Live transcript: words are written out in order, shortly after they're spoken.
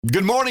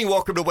Good morning.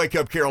 Welcome to Wake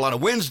Up Carolina.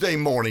 Wednesday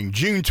morning,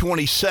 June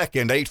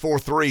 22nd,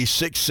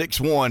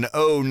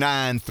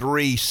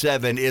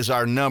 843-661-0937 is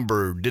our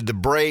number. Did the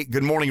break?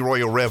 Good morning,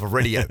 Royal Rev of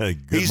Radio.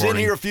 He's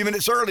morning. in here a few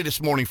minutes early this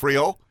morning,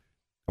 Frio.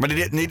 I mean,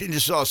 he didn't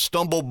just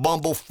stumble,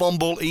 bumble,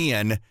 fumble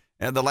in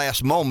at the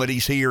last moment.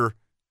 He's here.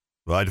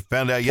 Well, I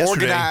found out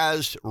yesterday.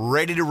 Organized,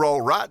 ready to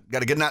roll, right?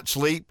 Got a good night's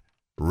sleep,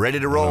 ready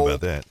to roll. I don't know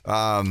about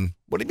that.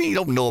 What do you mean you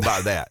don't know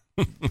about that?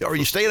 Are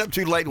you staying up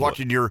too late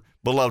watching your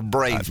beloved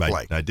Braves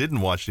play? I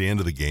didn't watch the end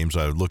of the games.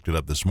 I looked it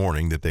up this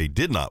morning that they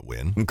did not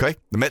win. Okay.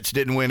 The Mets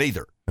didn't win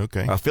either.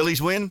 Okay. Phillies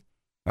win.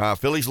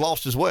 Phillies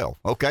lost as well.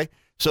 Okay.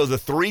 So the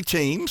three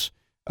teams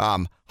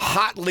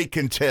hotly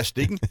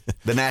contesting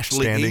the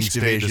National League East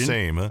Division the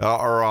same,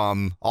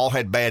 huh? all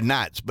had bad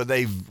nights, but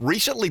they've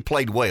recently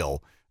played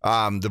well.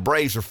 The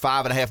Braves are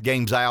 5.5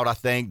 games out, I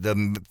think.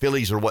 The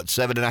Phillies are,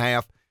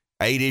 7.5,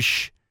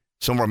 8-ish,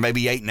 somewhere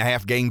maybe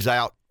 8.5 games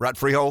out. Right,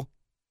 Freehold?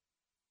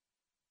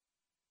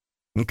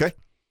 Okay.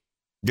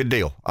 Good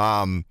deal.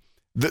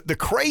 The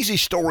crazy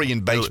story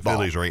in baseball.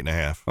 Phillies are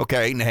 8.5.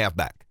 Okay, 8.5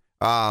 back.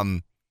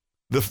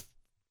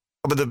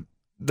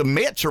 The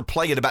Mets are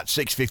playing about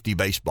 650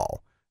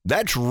 baseball.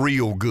 That's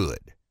real good.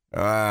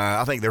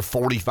 I think they're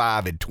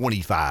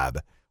 45-25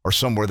 or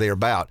somewhere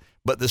thereabout.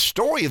 But the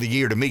story of the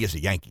year to me is the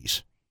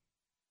Yankees.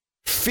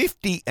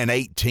 50-18.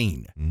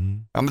 Mm-hmm.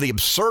 I mean, the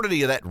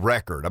absurdity of that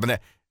record. I mean,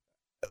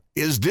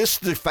 is this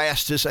the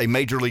fastest a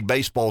Major League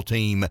Baseball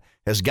team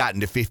has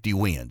gotten to 50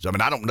 wins? I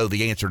mean, I don't know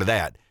the answer to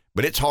that,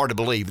 but it's hard to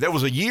believe. There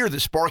was a year that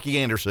Sparky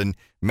Anderson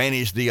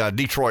managed the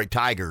Detroit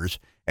Tigers,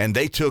 and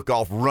they took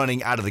off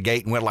running out of the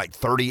gate and went like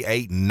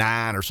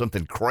 38-9 or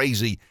something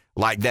crazy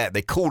like that.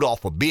 They cooled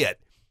off a bit,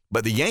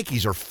 but the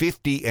Yankees are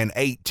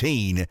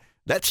 50-18.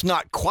 That's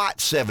not quite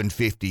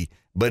 750,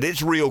 but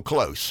it's real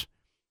close.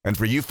 And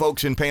for you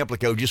folks in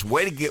Pamplico, just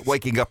way to get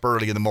waking up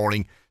early in the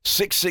morning.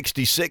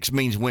 666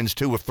 means wins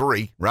 2 of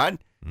 3, right?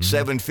 Mm-hmm.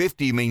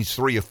 750 means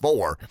 3 of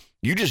 4.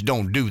 You just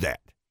don't do that.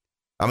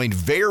 I mean,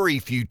 very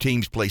few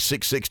teams play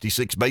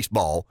 666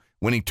 baseball,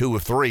 winning 2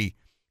 of 3,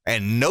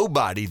 and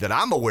nobody that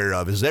I'm aware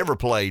of has ever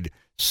played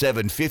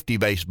 750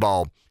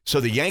 baseball. So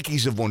the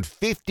Yankees have won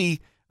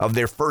 50 of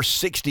their first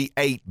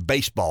 68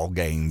 baseball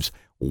games.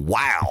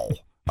 Wow.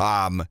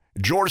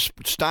 George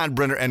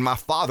Steinbrenner and my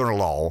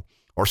father-in-law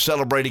are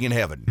celebrating in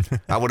heaven,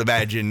 I would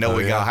imagine,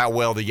 knowing how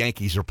well the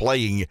Yankees are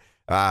playing.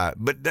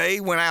 But they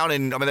went out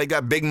and, they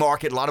got big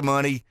market, a lot of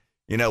money,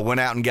 went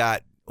out and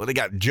they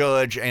got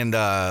Judge and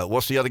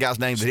what's the other guy's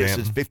name that hits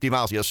it 50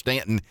 miles?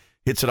 Stanton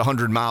hits it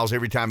 100 miles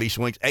every time he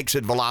swings.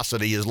 Exit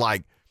velocity is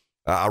like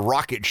a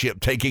rocket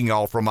ship taking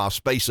off from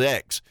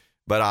SpaceX.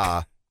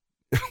 But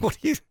what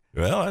do you...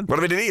 Well,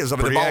 it is. The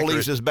ball accurate.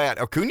 Leaves his bat.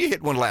 Acuna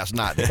hit one last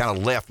night that kind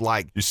of left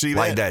like you see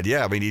like that.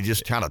 Yeah, he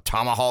just kind of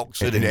tomahawks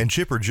it. And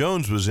Chipper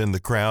Jones was in the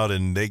crowd,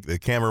 and the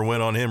camera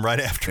went on him right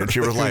after. And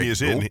Chipper's like,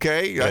 hitting.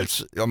 Okay.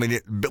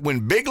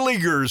 When big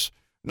leaguers,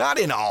 not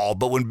in all,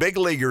 but when big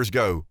leaguers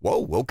go,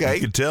 whoa, okay.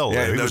 You could tell.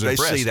 Yeah, he was they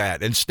impressed. see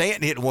that. And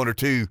Stanton hit one or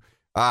two.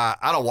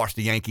 I don't watch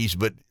the Yankees,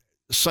 but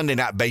Sunday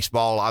Night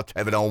Baseball, I'll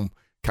have it on,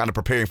 kind of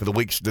preparing for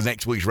the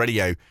next week's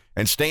radio.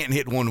 And Stanton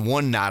hit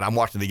one night. I'm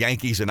watching the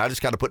Yankees, and I just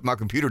kind of put my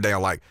computer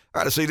down like, I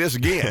got to see this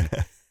again.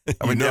 It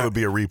would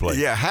be a replay.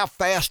 Yeah, how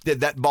fast did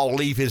that ball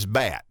leave his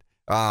bat?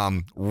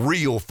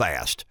 Real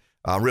fast.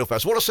 Real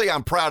fast. I want to say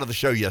I'm proud of the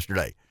show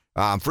yesterday.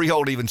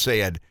 Freehold even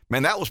said,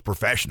 man, that was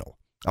professional.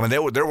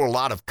 There were a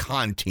lot of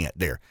content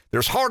there.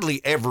 There's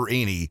hardly ever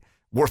any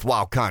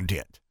worthwhile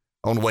content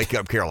on Wake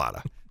Up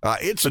Carolina.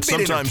 It's but a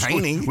bit sometimes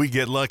entertaining. we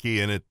get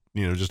lucky, and it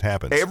just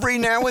happens. Every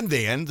now and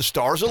then, the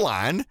stars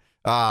align.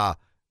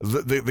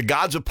 The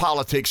gods of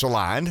politics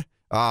align.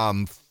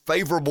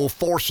 Favorable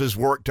forces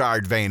work to our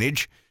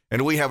advantage.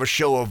 And we have a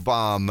show of,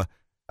 I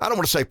don't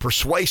want to say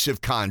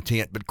persuasive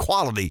content, but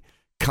quality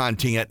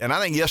content. And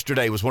I think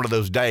yesterday was one of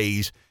those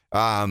days.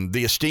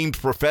 The esteemed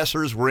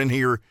professors were in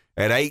here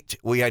at 8.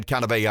 We had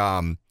kind of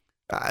a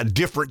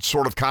different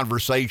sort of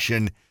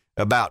conversation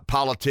about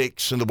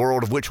politics and the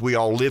world of which we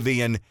all live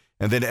in.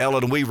 And then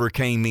Ellen Weaver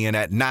came in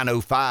at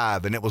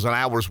 9:05, and it was an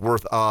hour's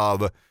worth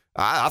of,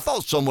 I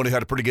thought, someone who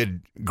had a pretty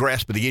good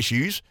grasp of the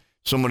issues,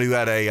 someone who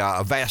had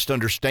a vast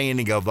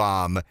understanding of,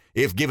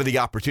 if given the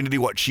opportunity,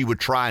 what she would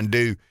try and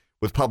do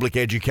with public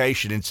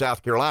education in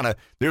South Carolina.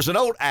 There's an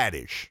old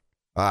adage.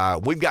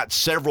 We've got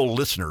several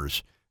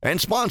listeners and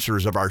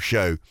sponsors of our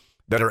show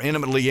that are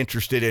intimately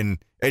interested in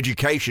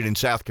education in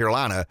South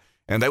Carolina,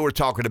 and they were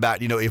talking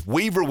about, if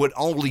Weaver would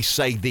only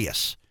say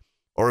this,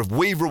 or if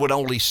Weaver would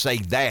only say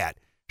that,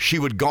 she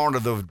would garner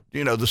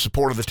the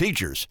support of the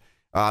teachers.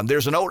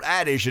 There's an old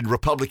adage in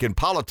Republican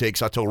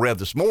politics, I told Rev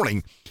this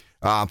morning,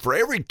 for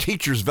every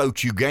teacher's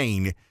vote you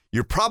gain,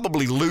 you're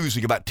probably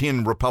losing about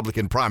 10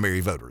 Republican primary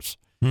voters.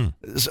 So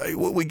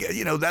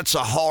that's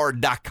a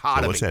hard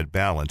dichotomy. So what's that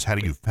balance? How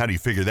do you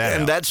figure that out?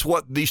 And that's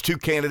what these two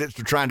candidates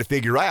are trying to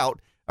figure out.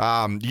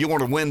 Do you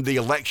want to win the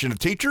election of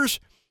teachers,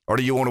 or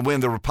do you want to win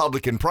the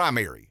Republican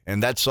primary?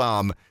 And that's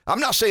I'm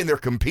not saying they're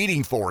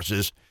competing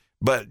forces,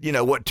 but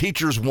what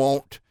teachers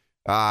want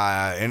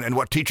and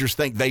what teachers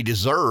think they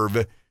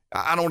deserve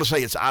I don't want to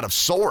say it's out of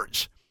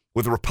sorts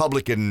with the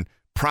Republican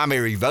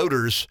primary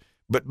voters,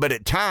 but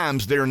at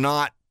times they're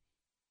not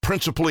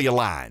principally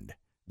aligned,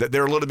 that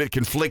they're a little bit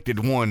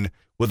conflicted one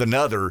with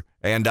another,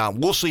 and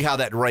we'll see how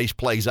that race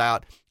plays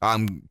out.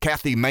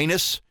 Kathy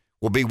Maness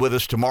will be with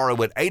us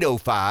tomorrow at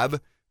 8:05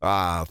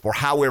 for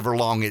however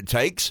long it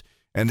takes,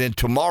 and then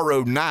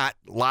tomorrow night,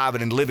 live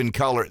and in living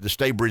color at the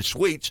Staybridge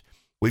Suites,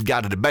 we've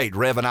got a debate.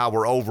 Rev and I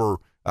were over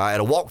at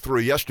a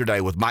walkthrough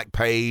yesterday with Mike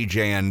Page,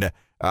 and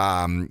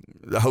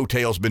the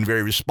hotel's been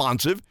very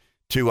responsive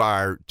to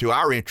our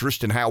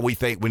interest and how we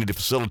think we need to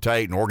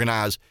facilitate and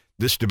organize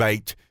this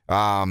debate.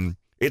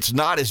 It's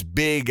not as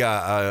big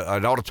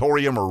an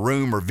auditorium or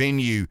room or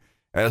venue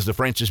as the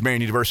Francis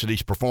Marion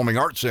University's Performing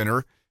Arts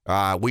Center.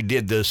 We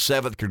did the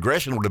 7th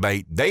congressional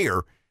debate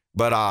there,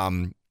 but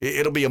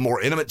it'll be a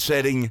more intimate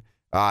setting.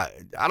 I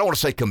don't want to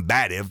say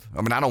combative.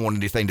 I mean, I don't want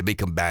anything to be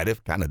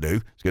combative. Kind of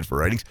do. It's good for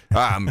ratings.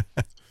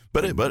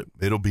 But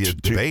it'll be a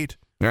debate.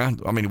 Yeah,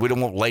 I mean, we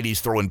don't want ladies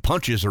throwing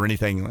punches or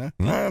anything,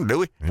 do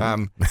we?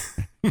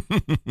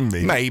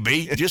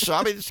 Maybe. Just,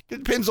 I mean, it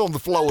depends on the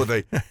flow of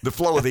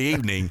the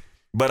evening.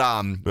 But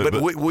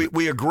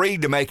we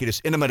agreed to make it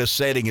as intimate a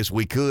setting as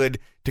we could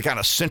to kind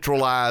of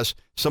centralize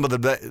some of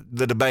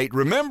the debate.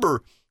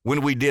 Remember when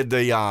we did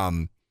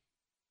the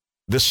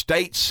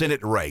state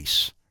Senate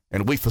race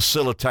and we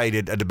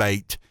facilitated a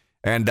debate,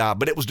 and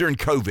but it was during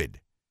COVID,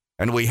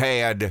 and we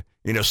had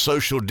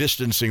social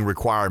distancing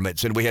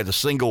requirements, and we had a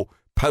single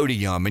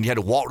podium, and you had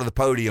to walk to the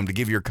podium to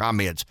give your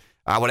comments.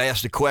 I would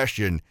ask the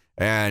question,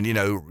 and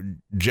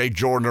Jay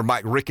Jordan or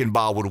Mike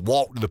Rickenbaugh would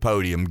walk to the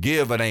podium,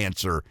 give an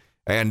answer,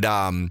 and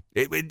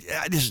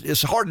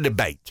it's hard to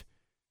debate.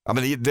 I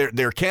mean,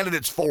 there are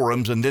candidates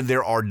forums, and then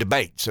there are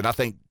debates, and I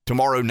think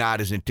tomorrow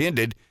night is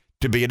intended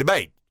to be a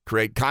debate,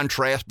 create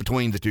contrast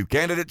between the two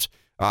candidates.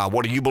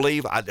 What do you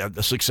believe?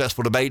 A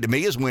successful debate to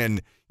me is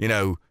when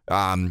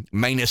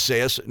Maness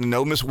says,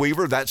 "No, Miss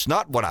Weaver, that's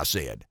not what I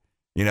said."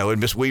 And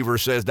Miss Weaver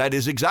says, that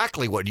is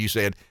exactly what you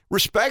said,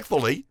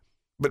 respectfully,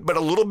 but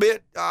a little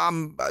bit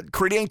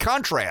creating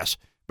contrast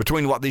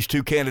between what these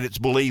two candidates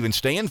believe and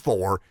stand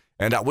for.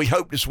 And we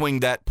hope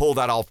to pull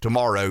that off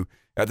tomorrow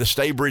at the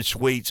Staybridge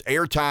Suites.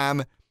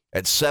 Airtime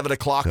at 7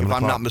 o'clock, if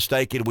I'm not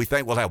mistaken. We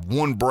think we'll have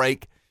one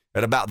break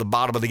at about the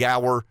bottom of the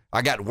hour.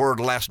 I got word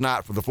last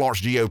night from the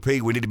Florence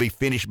GOP. We need to be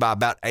finished by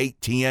about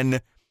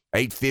 8:10,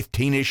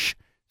 8:15-ish,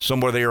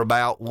 somewhere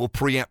thereabout. We'll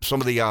preempt some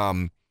of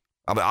the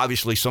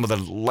obviously some of the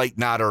late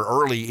night or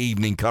early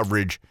evening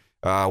coverage.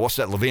 What's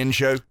that, Levin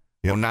show?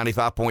 On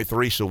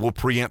 95.3. So we'll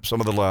preempt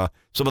some of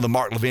the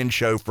Mark Levin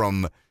show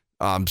from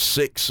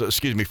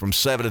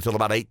 7 until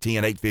about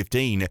 8:10,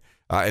 8:15,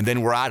 and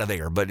then we're out of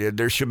there. But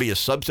there should be a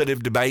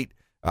substantive debate.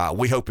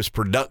 We hope it's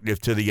productive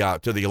to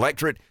the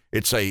electorate.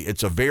 It's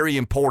a very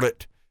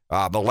important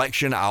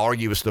election. I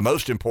argue it's the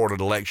most important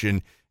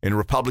election in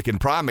Republican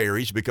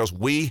primaries because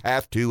we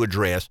have to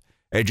address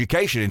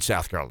education in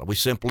South Carolina. We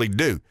simply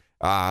do.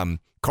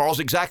 Carl's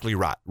exactly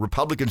right.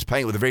 Republicans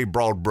paint with a very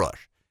broad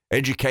brush.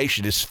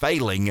 Education is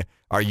failing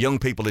our young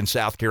people in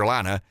South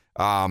Carolina.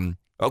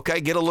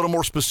 Okay, get a little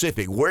more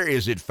specific. Where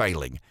is it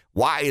failing?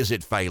 Why is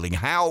it failing?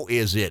 How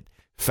is it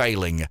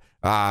failing?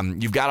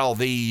 You've got all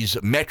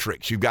these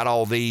metrics. You've got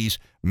all these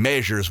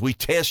measures. We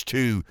test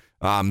to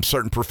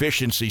certain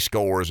proficiency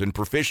scores and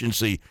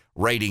proficiency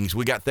ratings.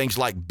 We got things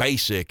like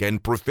basic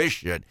and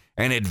proficient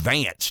and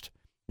advanced,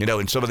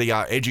 in some of the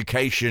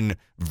education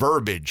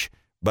verbiage.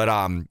 But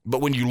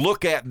when you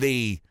look at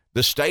the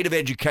state of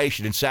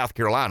education in South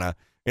Carolina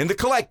in the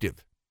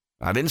collective,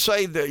 I didn't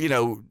say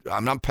that,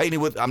 I'm not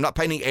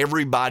painting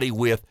everybody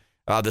with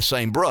the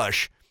same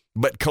brush,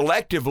 but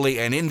collectively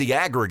and in the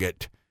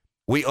aggregate,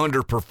 we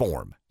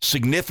underperform,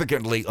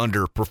 significantly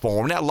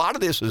underperform. Now, a lot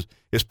of this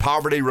is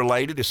poverty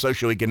related, is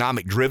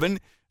socioeconomic driven.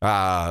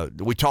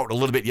 We talked a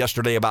little bit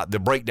yesterday about the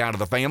breakdown of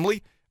the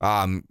family.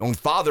 On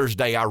Father's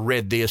Day, I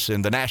read this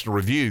in the National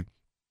Review.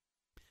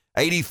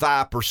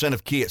 35%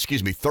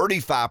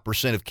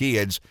 of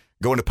kids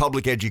going to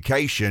public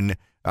education,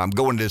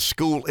 going to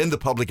school in the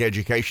public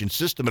education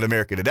system in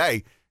America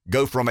today,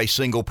 go from a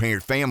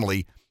single-parent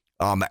family.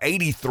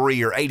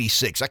 83 or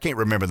 86, I can't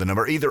remember the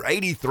number, either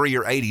 83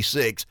 or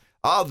 86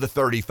 of the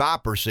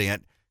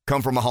 35%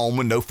 come from a home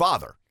with no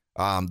father.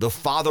 The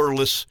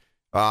fatherless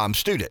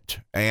student,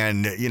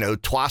 and,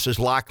 twice as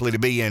likely to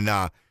be in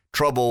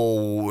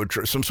trouble,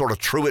 some sort of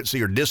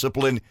truancy or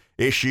discipline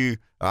issue,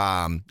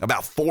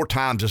 about 4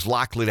 times as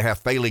likely to have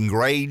failing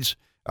grades,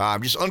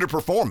 just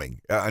underperforming,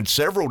 and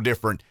several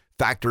different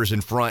factors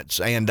and fronts.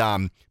 And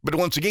but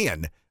once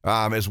again,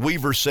 as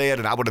Weaver said,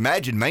 and I would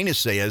imagine Maness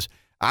says,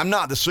 I'm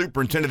not the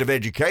superintendent of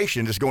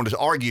education that's going to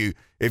argue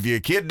if your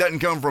kid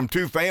doesn't come from a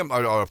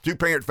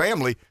two-parent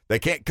family, they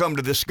can't come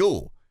to this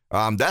school.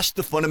 That's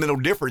the fundamental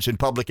difference in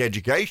public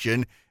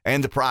education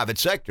and the private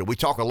sector. We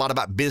talk a lot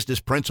about business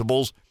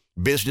principles,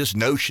 business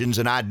notions,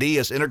 and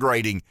ideas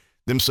integrating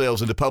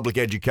themselves into public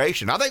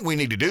education. I think we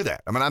need to do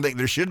that. I mean, I think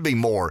there should be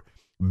more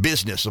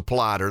business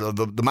applied, or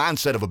the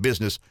mindset of a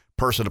business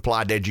person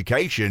applied to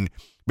education.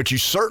 But you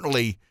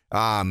certainly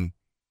can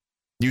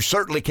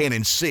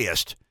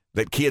insist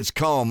that kids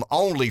come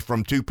only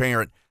from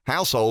two-parent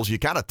households, you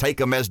kind of take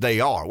them as they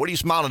are. What are you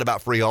smiling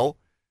about, Freehold?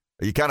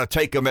 You kind of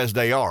take them as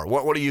they are.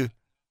 What do you?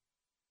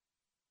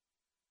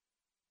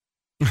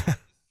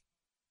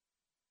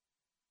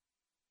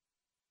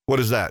 What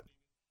is that?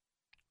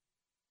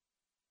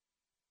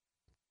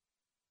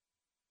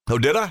 Oh,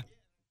 did I?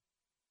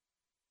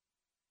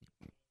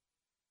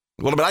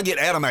 Well, but I get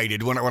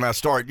animated when I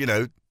start,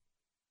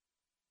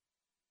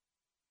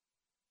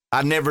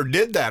 I never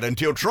did that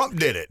until Trump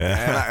did it.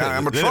 And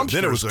I'm a Trumpster.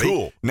 Then it was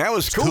cool. Now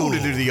it's cool to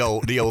do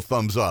the old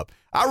thumbs up.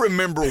 I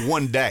remember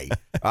one day,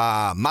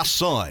 my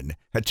son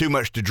had too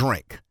much to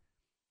drink,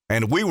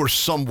 and we were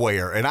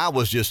somewhere, and I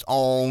was just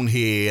on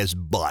his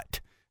butt.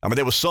 I mean,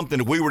 there was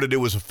something we were to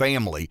do as a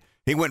family.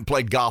 He went and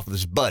played golf with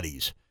his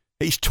buddies.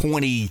 He's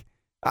 20,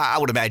 I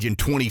would imagine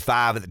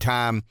 25 at the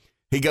time.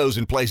 He goes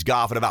and plays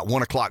golf at about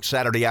 1 o'clock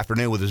Saturday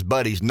afternoon with his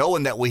buddies,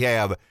 knowing that we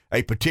have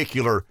a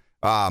particular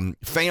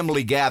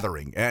family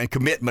gathering and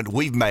commitment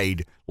we've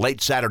made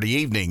late Saturday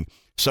evening.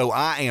 So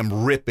I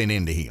am ripping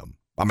into him.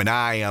 I mean,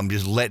 I am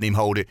just letting him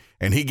hold it,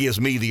 and he gives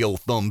me the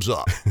old thumbs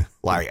up,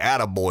 like,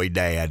 attaboy,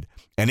 Dad.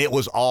 And it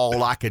was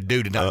all I could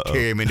do to not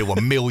tear him into a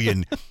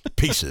million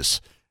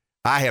pieces.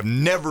 I have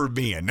never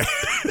been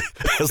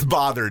as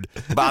bothered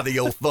by the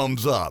old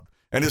thumbs up.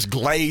 And this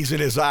glaze in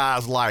his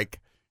eyes like,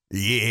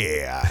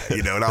 yeah,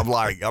 and I'm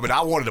like,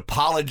 I wanted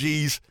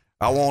apologies.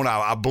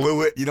 I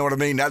blew it. You know what I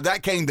mean? Now,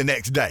 that came the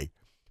next day.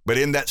 But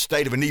in that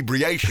state of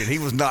inebriation, he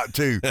was not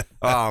too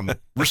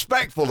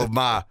respectful of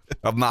my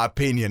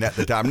opinion at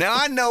the time. Now,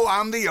 I know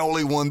I'm the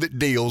only one that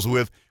deals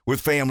with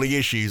family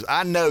issues.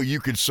 I know you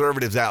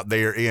conservatives out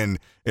there in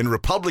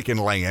Republican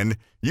land,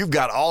 you've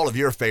got all of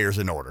your affairs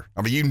in order.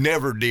 I mean, you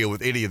never deal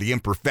with any of the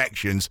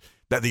imperfections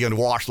that the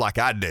unwashed like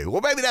I do.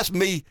 Well, maybe that's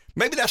me.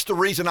 Maybe that's the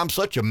reason I'm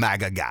such a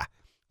MAGA guy,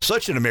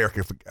 such an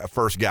America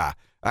First guy.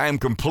 I am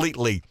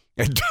completely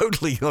and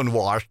totally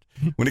unwashed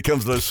when it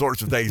comes to those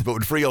sorts of things. But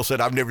when Frio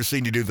said, I've never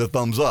seen you do the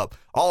thumbs up,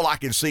 all I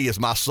can see is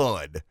my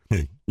son,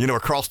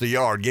 across the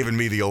yard giving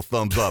me the old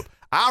thumbs up.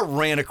 I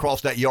ran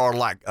across that yard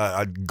like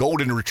a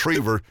golden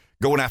retriever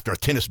going after a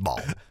tennis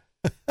ball.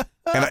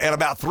 And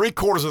about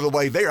 3/4 of the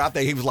way there, I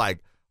think he was like,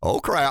 oh,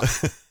 crap.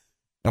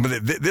 I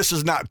mean, this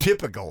is not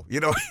typical,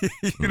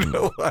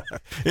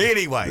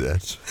 Anyway,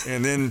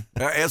 and then,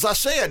 as I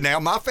said, now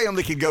my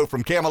family can go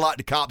from Camelot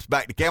to Cops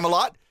back to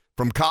Camelot,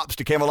 from Cops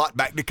to Camelot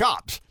back to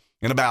Cops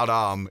in about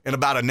a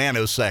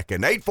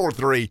nanosecond.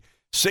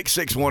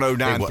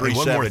 843-6610937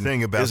 one more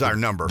thing about is our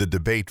number. The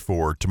debate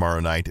for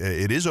tomorrow night.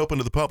 It is open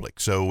to the public,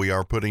 so we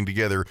are putting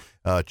together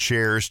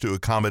chairs to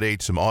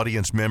accommodate some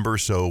audience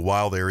members. So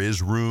while there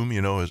is room,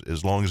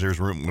 as long as there's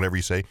room, whatever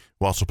you say,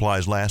 while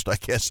supplies last, I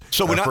guess.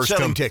 So we're not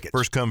selling tickets?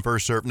 First come,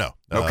 first serve. No.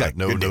 Okay.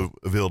 No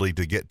ability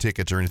to get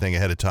tickets or anything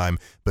ahead of time.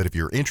 But if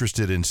you're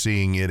interested in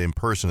seeing it in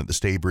person at the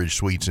Staybridge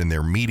Suites in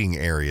their meeting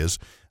areas,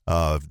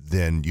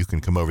 then you can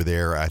come over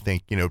there. I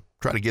think,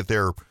 try to get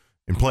there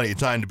in plenty of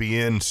time to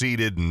be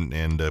seated,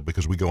 and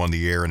because we go on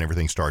the air and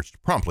everything starts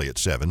promptly at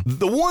 7.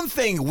 The one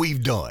thing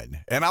we've done,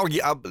 and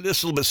this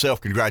is a little bit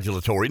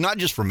self-congratulatory, not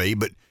just for me,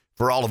 but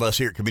for all of us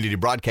here at Community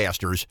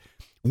Broadcasters,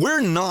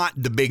 we're not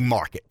the big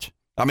market.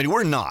 I mean,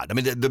 we're not. I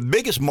mean, the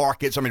biggest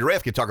markets,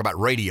 Ref could talk about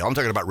radio. I'm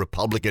talking about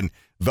Republican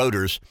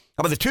voters.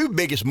 The two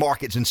biggest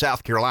markets in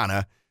South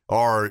Carolina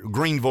are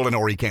Greenville and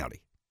Horry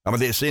County.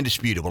 It's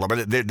indisputable.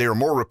 There are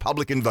more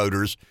Republican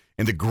voters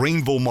in the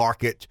Greenville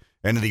market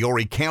and in the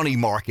Horry County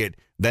market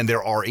than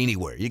there are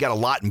anywhere. You got a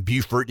lot in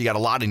Beaufort. You got a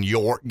lot in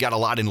York. You got a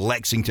lot in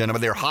Lexington.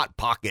 They're hot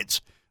pockets.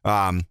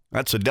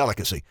 That's a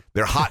delicacy.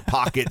 They're hot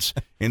pockets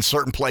in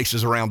certain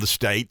places around the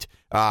state,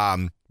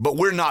 but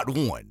we're not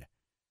one.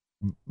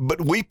 But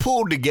we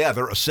pulled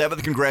together a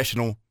 7th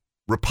Congressional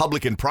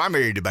Republican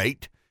primary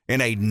debate in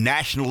a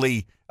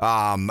nationally,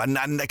 kind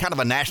of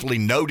a nationally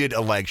noted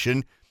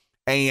election.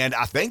 And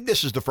I think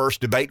this is the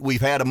first debate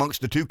we've had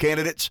amongst the two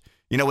candidates,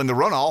 in the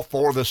runoff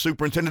for the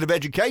Superintendent of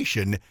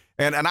Education.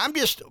 And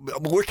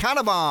we're kind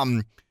of,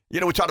 we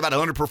talked about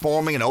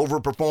underperforming and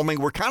overperforming.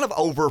 We're kind of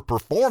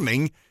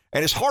overperforming.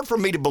 And it's hard for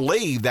me to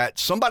believe that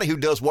somebody who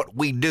does what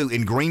we do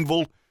in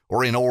Greenville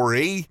or in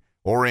Horry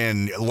or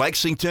in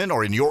Lexington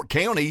or in York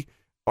County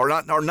are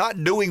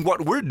not doing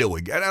what we're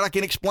doing. And I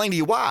can explain to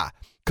you why,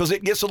 because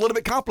it gets a little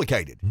bit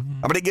complicated.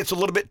 It gets a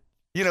little bit,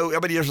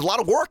 there's a lot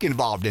of work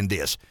involved in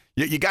this.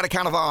 You got to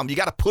kind of, you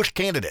got to push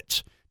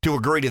candidates to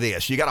agree to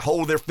this. You got to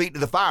hold their feet to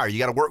the fire. You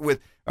got to work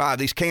with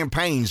these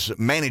campaigns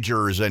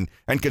managers and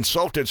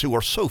consultants who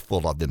are so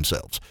full of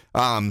themselves.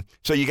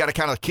 So you got to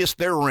kind of kiss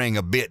their ring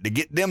a bit to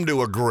get them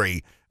to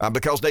agree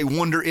because they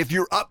wonder if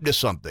you're up to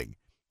something.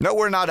 No,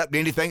 we're not up to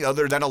anything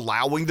other than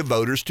allowing the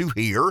voters to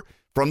hear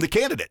from the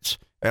candidates.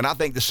 And I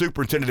think the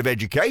Superintendent of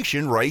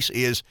Education race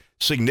is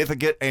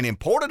significant and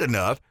important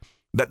enough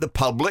that the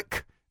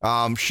public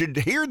should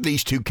hear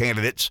these two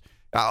candidates.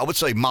 I would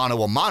say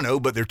mano a mano,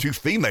 but they're two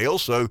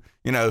females, so,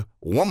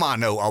 one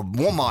mano a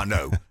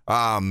womano.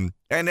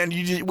 And then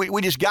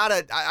we just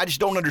gotta, I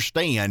just don't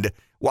understand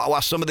why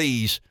some of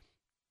these,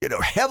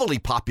 heavily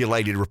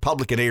populated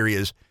Republican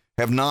areas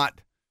have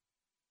not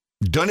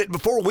done it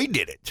before we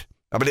did it.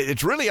 I mean,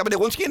 it's really,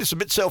 once again, it's a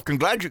bit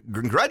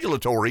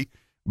self-congratulatory,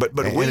 but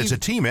and it's a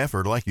team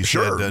effort, like you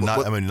said.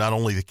 Not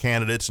only the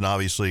candidates and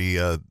obviously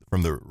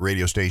from the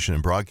radio station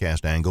and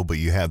broadcast angle, but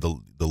you have the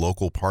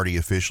local party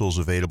officials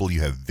available. You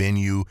have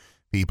venue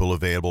people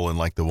available, and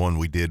like the one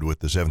we did with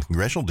the 7th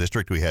Congressional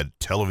District, we had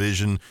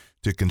television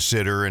to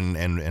consider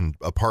and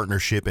a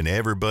partnership, and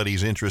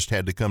everybody's interest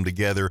had to come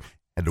together,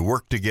 had to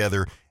work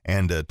together,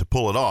 and to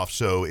pull it off.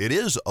 So it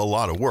is a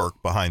lot of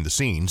work behind the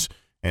scenes.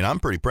 And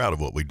I'm pretty proud of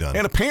what we've done.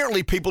 And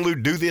apparently people who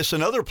do this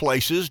in other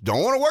places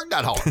don't want to work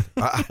that hard.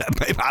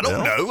 I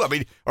don't know. I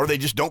mean, or they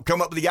just don't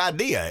come up with the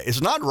idea.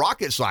 It's not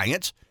rocket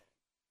science.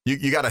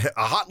 You got a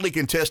hotly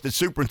contested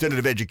superintendent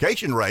of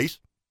education race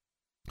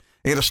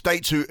in a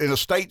state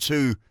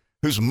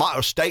whose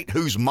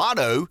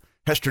motto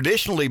has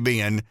traditionally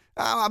been,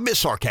 I miss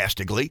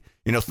sarcastically,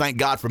 thank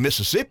God for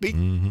Mississippi.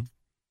 Mm-hmm.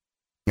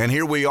 And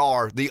here we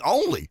are, the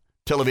only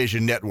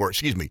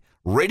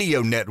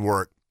radio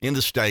network in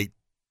the state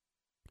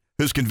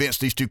who's convinced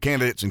these two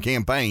candidates and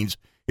campaigns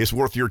it's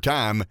worth your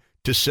time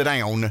to sit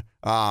down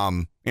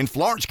in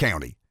Florence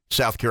County,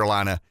 South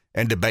Carolina,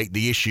 and debate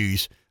the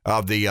issues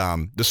of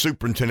the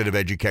superintendent of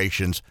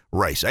education's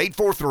race.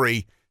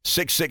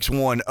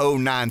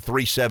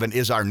 843-661-0937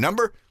 is our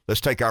number.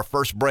 Let's take our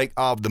first break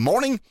of the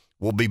morning.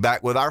 We'll be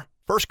back with our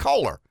first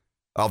caller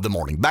of the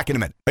morning. Back in a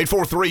minute.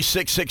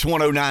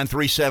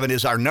 843-661-0937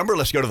 is our number.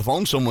 Let's go to the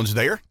phone. Someone's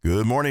there.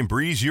 Good morning,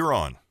 Breeze. You're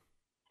on.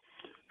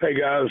 Hey,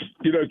 guys,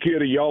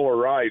 Kitty, y'all are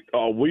right.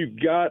 We've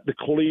got to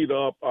clean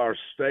up our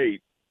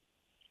state.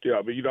 Yeah,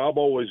 I mean, I'm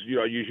always,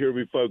 you hear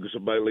me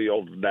focusing mainly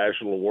on the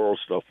national and world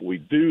stuff. We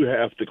do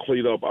have to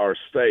clean up our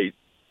state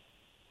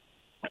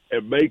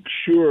and make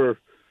sure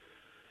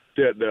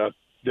that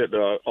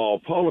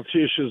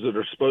politicians that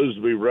are supposed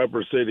to be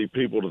representing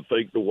people to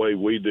think the way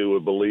we do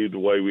and believe the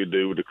way we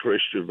do with the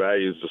Christian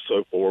values and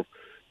so forth,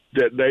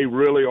 that they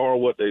really are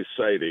what they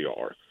say they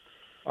are.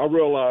 I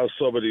realize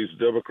some of these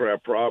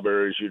Democrat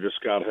primaries, you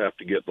just got to have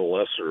to get the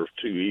lesser of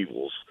two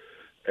evils.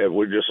 And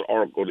we just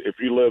aren't going to, if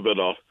you live in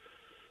a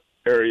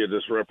area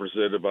that's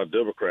represented by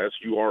Democrats,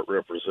 you aren't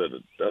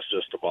represented. That's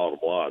just the bottom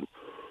line.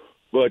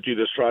 But you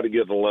just try to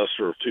get the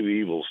lesser of two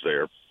evils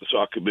there. So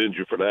I commend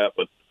you for that.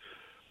 But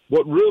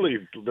what really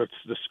that's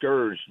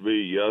discouraged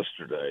me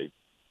yesterday,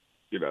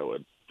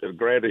 and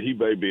granted, he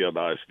may be a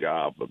nice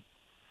guy, but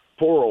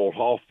poor old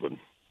Hoffman,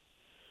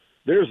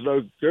 do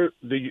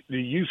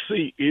you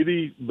see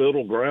any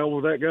middle ground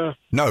with that guy?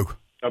 No.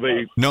 I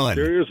mean, none.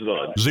 There is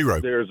none. Zero.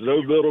 There's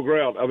no middle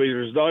ground. I mean,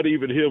 there's not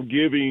even him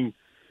giving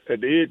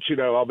an inch, and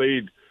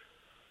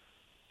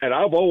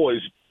I've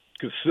always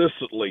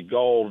consistently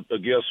gone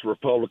against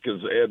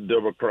Republicans and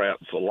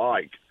Democrats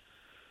alike,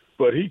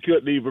 but he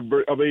couldn't even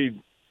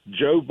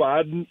Joe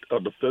Biden,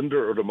 a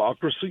defender of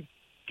democracy.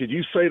 Can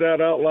you say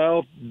that out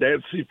loud?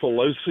 Nancy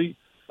Pelosi,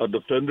 a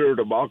defender of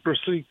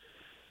democracy.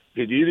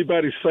 Can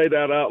anybody say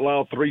that out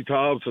loud 3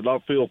 times and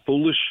not feel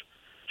foolish?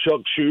 Chuck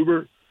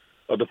Schumer,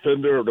 a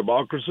defender of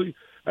democracy.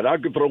 And I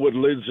could throw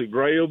in Lindsey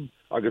Graham.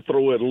 I could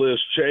throw in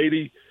Liz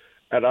Cheney.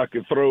 And I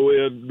could throw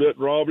in Mitt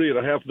Romney and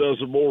a half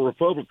dozen more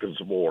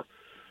Republicans more.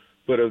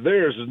 But if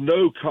there's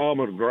no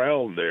common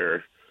ground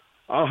there,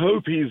 I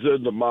hope he's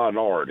in the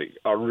minority.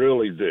 I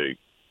really do.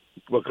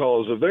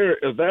 Because if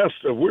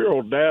we're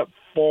on that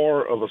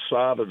far of a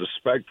side of the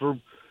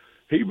spectrum,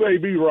 he may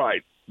be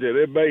right. That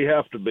it may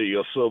have to be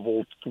a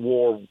civil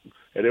war,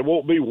 and it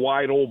won't be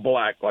white on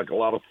black like a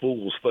lot of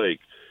fools think.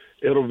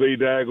 It'll be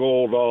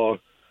daggone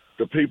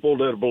the people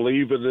that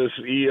believe in this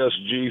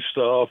ESG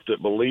stuff,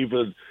 that believe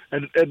in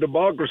and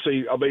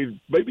democracy. I mean,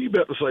 maybe he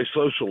meant to say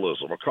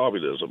socialism or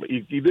communism.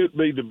 He didn't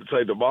mean to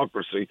say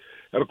democracy.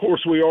 And of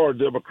course, we are a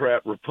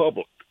Democrat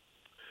republic.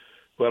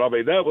 But I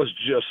mean, that was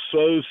just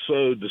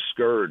so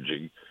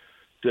discouraging.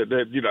 That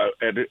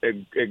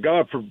and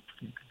God,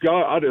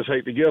 I just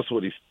hate to guess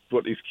what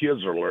these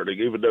kids are learning.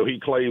 Even though he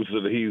claims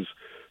that he's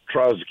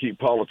tries to keep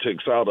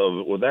politics out of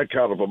it, with that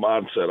kind of a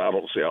mindset, I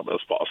don't see how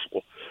that's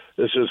possible.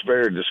 It's just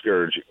very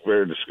discouraging,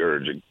 very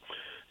discouraging.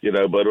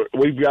 But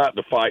we've got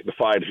to fight the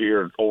fight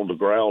here on the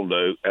ground,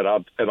 though, and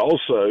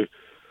also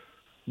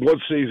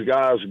once these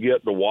guys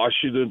get to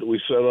Washington,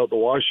 we set up to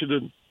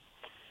Washington.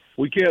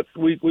 We got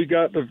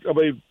to. I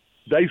mean,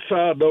 they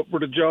signed up for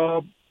the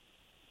job.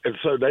 And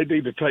so they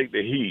need to take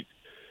the heat,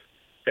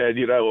 and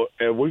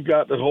and we've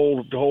got to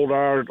hold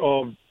our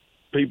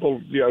people,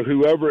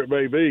 whoever it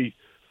may be.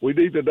 We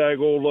need to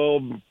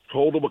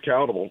hold them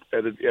accountable,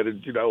 and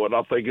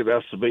I think it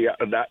has to be,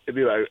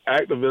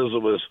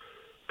 activism is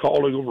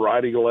calling them,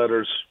 writing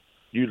letters,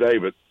 you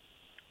name it,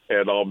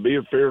 and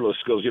being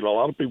fearless, because a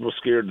lot of people are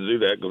scared to do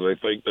that because they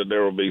think that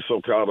there will be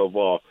some kind of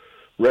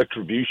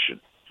retribution.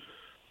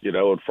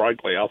 And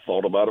frankly, I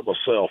thought about it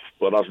myself,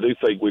 but I do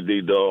think we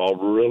need to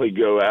really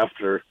go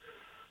after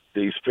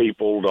these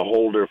people to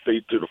hold their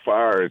feet to the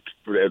fire,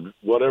 and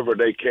whatever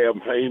they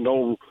campaign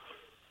on,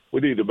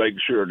 we need to make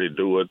sure they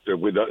do it.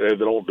 If they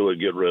don't do it,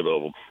 get rid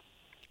of them.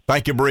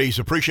 Thank you, Breeze.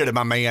 Appreciate it,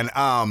 my man.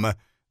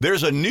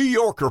 There's a New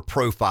Yorker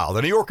profile.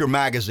 The New Yorker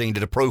magazine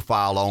did a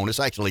profile on, it's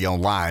actually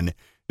online,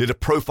 did a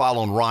profile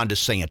on Ron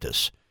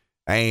DeSantis.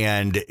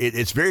 And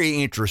it's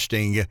very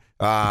interesting.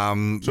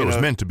 So it was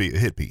meant to be a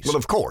hit piece. Well,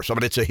 of course. I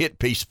mean, it's a hit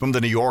piece from the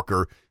New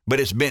Yorker, but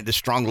it's meant to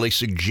strongly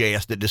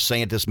suggest that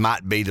DeSantis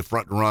might be the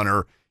front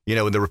runner,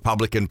 in the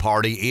Republican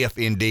Party if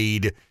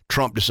indeed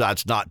Trump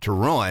decides not to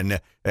run.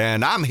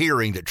 And I'm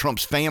hearing that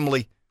Trump's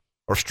family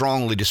are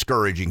strongly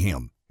discouraging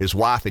him. His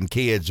wife and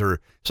kids are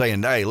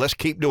saying, hey, let's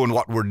keep doing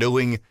what we're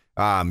doing.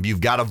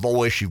 You've got a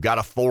voice. You've got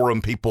a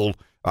forum. People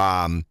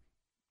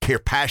care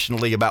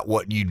passionately about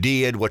what you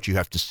did, what you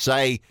have to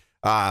say.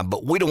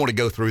 But we don't want to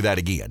go through that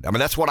again. I mean,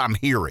 that's what I'm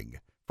hearing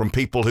from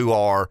people who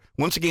are,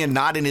 once again,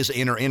 not in his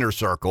inner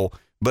circle,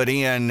 but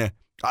in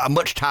a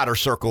much tighter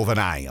circle than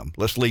I am.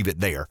 Let's leave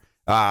it there.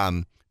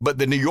 But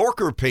the New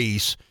Yorker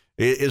piece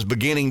is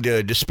beginning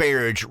to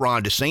disparage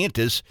Ron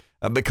DeSantis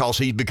because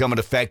he's become an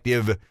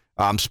effective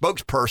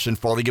spokesperson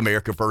for the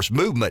America First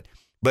movement.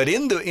 But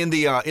in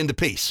the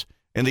piece,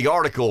 in the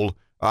article,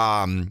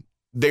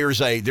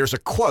 there's a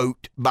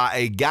quote by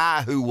a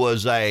guy who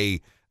was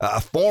a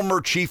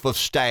former chief of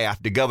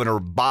staff to Governor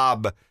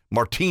Bob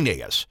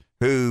Martinez,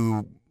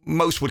 who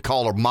most would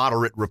call a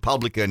moderate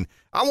Republican.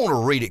 I want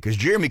to read it because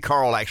Jeremy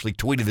Carl actually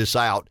tweeted this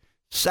out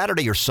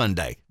Saturday or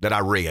Sunday that I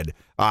read.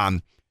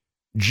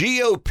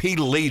 GOP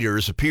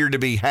leaders appear to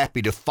be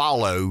happy to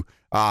follow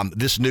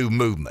this new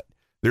movement.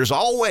 There's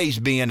always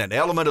been an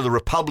element of the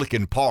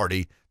Republican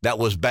Party that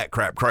was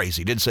backcrap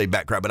crazy. Didn't say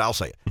backcrap, but I'll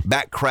say it.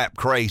 Backcrap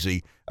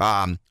crazy.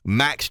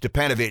 Max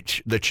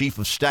Stepanovich, the chief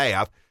of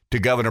staff to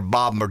Governor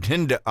Bob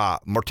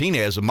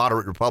Martinez, a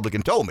moderate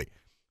Republican, told me.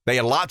 They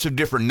had lots of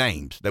different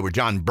names. They were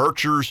John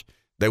Birchers.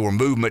 They were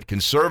movement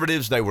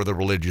conservatives. They were the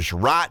religious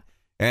right.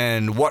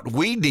 And what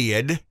we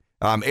did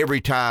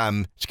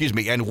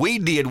and we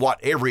did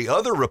what every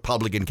other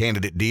Republican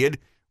candidate did.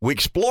 We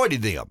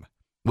exploited them.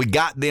 We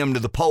got them to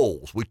the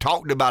polls. We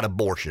talked about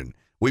abortion.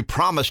 We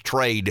promised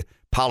trade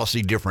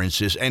policy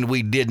differences, and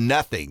we did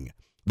nothing.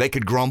 They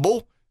could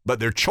grumble, but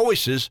their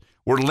choices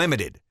were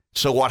limited.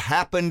 So what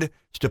happened,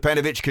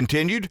 Stepanovich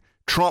continued,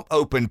 Trump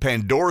opened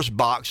Pandora's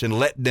box and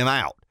let them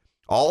out.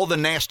 All the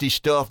nasty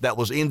stuff that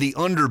was in the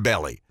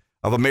underbelly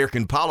of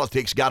American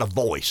politics got a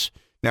voice.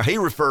 Now, he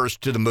refers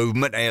to the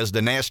movement as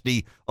the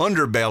nasty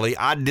underbelly.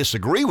 I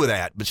disagree with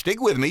that, but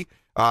stick with me.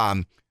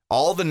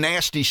 All the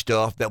nasty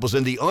stuff that was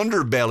in the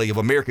underbelly of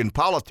American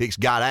politics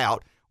got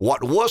out.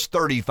 What was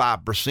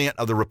 35%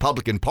 of the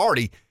Republican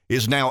Party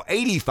is now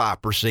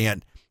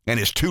 85%, and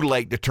it's too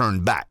late to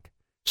turn back.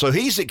 So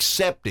he's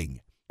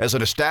accepting, as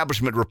an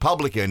establishment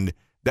Republican,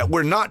 that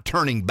we're not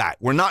turning back.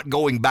 We're not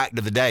going back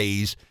to the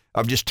days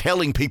of just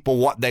telling people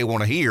what they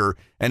want to hear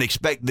and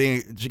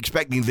expecting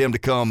them to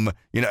come,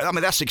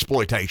 that's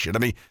exploitation. I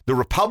mean, the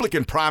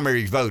Republican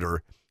primary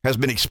voter has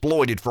been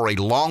exploited for a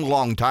long,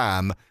 long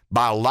time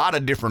by a lot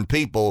of different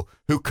people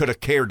who could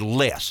have cared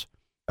less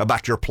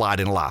about your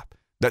plight in life.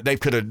 That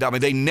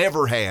they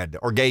never had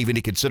or gave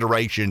any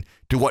consideration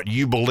to what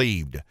you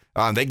believed.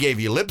 They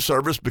gave you lip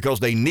service because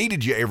they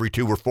needed you every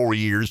 2 or 4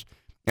 years,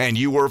 and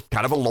you were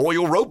kind of a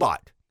loyal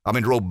robot. I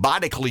mean,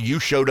 robotically, you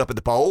showed up at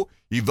the poll.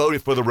 You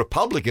voted for the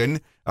Republican.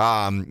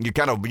 You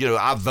kind of,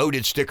 I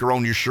voted sticker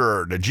on your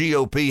shirt, a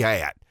GOP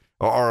hat,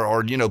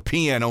 or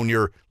pin on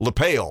your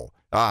lapel.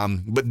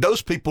 But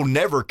those people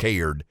never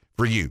cared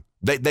for you.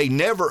 They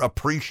never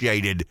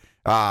appreciated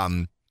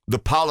the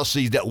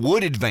policies that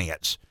would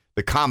advance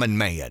the common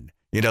man,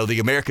 the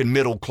American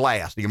middle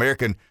class, the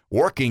American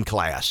working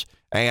class.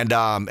 And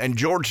Mark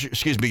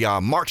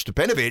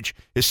Stepanovich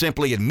is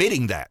simply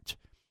admitting that.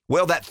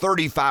 Well, that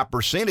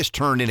 35% is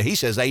turned into, he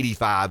says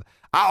 85.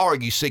 I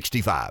argue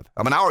 65.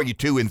 I argue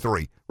 2 and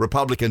 3.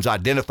 Republicans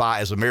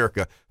identify as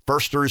America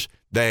firsters.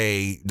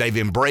 They've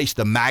embraced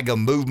the MAGA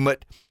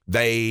movement.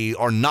 They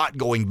are not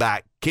going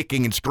back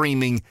kicking and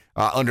screaming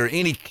under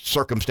any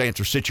circumstance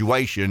or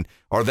situation.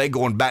 Are they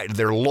going back to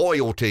their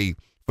loyalty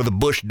for the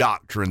Bush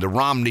Doctrine, the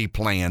Romney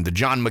Plan, the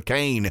John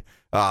McCain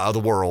of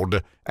the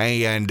world?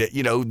 And,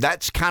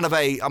 that's kind of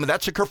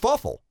that's a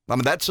kerfuffle.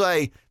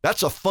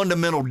 That's a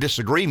fundamental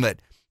disagreement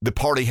the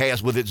party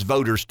has with its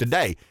voters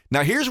today.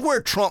 Now, here's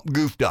where Trump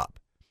goofed up.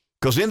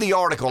 Because in the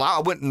article,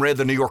 I went and read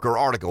the New Yorker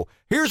article.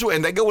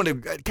 And they go into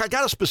kind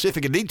of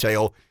specific in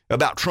detail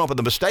about Trump and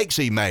the mistakes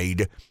he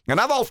made. And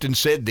I've often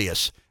said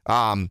this.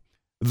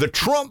 The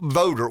Trump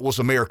voter was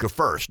America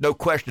first. No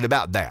question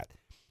about that.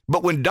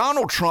 But when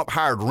Donald Trump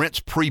hired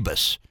Reince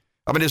Priebus,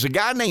 there's a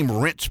guy named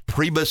Reince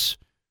Priebus,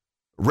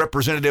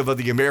 representative of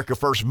the America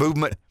First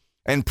movement.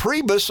 And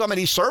Priebus,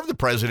 he served the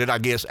president, I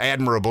guess,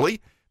 admirably.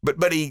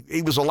 But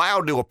he was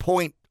allowed to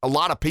appoint a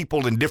lot of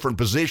people in different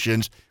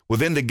positions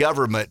within the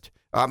government.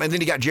 And then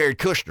you got Jared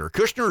Kushner.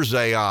 Kushner's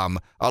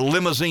a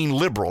limousine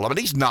liberal.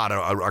 He's not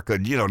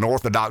an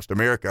Orthodox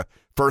America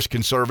First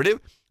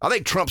conservative. I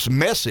think Trump's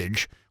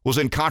message was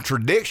in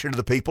contradiction to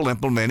the people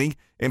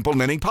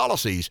implementing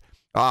policies.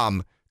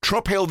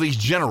 Trump held these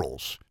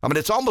generals.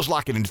 It's almost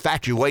like an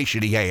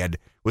infatuation he had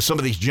with some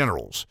of these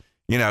generals.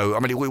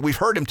 We've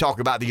heard him talk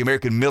about the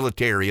American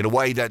military in a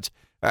way that's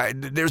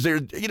there's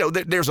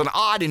an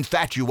odd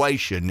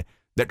infatuation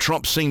that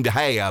Trump seemed to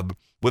have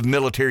with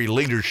military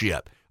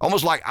leadership.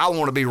 almost like I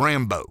want to be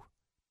Rambo.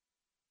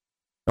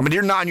 I mean,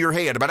 you're nodding your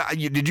head, but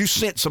did you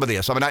sense some of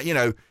this? I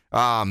mean,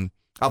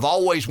 I've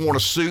always worn a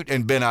suit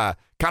and been a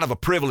kind of a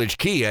privileged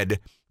kid,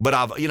 but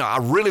I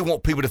really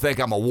want people to think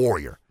I'm a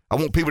warrior. I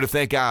want people to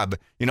think I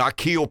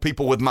kill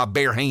people with my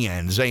bare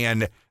hands.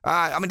 And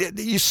I mean,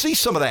 you see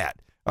some of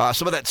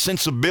that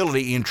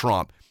sensibility in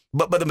Trump.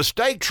 But the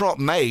mistake Trump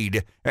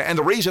made, and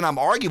the reason I'm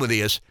arguing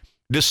this,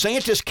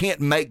 DeSantis can't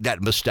make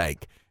that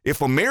mistake.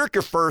 If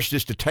America First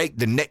is to take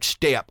the next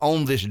step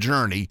on this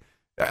journey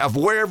of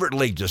wherever it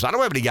leads us, I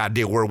don't have any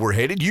idea where we're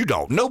headed. You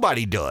don't.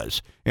 Nobody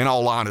does, in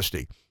all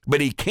honesty.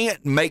 But he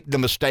can't make the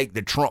mistake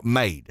that Trump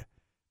made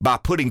by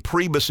putting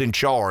Priebus in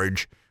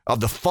charge of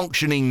the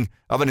functioning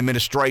of an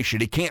administration.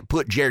 He can't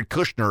put Jared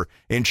Kushner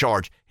in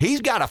charge.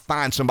 He's got to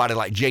find somebody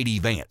like J.D.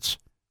 Vance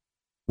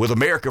with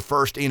America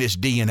First in his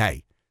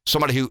DNA.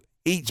 Somebody who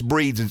eats,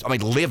 breathes,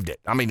 and lived it.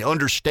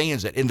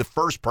 Understands it in the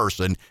first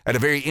person at a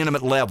very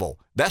intimate level.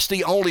 That's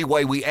the only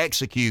way we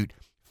execute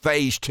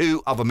phase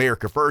 2 of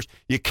America First.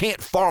 You can't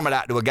farm it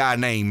out to a guy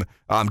named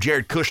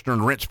Jared Kushner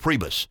and Reince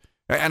Priebus.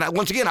 And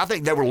once again, I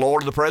think they were loyal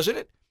to the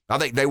president. I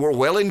think they were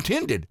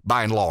well-intended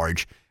by and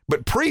large.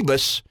 But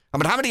Priebus,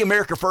 how many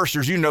America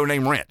Firsters named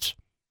Reince?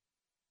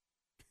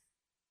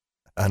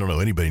 I don't know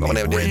anybody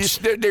named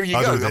Reince. There you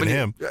go. Other than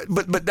him.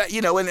 But that,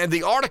 and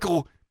the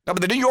article,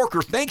 the New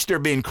Yorker thinks they're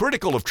being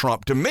critical of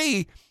Trump. To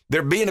me,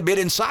 they're being a bit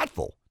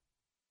insightful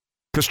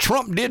because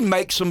Trump did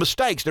make some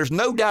mistakes. There's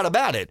no doubt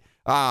about it.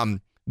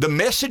 The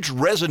message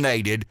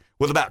resonated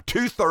with about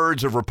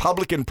 2/3 of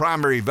Republican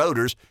primary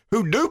voters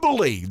who do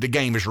believe the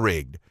game is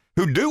rigged,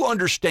 who do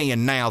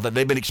understand now that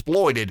they've been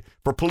exploited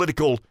for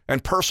political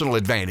and personal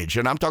advantage.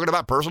 And I'm talking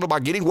about personal by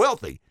getting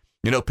wealthy.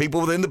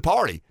 People within the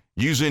party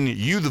using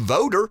you, the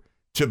voter,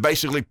 to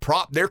basically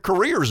prop their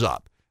careers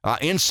up.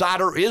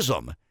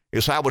 Insiderism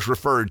is how it's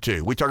referred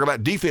to. We talk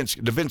about defense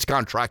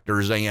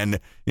contractors and,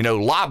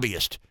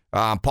 lobbyists.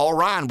 Paul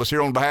Ryan was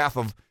here on behalf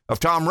of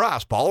Tom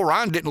Rice. Paul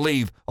Ryan didn't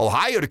leave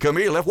Ohio to come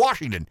here. He left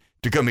Washington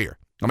to come here.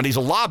 He's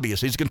a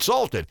lobbyist. He's a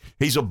consultant.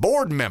 He's a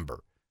board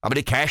member.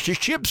 He cashed his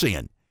chips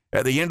in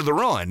at the end of the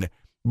run.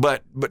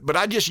 But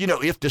I just,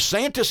 if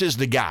DeSantis is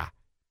the guy,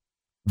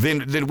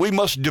 then we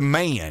must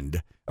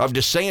demand of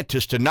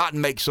DeSantis to not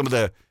make some of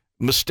the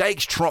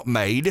mistakes Trump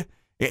made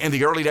in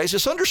the early days.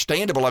 It's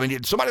understandable.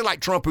 Somebody like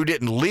Trump who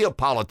didn't live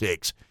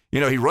politics,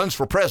 he runs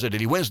for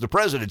president. He wins the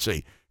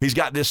presidency. He's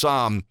got this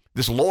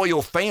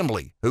loyal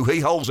family who he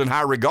holds in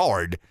high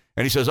regard.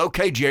 And he says,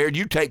 okay, Jared,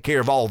 you take care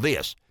of all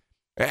this.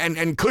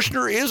 And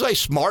Kushner is a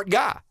smart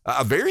guy,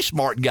 a very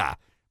smart guy.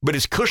 But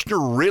is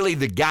Kushner really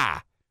the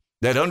guy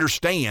that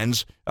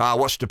understands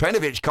what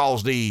Stepanovich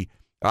calls the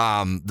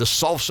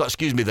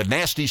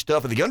nasty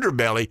stuff of the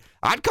underbelly?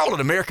 I'd call it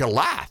American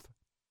life.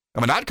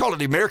 I'd call it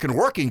the American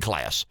working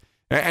class.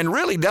 And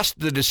really, that's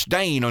the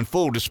disdain on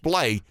full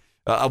display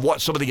of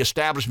what some of the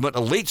establishment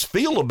elites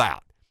feel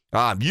about.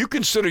 You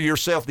consider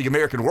yourself the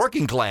American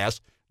working class.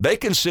 They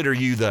consider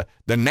you the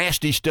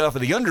nasty stuff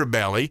of the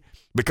underbelly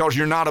because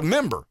you're not a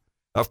member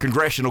of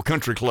Congressional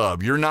Country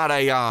Club. You're not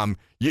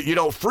you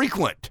don't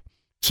frequent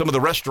some of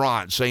the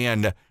restaurants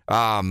and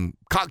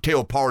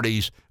cocktail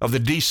parties of the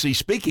D.C.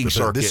 speaking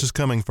circuit. This is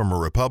coming from a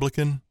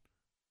Republican?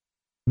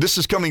 This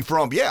is coming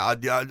from,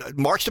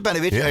 Mark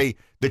Stepanovich,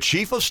 the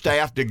chief of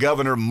staff to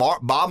Governor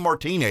Bob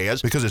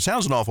Martinez. Because it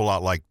sounds an awful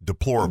lot like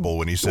deplorable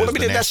when he says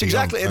that's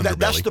exactly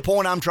that's the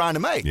point I'm trying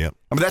to make. Yep.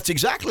 That's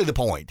exactly the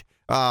point.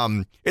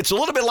 It's a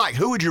little bit like,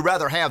 who would you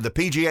rather have, the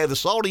PGA or the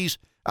Saudis?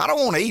 I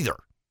don't want either.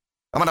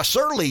 I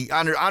certainly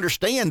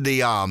understand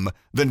the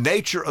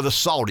nature of the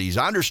Saudis.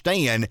 I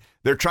understand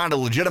they're trying to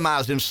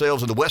legitimize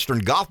themselves in the Western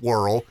Gulf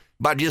world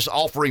by just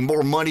offering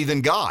more money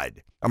than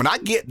God. I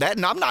get that,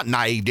 and I'm not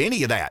naive to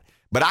any of that.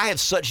 But I have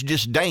such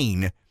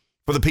disdain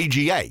for the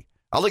PGA.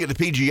 I look at the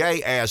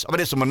PGA as,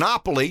 it's a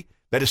monopoly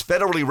that is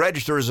federally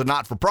registered as a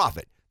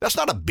not-for-profit. That's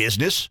not a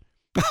business.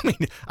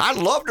 I'd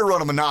love to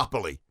run a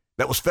monopoly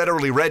that was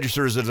federally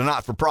registered as a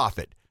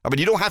not-for-profit.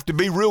 You don't have to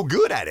be real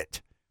good at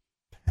it.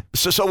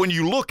 So when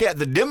you look at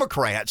the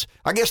Democrats,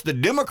 I guess the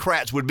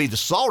Democrats would be the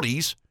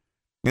Saudis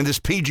in this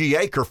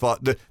PGA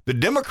kerfuffle. The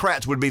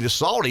Democrats would be the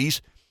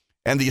Saudis,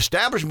 and the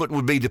establishment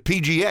would be the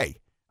PGA.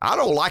 I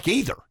don't like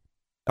either.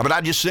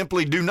 I just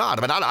simply do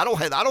not. I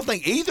don't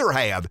think either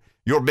have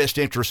your best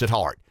interests at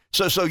heart.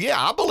 So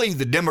I believe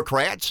the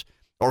Democrats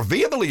are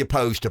vehemently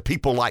opposed to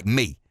people like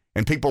me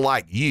and people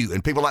like you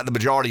and people like the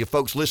majority of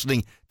folks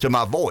listening to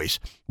my voice.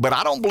 But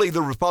I don't believe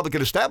the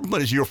Republican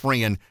establishment is your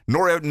friend,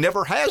 nor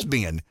never has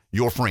been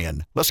your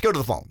friend. Let's go to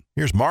the phone.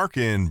 Here's Mark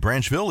in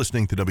Branchville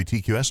listening to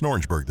WTQS in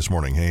Orangeburg this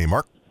morning. Hey,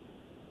 Mark.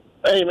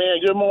 Hey, man,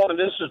 good morning.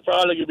 This is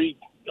probably going to be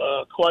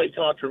quite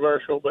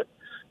controversial, but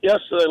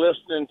yesterday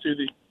listening to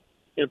the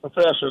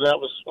professor, that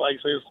was, like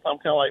I say, I'm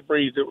kind of like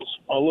Breeze. It was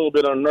a little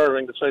bit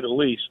unnerving, to say the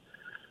least.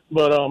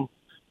 But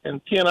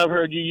and Ken, I've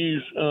heard you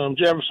use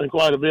Jefferson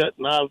quite a bit,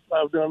 and I've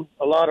done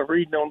a lot of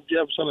reading on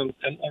Jefferson, and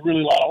I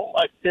really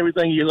like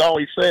everything he's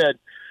always said.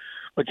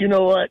 But you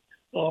know what?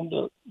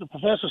 The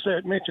professor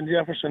mentioned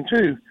Jefferson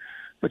too.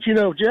 But,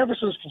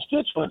 Jefferson's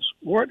constituents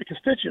weren't the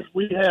constituents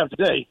we have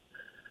today.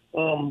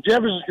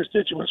 Jefferson's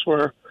constituents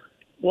were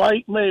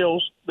white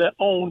males that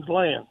owned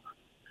land.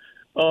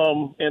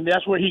 And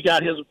that's where he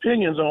got his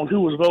opinions on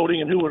who was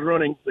voting and who was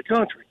running the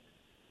country.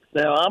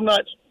 Now, I'm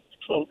not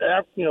saying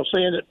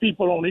that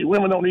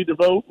women don't need to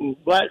vote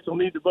and blacks don't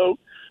need to vote.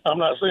 I'm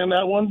not saying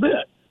that one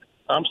bit.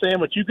 I'm saying,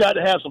 but you got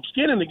to have some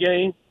skin in the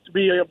game to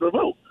be able to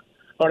vote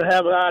or to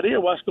have an idea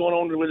what's going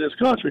on with this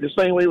country. The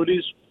same way with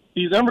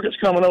these immigrants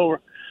coming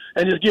over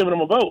and just giving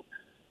them a vote.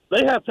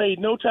 They have paid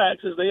no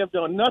taxes. They have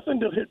done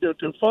nothing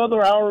to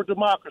further our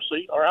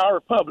democracy or our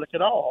republic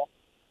at all.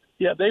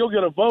 Yet they will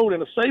get a vote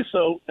and a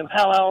say-so in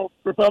how our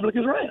republic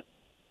is ran.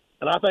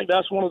 And I think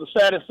that's one of the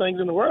saddest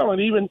things in the world.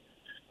 And even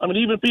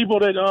people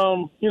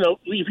that,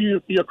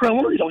 if you're a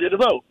criminal, you don't get to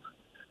vote.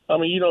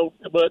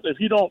 But if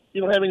you don't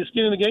have any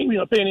skin in the game, you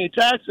don't pay any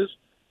taxes,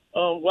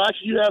 why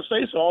should you have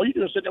say-so? All you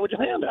do is sit there with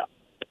your hand out.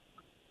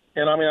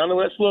 And, I know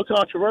that's a little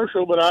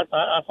controversial, but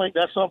I think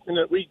that's something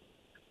that we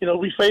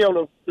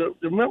fail to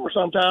remember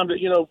sometimes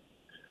that,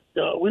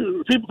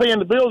 people paying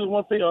the bills and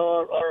one thing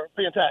are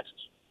paying taxes.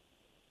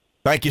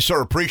 Thank you,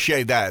 sir.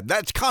 Appreciate that.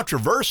 That's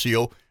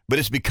controversial, but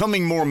it's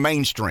becoming more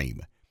mainstream.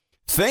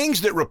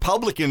 Things that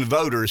Republican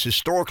voters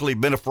historically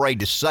been afraid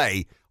to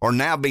say are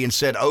now being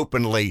said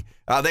openly.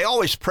 They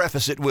always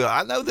preface it with,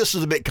 I know this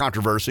is a bit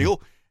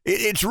controversial.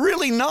 It's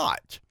really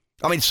not.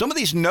 Some of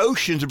these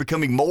notions are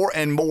becoming more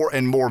and more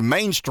and more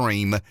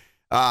mainstream.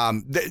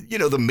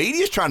 The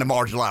media is trying to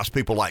marginalize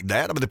people like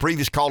that. The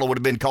previous caller would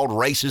have been called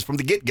racist from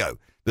the get-go.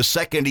 The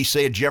second he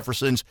said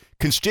Jefferson's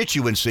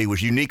constituency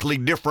was uniquely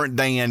different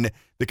than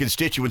the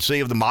constituency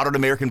of the modern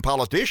American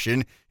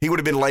politician, he would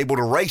have been labeled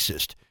a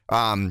racist.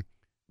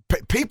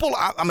 People,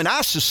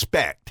 I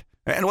suspect,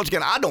 and once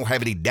again, I don't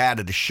have any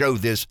data to show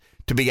this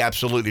to be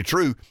absolutely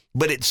true,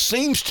 but it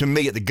seems to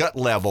me at the gut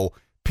level,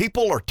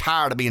 people are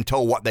tired of being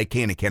told what they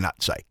can and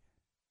cannot say.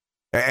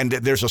 And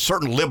there's a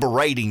certain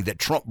liberating that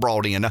Trump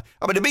brought in.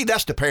 To me,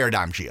 that's the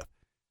paradigm shift.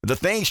 The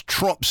things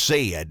Trump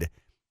said,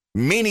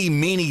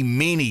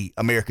 many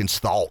Americans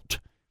thought.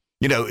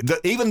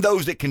 Even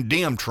those that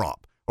condemn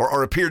Trump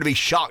or appear to be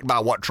shocked by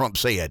what Trump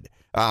said,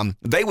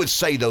 they would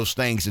say those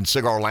things in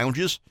cigar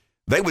lounges.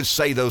 They would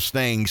say those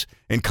things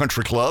in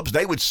country clubs.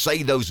 They would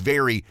say those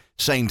very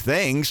same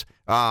things.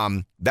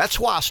 That's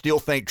why I still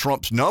think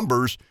Trump's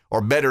numbers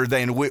are better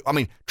than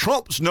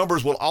Trump's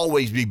numbers will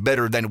always be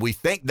better than we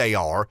think they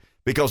are,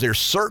 because there's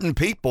certain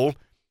people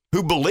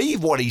who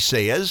believe what he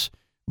says,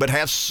 but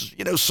have,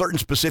 certain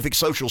specific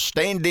social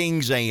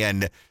standings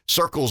and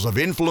circles of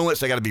influence.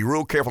 They got to be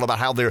real careful about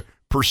how they're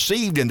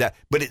perceived in that.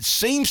 But it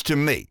seems to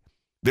me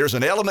there's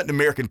an element in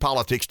American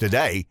politics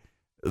today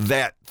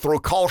that throw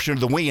caution to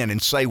the wind and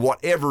say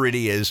whatever it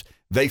is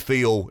they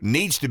feel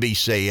needs to be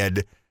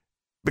said,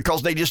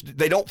 because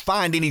they don't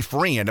find any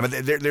friend.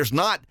 There's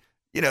not,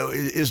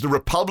 is the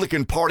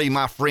Republican Party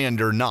my friend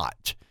or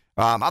not?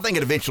 I think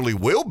it eventually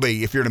will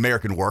be if you're an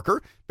American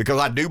worker, because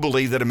I do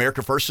believe that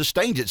America First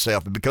sustains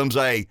itself. It becomes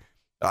the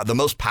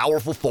most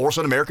powerful force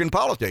in American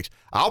politics.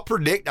 I'll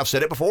predict, I've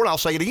said it before and I'll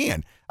say it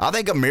again, I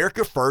think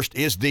America First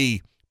is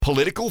the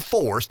political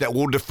force that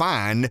will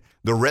define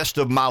the rest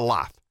of my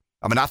life.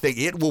 I think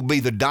it will be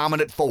the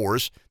dominant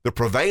force, the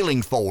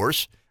prevailing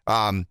force,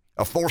 a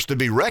force to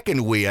be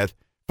reckoned with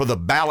for the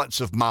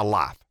balance of my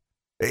life.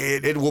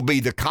 It will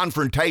be the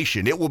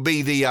confrontation. It will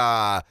be the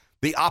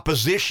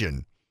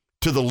opposition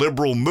to the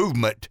liberal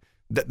movement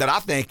that I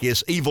think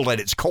is evil at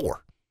its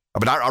core.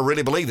 I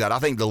really believe that. I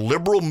think the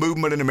liberal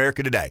movement in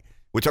America today,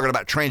 we're talking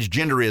about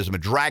transgenderism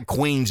and drag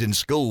queens in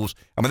schools.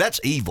 That's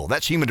evil.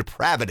 That's human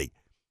depravity.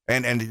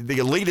 And the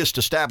elitist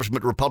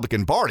establishment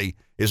Republican Party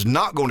is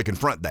not going to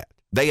confront that.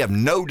 They have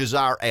no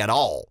desire at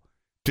all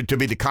to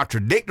be the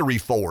contradictory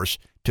force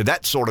to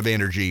that sort of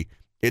energy.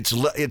 It's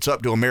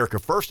up to America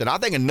First. And I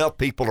think enough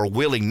people are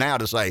willing now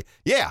to say,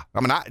 yeah,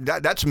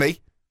 that's me.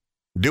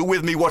 Do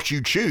with me what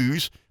you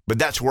choose, but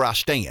that's where I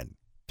stand.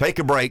 Take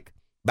a break.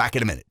 Back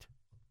in a minute.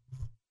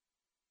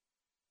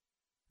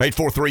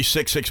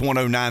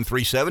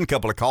 843-661-0937.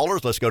 Couple of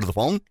callers. Let's go to the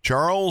phone.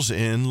 Charles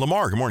in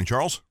Lamar. Good morning,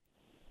 Charles.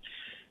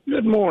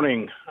 Good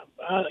morning.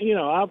 I get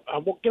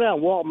out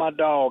and walk my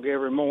dog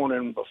every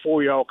morning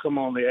before y'all come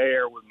on the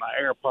air with my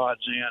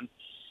AirPods in,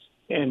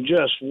 and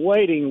just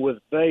waiting with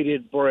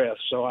bated breath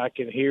so I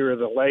can hear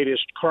the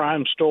latest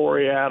crime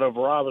story out of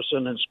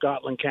Robinson and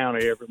Scotland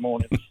County every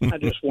morning. I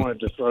just wanted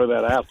to throw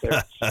that out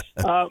there.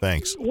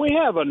 Thanks. We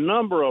have a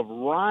number of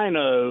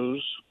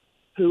rhinos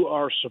who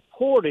are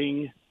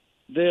supporting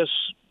this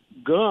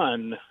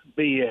gun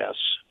BS,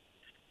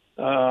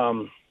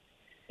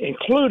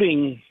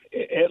 including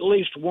at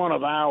least one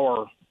of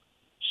our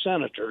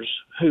senators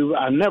who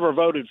I never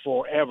voted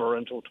for ever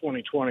until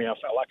 2020. I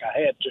felt like I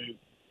had to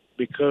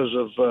because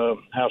of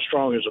how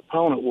strong his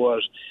opponent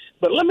was.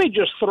 But let me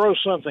just throw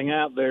something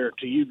out there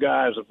to you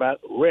guys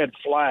about red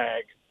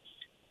flag.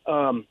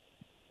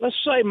 Let's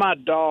say my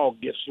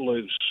dog gets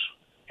loose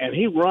and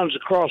he runs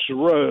across the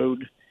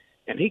road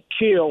and he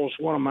kills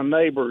one of my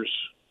neighbor's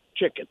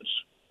chickens.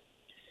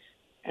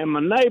 And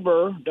my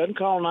neighbor doesn't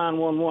call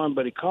 911,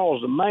 but he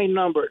calls the main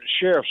number at the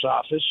sheriff's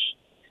office,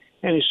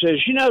 and he says,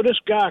 this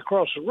guy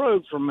across the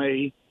road from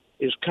me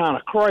is kind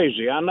of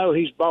crazy. I know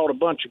he's bought a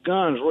bunch of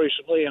guns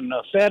recently, and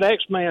the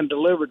FedEx man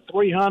delivered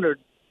 300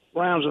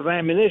 rounds of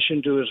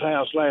ammunition to his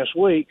house last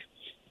week,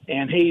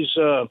 and he's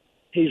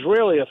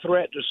really a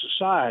threat to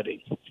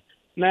society.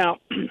 Now,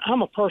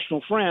 I'm a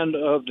personal friend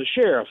of the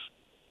sheriff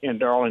in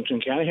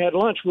Darlington County. Had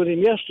lunch with him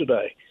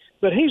yesterday,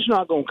 but he's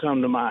not going to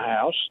come to my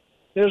house.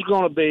 There's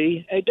going to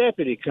be a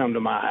deputy come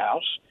to my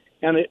house,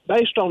 and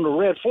based on the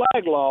red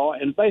flag law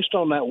and based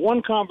on that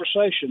one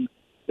conversation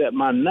that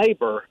my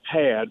neighbor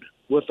had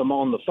with them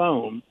on the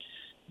phone,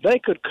 they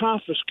could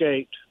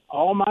confiscate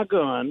all my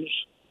guns,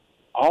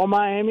 all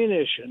my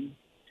ammunition,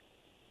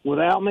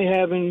 without me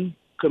having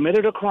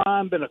committed a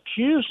crime, been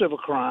accused of a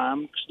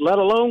crime, let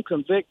alone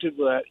convicted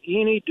without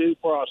any due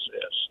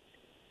process.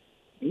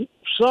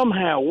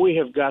 Somehow we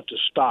have got to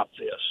stop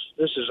this.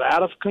 This is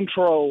out of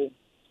control.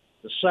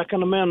 The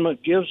Second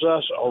Amendment gives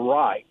us a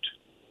right,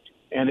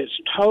 and it's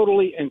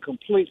totally and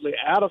completely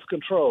out of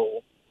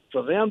control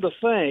for them to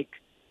think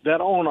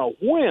that on a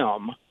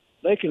whim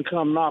they can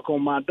come knock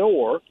on my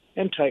door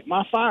and take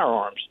my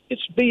firearms.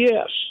 It's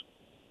BS.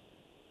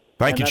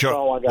 Thank you,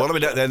 Charles. Well,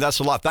 that's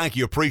a lot. Thank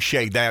you.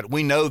 Appreciate that.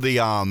 We know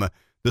the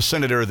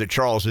senator that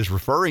Charles is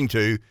referring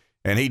to,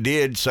 and he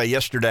did say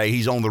yesterday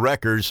he's on the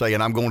record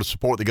saying, I'm going to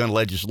support the gun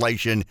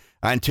legislation.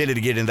 I intended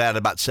to get in that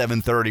about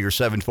 7:30 or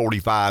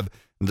 7:45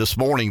 this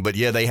morning, but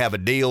yeah, they have a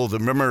deal.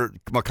 Remember,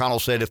 McConnell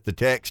said if the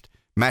text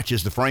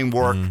matches the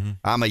framework,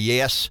 I'm a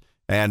yes.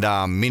 And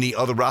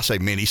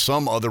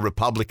some other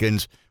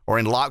Republicans are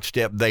in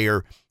lockstep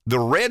there. The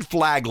red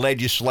flag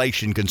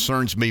legislation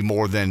concerns me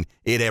more than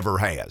it ever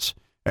has.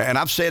 And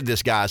I've said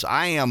this, guys,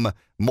 I am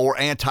more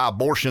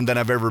anti-abortion than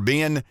I've ever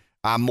been.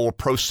 I'm more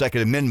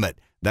pro-Second Amendment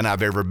than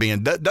I've ever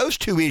been. Those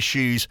two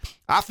issues,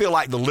 I feel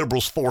like the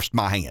liberals forced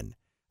my hand.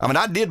 I mean,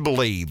 I did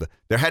believe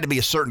there had to be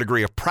a certain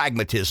degree of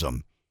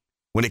pragmatism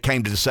when it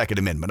came to the Second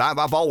Amendment.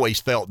 I've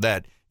always felt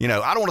that, I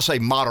don't want to say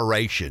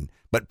moderation,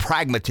 but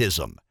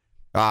pragmatism.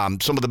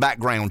 Some of the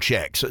background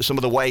checks, some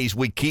of the ways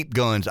we keep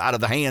guns out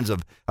of the hands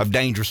of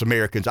dangerous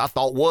Americans, I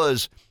thought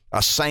was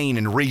a sane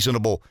and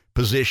reasonable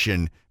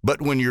position. But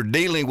when you're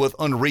dealing with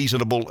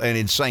unreasonable and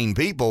insane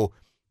people,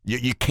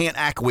 you can't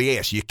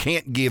acquiesce. You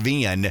can't give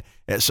in.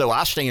 So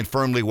I stand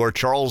firmly where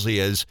Charles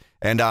is.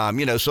 And,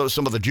 so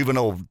some of the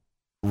juvenile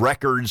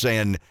records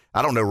and,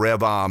 I don't know,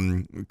 Rev,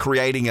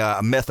 creating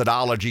a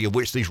methodology of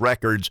which these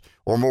records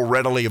are more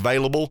readily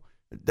available,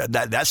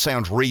 that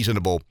sounds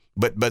reasonable.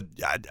 But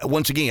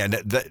once again,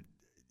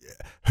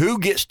 who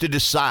gets to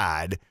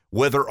decide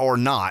whether or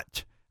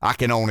not I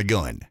can own a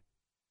gun?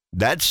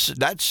 That's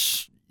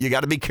you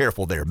got to be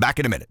careful there. Back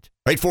in a minute.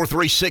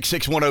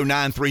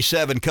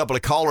 843-661-0937. Couple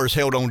of callers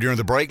held on during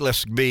the break.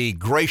 Let's be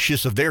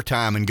gracious of their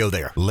time and go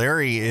there.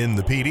 Larry in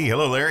the PD.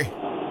 Hello, Larry.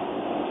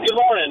 Good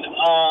morning.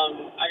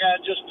 I got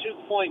just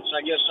 2 points,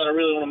 I guess, that I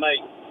really want to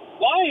make.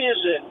 Why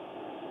is it,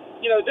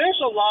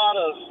 there's a lot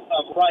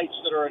of rights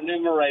that are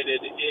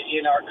enumerated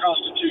in our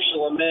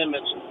constitutional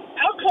amendments.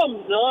 How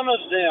come none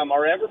of them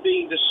are ever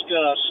being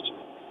discussed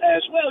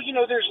as,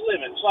 there's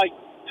limits? Like,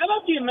 how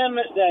about the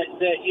amendment that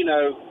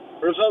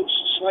revokes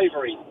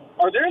slavery?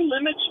 Are there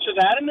limits to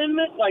that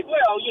amendment? Like,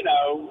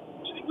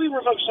 we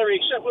revoke slavery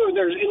except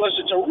unless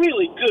it's a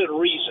really good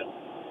reason.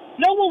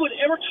 No one would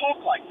ever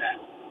talk like that.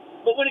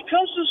 But when it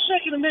comes to the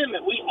Second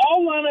Amendment, we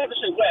all line up and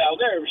say,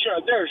 there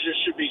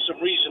just should be some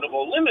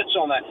reasonable limits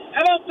on that.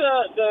 How about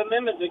the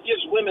amendment that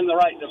gives women the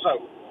right to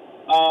vote?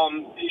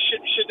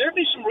 Should there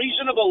be some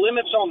reasonable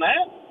limits on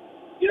that?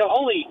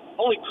 Only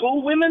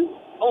cool women,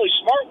 only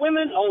smart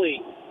women,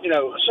 only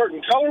a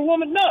certain color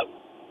woman?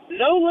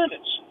 No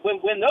limits.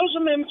 When those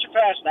amendments are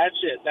passed, that's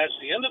it. That's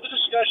the end of the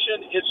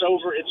discussion. It's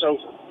over.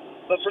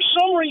 But for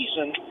some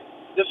reason,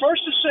 the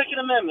First and Second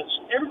Amendments,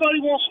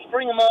 everybody wants to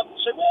bring them up and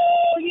say,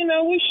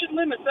 we should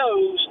limit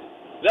those.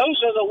 Those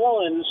are the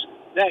ones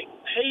that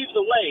pave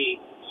the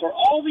way for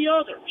all the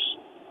others.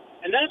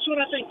 And that's what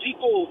I think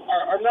people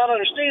are not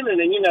understanding.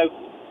 And,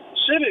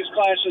 civics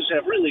classes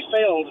have really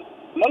failed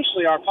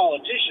mostly our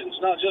politicians,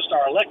 not just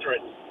our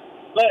electorate.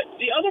 But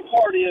the other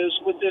part is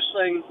with this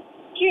thing,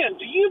 Ken,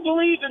 do you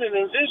believe in an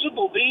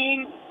invisible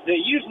being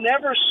that you've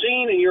never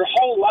seen in your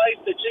whole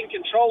life that's in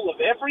control of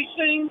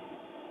everything?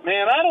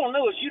 Man, I don't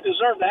know if you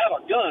deserve to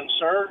have a gun,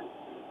 sir.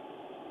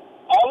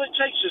 All it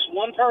takes is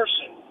one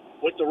person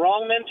with the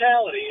wrong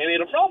mentality, and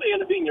it'll probably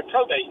end up being your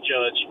probate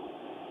judge.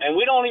 And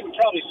we don't even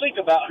probably think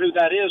about who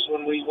that is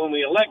when we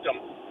elect them.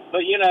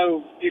 But,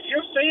 if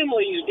your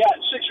family's got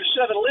 6 or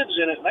 7 lives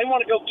in it and they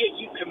want to go get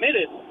you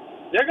committed,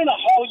 they're going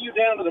to haul you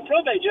down to the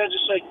probate judge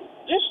and say,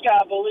 this guy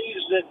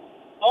believes that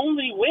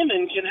only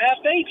women can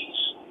have babies.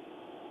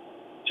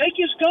 Take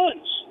his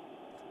guns.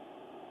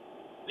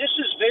 This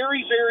is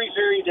very, very,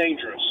 very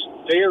dangerous.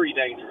 Very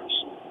dangerous.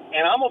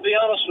 And I'm going to be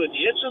honest with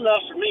you. It's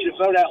enough for me to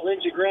vote out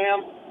Lindsey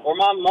Graham or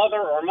my mother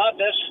or my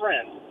best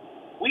friend.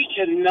 We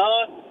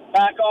cannot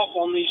back off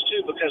on these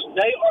two because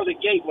they are the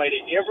gateway to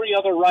every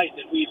other right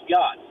that we've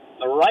got.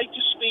 The right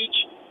to speech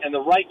and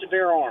the right to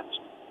bear arms.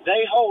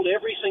 They hold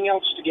everything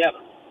else together.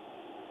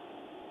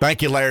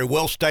 Thank you, Larry.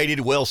 Well stated,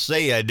 well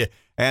said.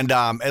 And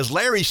as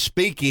Larry's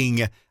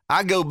speaking,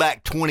 I go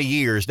back 20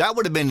 years. That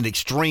would have been an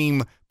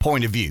extreme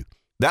point of view.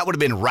 That would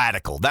have been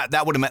radical.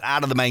 That would have been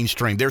out of the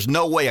mainstream. There's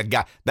no way a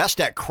guy, that's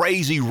that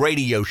crazy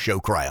radio show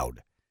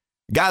crowd.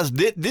 Guys,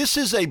 this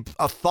is a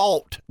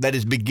thought that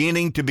is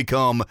beginning to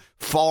become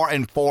far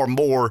and far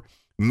more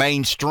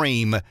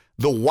mainstream.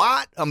 The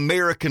white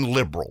American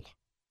liberal,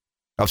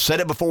 I've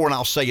said it before and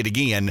I'll say it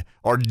again,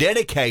 are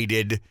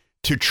dedicated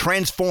to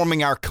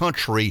transforming our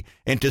country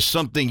into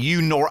something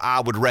you nor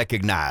I would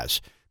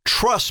recognize.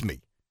 Trust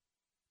me.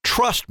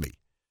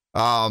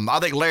 I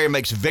think Larry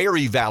makes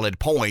very valid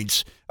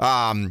points.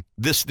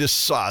 This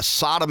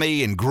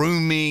sodomy and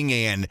grooming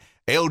and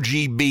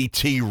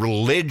LGBT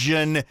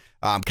religion,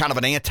 kind of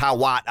an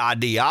anti-white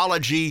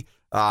ideology,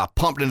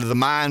 pumped into the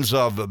minds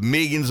of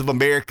millions of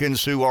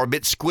Americans who are a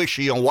bit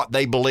squishy on what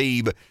they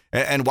believe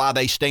and why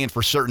they stand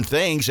for certain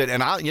things.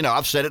 And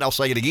I've said it, I'll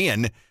say it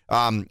again.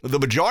 The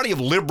majority of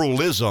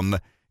liberalism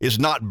is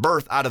not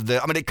birthed out of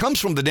it comes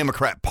from the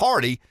Democrat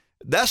Party.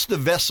 That's the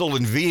vessel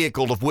and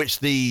vehicle of which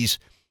these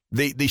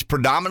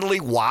predominantly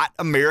white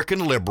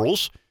American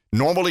liberals,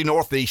 normally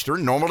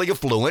Northeastern, normally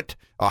affluent,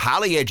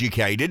 highly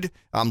educated,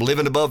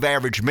 living above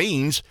average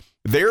means,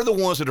 they're the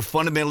ones that are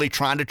fundamentally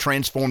trying to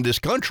transform this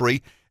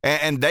country,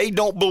 and they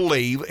don't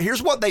believe.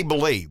 Here's what they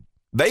believe.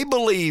 They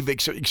believe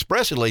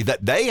expressly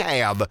that they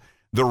have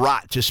the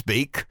right to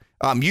speak.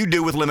 You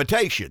do with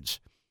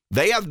limitations.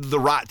 They have the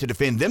right to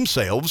defend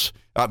themselves.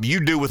 You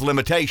do with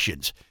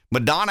limitations.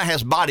 Madonna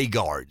has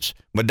bodyguards.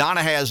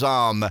 Madonna has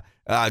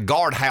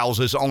guard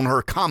houses on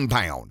her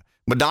compound.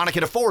 Madonna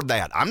can afford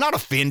that. I'm not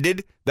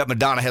offended that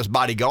Madonna has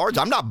bodyguards.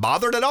 I'm not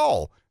bothered at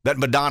all that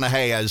Madonna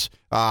has,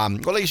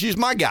 she's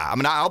my guy. I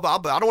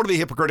don't want to be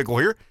hypocritical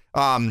here.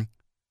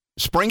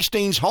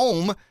 Springsteen's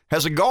home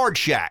has a guard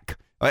shack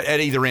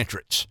at either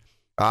entrance.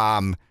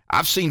 I've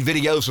seen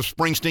videos of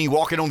Springsteen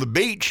walking on the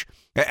beach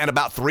and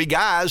about three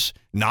guys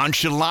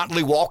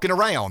nonchalantly walking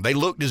around. They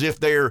looked as if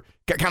they're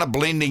kind of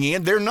blending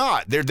in. They're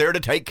not. They're there to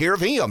take care of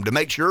him, to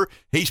make sure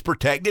he's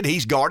protected,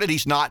 he's guarded,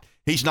 he's not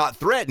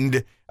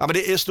threatened.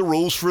 It's the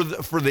rules for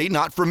thee,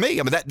 not for me.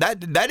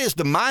 That is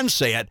the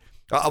mindset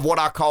of what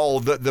I call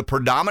the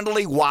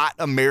predominantly white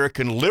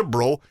American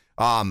liberal,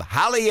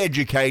 highly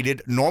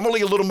educated,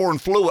 normally a little more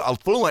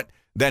affluent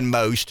than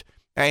most,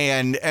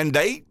 and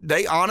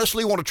they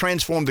honestly want to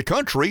transform the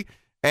country.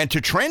 And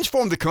to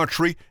transform the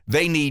country,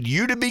 they need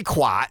you to be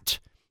quiet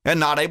and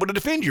not able to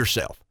defend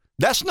yourself.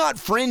 That's not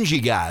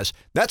fringy, guys.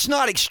 That's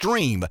not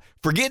extreme.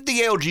 Forget the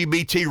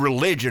LGBT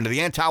religion or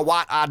the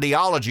anti-white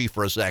ideology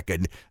for a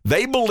second.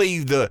 They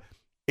believe it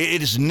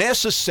is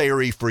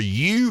necessary for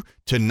you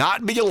to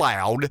not be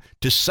allowed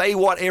to say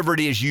whatever it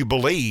is you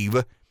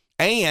believe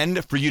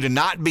and for you to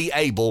not be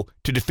able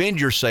to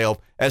defend yourself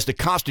as the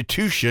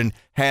Constitution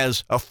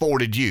has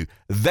afforded you.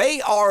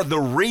 They are the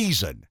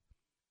reason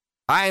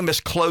I am as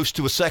close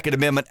to a Second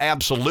Amendment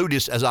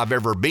absolutist as I've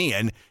ever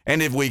been.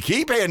 And if we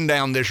keep heading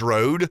down this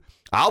road,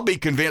 I'll be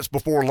convinced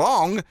before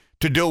long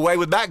to do away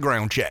with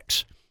background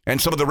checks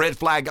and some of the red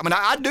flag.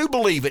 I do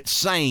believe it's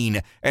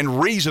sane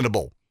and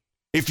reasonable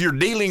if you're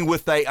dealing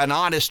with an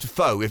honest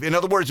foe. In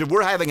other words, if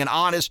we're having an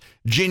honest,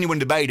 genuine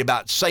debate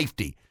about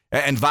safety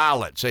and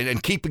violence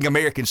and keeping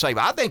Americans safe,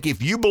 I think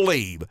if you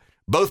believe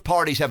both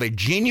parties have a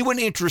genuine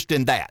interest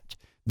in that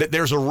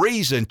there's a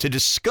reason to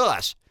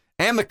discuss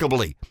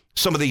amicably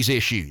some of these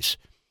issues.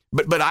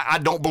 But I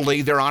don't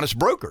believe they're honest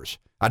brokers.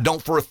 I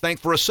don't think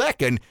for a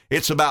second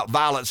it's about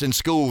violence in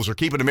schools or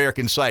keeping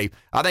Americans safe.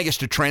 I think it's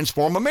to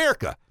transform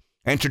America.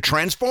 And to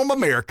transform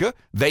America,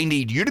 they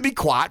need you to be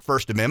quiet,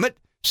 First Amendment,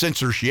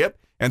 censorship,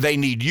 and they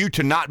need you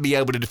to not be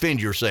able to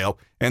defend yourself.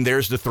 And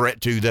there's the threat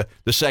to the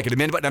Second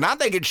Amendment. And I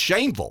think it's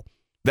shameful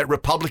that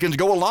Republicans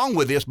go along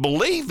with this,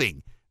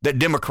 believing that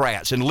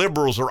Democrats and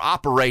liberals are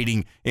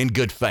operating in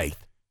good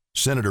faith.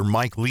 Senator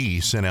Mike Lee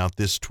sent out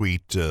this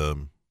tweet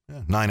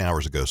 9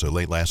 hours ago, so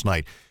late last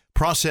night.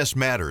 Process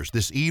matters.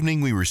 This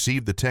evening we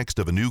received the text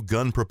of a new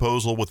gun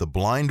proposal with a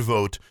blind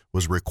vote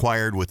was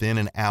required within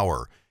an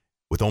hour.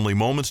 With only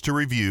moments to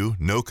review,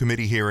 no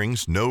committee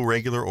hearings, no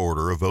regular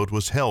order, a vote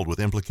was held with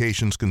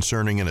implications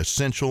concerning an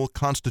essential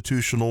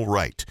constitutional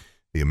right.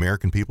 The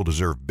American people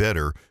deserve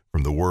better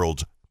from the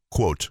world's,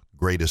 quote,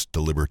 greatest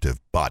deliberative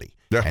body.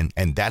 Yeah.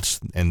 And that's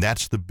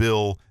the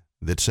bill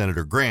that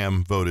Senator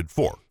Graham voted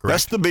for, correct?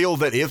 That's the bill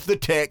that if the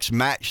text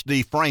matched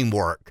the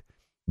framework,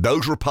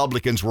 those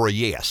Republicans were a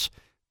yes.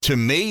 To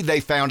me, they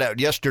found out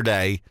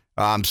yesterday,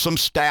 some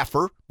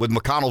staffer with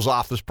McConnell's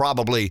office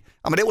probably,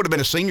 it would have been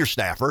a senior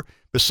staffer,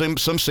 but some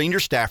senior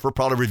staffer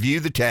probably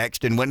reviewed the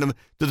text and went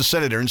to the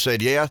senator and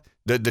said, yeah,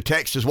 the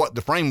text is what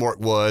the framework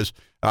was,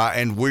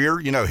 and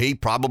he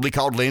probably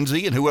called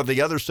Lindsey and whoever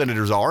the other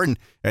senators are, and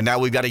now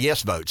we've got a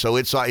yes vote. So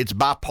it's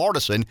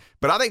bipartisan,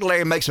 but I think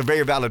Larry makes a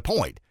very valid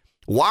point.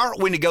 Why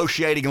aren't we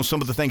negotiating on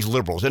some of the things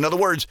liberals? In other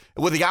words,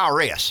 with the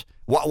IRS,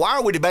 why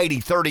are we debating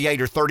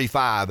 38 or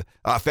 35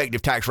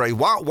 effective tax rate?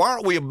 Why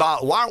aren't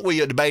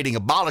we debating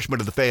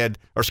abolishment of the Fed,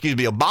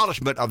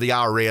 abolishment of the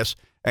IRS,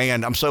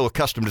 and I'm so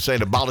accustomed to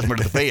saying abolishment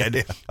of the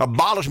Fed,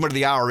 abolishment of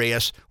the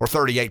IRS, or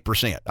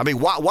 38%. I mean,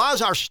 why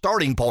is our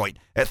starting point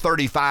at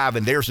 35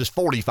 and theirs is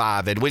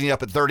 45 and we end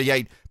up at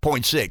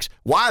 38.6?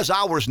 Why is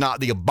ours not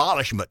the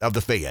abolishment of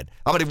the Fed?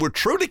 I mean, if we're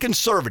truly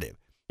conservative,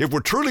 if we're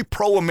truly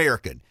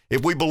pro-American,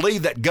 if we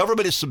believe that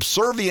government is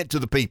subservient to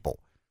the people,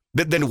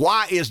 then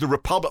why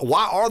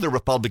are the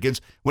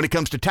Republicans, when it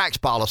comes to tax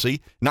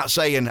policy, not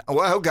saying,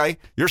 well, okay,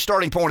 your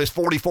starting point is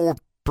 44%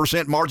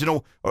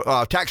 marginal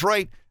tax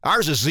rate.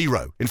 Ours is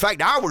 0. In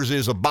fact, ours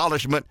is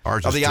abolishment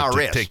of the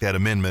IRS. To take that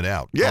amendment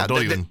out. Yeah,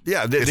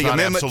 the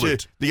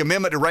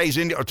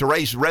amendment to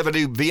raise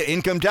revenue via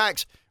income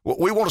tax.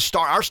 We want to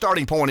start. Our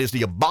starting point is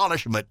the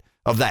abolishment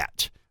of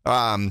that,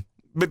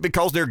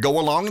 because they're go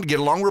along and get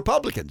along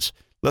Republicans.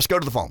 Let's go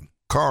to the phone.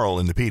 Carl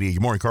in the PD.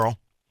 Good morning, Carl.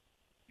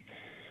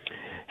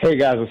 Hey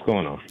guys, what's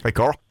going on? Hey,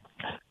 Carl.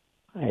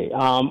 Hey,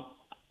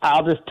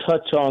 I'll just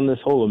touch on this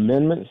whole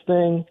amendments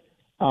thing.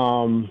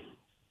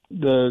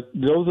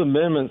 Those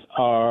amendments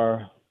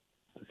are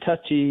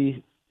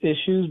touchy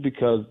issues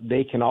because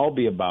they can all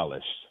be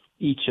abolished,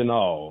 each and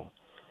all,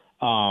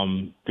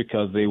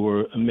 because they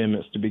were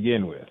amendments to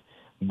begin with.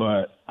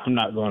 But I'm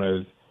not going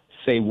to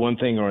say one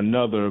thing or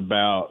another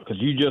about,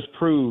 because you just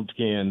proved,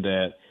 Ken,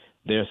 that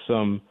there's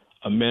some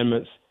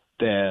amendments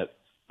that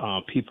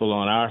people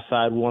on our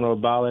side want to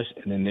abolish,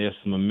 and then there's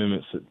some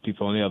amendments that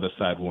people on the other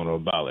side want to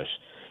abolish.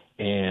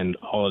 And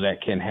all of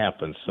that can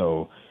happen.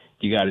 So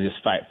you got to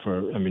just fight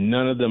for,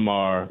 none of them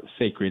are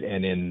sacred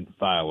and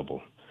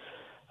inviolable.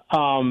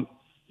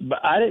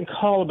 But I didn't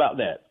call about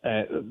that.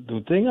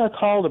 The thing I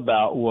called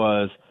about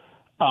was,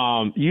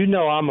 I'm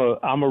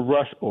a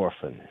Rush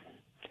orphan.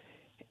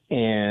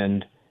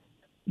 And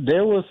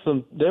there was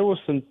some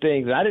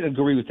things, I didn't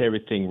agree with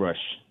everything Rush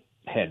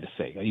had to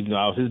say, even though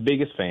I was his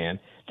biggest fan.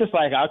 Just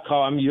like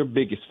I'm your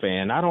biggest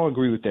fan. I don't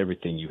agree with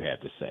everything you have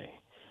to say.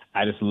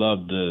 I just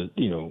love the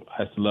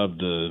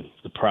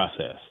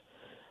process.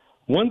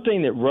 One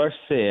thing that Rush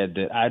said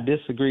that I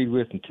disagreed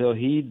with until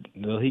he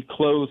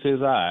closed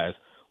his eyes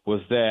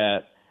was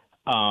that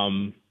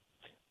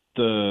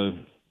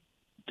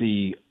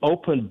the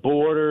open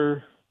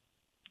border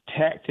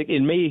tactic.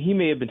 And he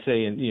may have been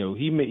saying,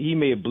 he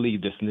may have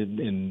believed this,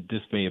 and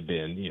this may have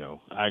been,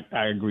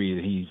 I agree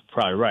that he's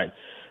probably right,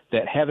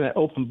 that having an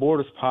open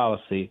borders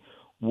policy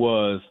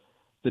was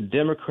the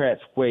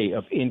Democrats' way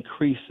of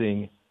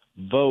increasing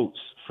votes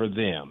for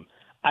them.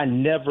 I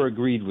never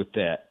agreed with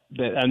that.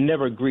 I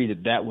never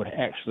agreed that would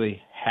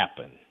actually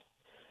happen.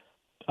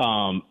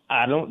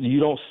 You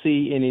don't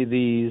see any of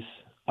these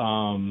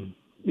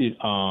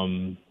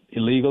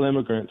illegal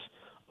immigrants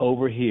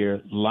over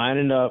here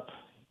lining up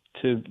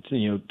to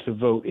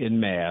vote en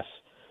masse,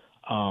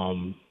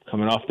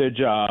 coming off their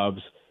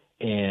jobs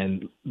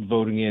and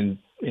voting in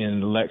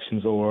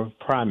elections or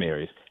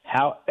primaries.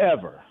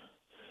 However,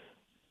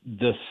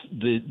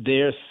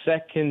 their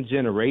second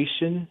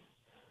generation,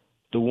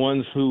 the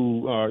ones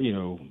who are,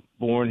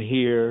 born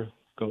here,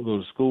 go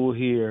to school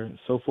here, and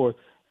so forth,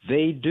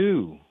 they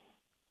do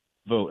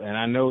vote. And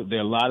I know there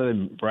are a lot of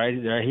them right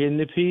here in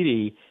the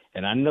PD,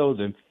 and I know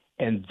them,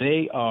 and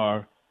they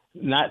are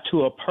not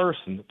to a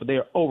person, but they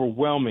are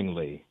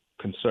overwhelmingly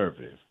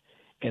conservative,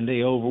 and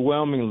they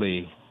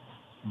overwhelmingly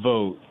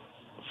vote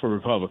for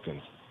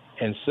Republicans.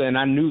 And so, and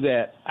I knew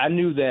that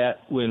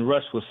when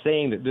Rush was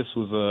saying that this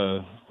was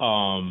a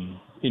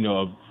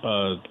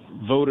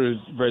voters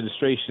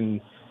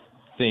registration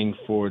thing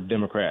for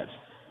Democrats,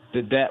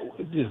 that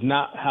is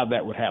not how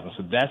that would happen.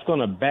 So that's going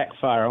to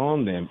backfire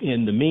on them.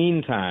 In the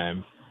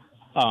meantime,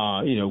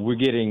 we're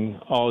getting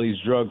all these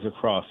drugs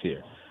across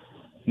here.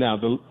 Now,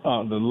 the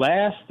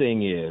last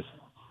thing is,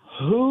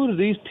 who do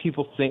these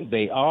people think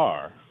they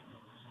are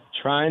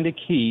trying to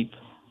keep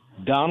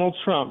Donald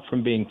Trump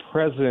from being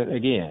president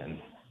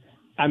again?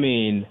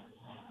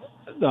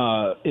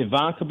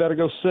 Ivanka better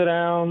go sit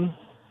down.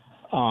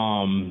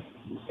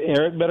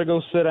 Eric better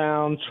go sit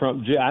down.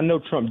 I know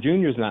Trump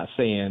Jr. is not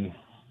saying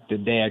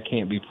that Dad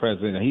can't be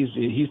president.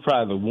 He's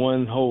probably the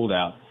one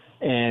holdout.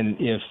 And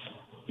if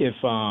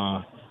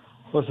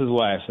what's his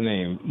wife's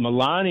name?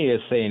 Melania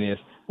is saying this,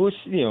 which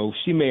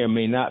she may or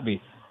may not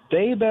be.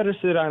 They better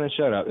sit down and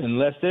shut up,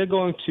 unless they're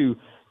going to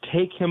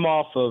take him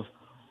off of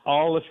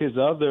all of his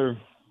other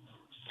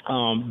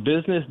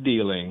business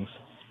dealings.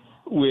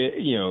 With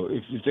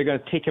if they're going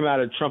to take him out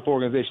of the Trump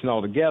organization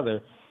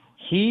altogether,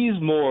 he's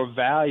more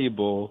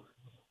valuable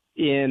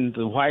in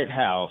the White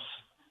House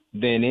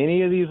than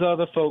any of these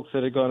other folks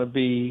that are going to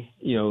be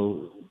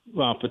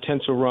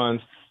potential runs,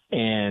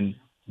 and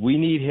we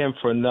need him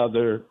for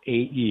another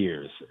 8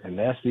 years, and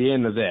that's the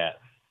end of that.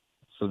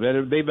 So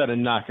they better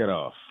knock it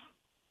off.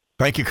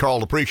 Thank you,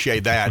 Carl.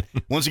 Appreciate that.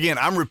 Once again,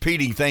 I'm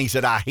repeating things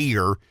that I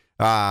hear,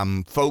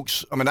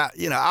 folks.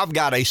 I've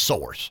got a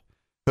source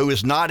who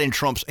is not in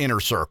Trump's inner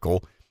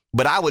circle,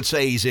 but I would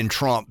say he's in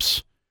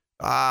Trump's,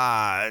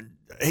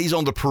 he's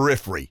on the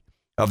periphery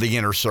of the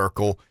inner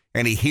circle,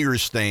 and he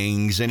hears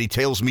things, and he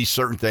tells me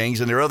certain things,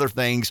 and there are other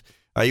things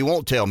he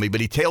won't tell me,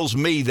 but he tells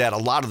me that a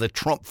lot of the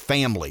Trump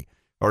family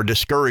are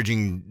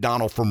discouraging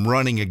Donald from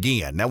running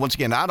again. Now, once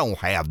again, I don't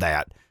have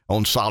that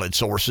on solid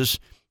sources.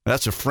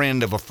 That's a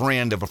friend of a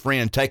friend of a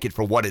friend. Take it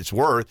for what it's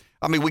worth.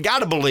 I mean, we got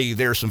to believe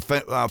there's some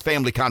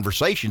family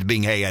conversations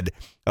being had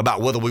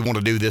about whether we want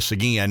to do this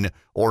again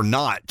or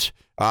not.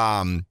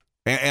 And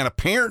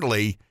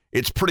apparently,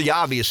 it's pretty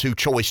obvious who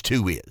choice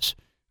 2 is.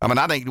 I mean,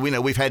 I think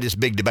we've had this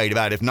big debate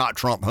about if not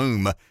Trump,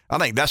 whom. I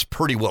think that's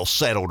pretty well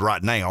settled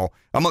right now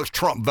amongst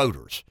Trump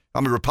voters.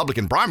 I mean,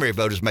 Republican primary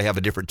voters may have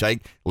a different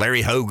take.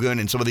 Larry Hogan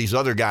and some of these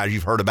other guys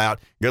you've heard about.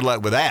 Good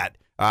luck with that.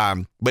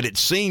 But it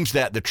seems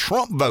that the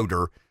Trump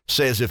voter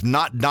says if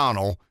not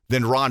Donald,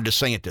 then Ron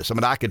DeSantis. I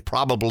mean, I could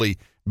probably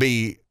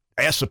be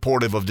as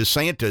supportive of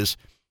DeSantis,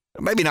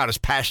 maybe not as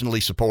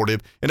passionately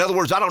supportive. In other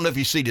words, I don't know if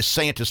you see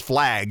DeSantis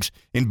flags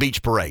in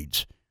beach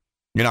parades.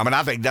 You know, I mean,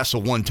 I think that's a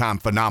one-time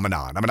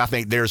phenomenon. I mean, I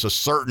think there's a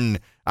certain,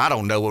 I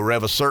don't know, we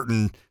have a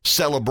certain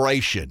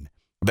celebration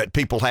that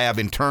people have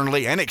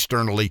internally and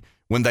externally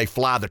when they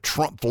fly the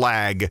Trump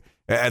flag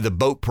at the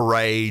boat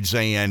parades.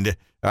 And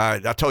I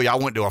told you, I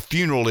went to a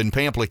funeral in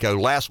Pamplico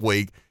last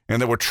week,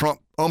 and there were Trump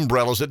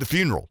umbrellas at the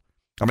funeral.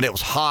 I mean, it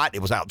was hot,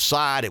 it was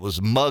outside, it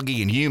was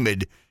muggy and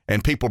humid,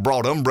 and people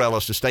brought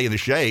umbrellas to stay in the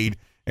shade.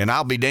 And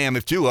I'll be damned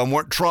if 2 of them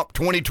weren't Trump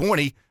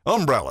 2020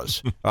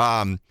 umbrellas.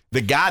 The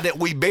guy that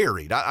we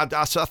buried, I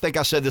think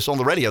I said this on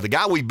the radio, the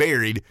guy we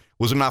buried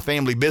was in my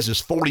family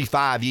business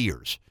 45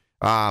 years.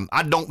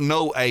 I don't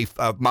know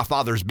my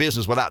father's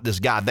business without this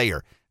guy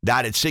there.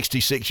 Died at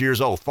 66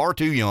 years old, far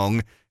too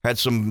young, had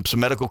some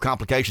medical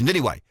complications.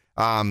 Anyway,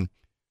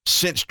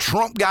 since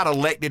Trump got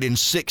elected in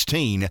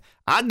 2016,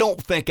 I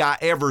don't think I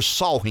ever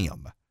saw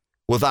him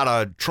without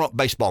a Trump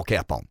baseball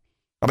cap on.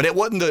 I mean, it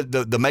wasn't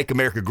the Make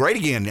America Great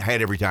Again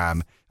had every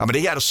time. I mean,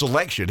 he had a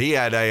selection. He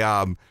had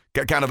a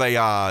kind of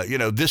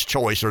a, this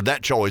choice or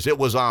that choice. It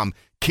was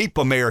Keep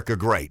America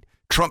Great,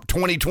 Trump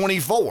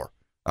 2024.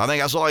 I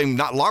think I saw him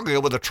not long ago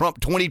with a Trump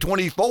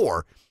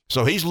 2024.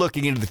 So he's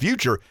looking into the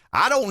future.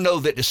 I don't know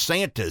that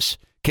DeSantis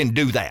can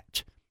do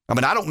that. I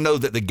mean, I don't know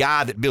that the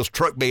guy that builds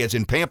truck beds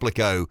in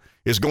Pamplico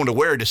is going to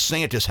wear a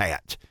DeSantis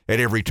hat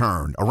at every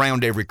turn,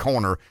 around every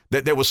corner,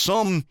 that there was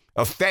some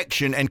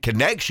affection and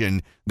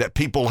connection that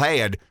people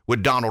had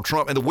with Donald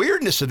Trump. And the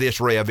weirdness of this,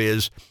 Rev,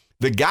 is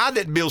the guy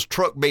that builds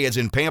truck beds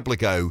in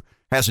Pamplico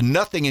has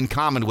nothing in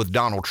common with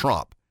Donald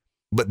Trump.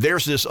 But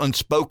there's this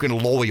unspoken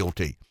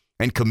loyalty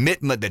and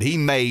commitment that he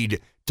made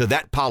to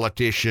that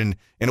politician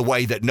in a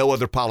way that no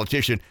other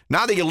politician.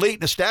 Now the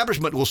elite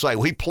establishment will say,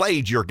 well, he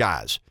played your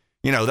guys.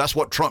 You know, that's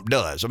what Trump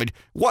does. I mean,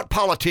 what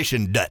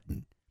politician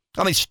doesn't?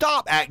 I mean,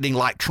 stop acting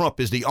like Trump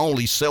is the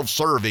only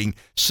self-serving,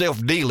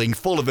 self-dealing,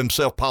 full of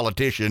himself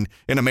politician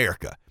in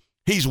America.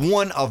 He's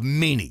one of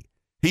many.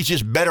 He's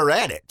just better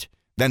at it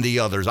than the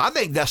others. I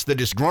think that's the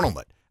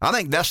disgruntlement. I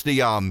think that's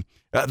the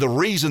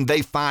reason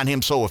they find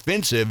him so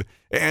offensive.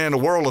 In a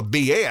world of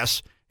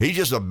BS, he's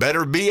just a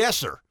better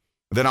BSer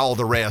than all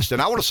the rest.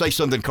 And I want to say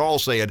something Carl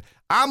said.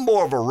 I'm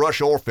more of a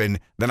Rush orphan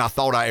than I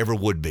thought I ever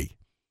would be.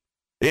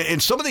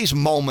 In some of these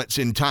moments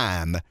in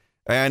time,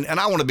 and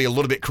I want to be a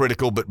little bit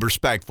critical but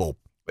respectful,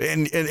 there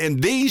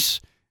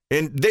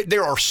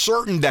are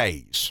certain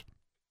days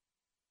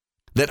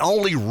that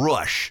only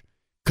Rush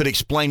could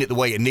explain it the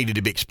way it needed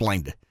to be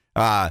explained.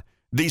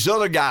 These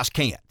other guys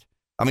can't.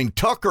 I mean,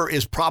 Tucker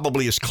is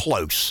probably as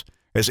close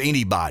as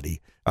anybody.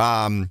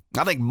 I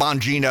think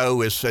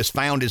Bongino has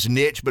found his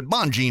niche, but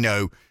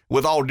Bongino,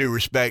 with all due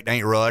respect,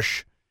 ain't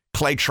Rush.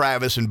 Clay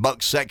Travis and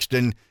Buck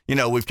Sexton,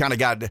 we've kind of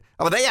got,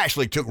 they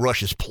actually took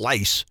Rush's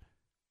place,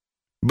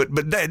 but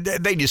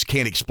they just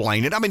can't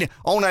explain it. I mean,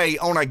 on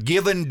a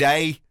given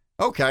day,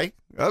 okay,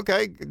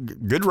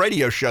 good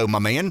radio show, my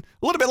man,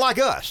 a little bit like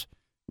us,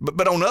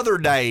 but on other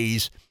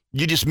days,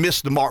 you just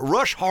miss the mark.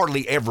 Rush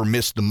hardly ever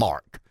missed the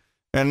mark.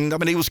 And I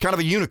mean, he was kind of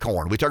a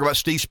unicorn. We talk about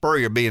Steve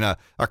Spurrier being a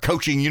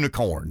coaching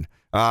unicorn.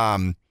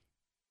 Rush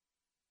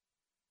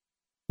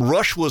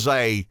was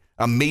a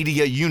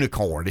media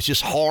unicorn. It's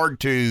just hard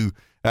to,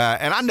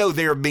 and I know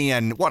there have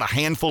been, a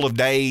handful of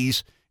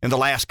days in the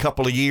last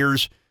couple of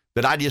years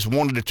that I just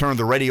wanted to turn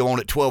the radio on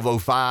at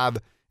 12:05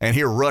 and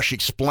hear Rush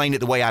explain it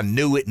the way I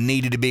knew it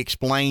needed to be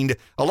explained.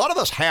 A lot of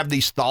us have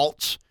these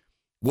thoughts.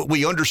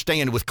 We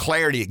understand with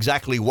clarity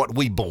exactly what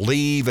we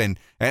believe, and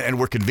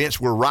we're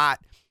convinced we're right,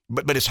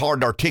 but it's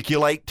hard to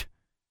articulate.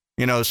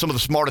 Some of the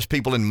smartest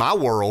people in my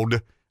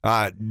world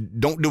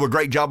don't do a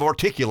great job of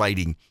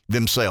articulating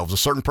themselves. A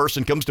certain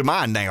person comes to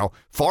mind now,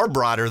 far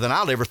brighter than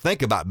I'll ever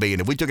think about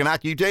being. If we took an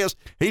IQ test,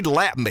 he'd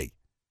lap me.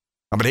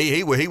 I mean,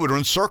 he would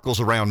run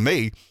circles around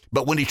me,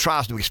 but when he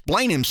tries to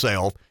explain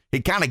himself, he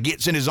kind of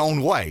gets in his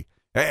own way.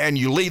 And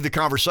you leave the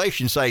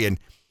conversation saying,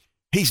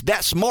 he's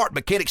that smart,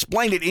 but can't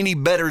explain it any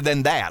better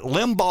than that.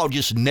 Limbaugh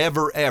just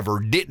never, ever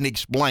didn't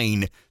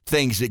explain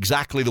things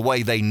exactly the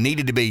way they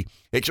needed to be.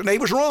 He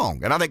was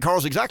wrong, and I think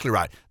Carl's exactly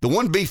right. The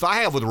one beef I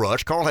have with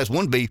Rush, Carl has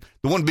one beef.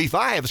 The one beef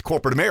I have is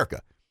corporate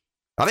America.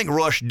 I think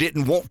Rush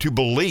didn't want to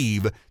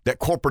believe that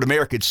corporate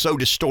America had so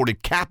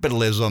distorted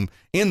capitalism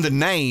in the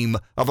name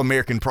of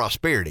American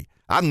prosperity.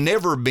 I've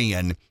never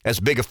been as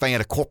big a fan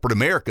of corporate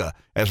America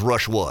as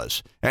Rush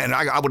was. And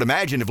I would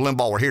imagine if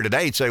Limbaugh were here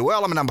today, he'd say,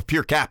 well, I'm a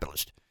pure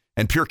capitalist.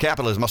 and pure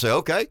capitalism. I say,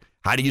 okay,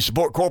 how do you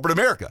support corporate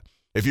America?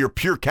 If you're a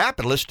pure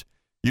capitalist,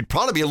 you'd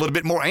probably be a little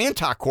bit more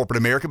anti-corporate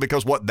America,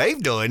 because what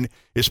they've done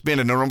is spend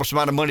an enormous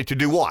amount of money to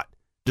do what?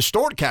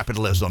 Distort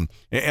capitalism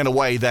in a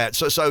way that,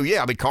 so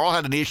yeah, I mean, Carl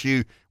had an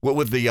issue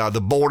with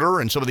the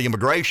border and some of the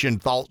immigration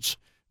thoughts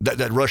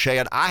that Rush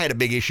had. I had a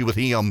big issue with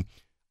him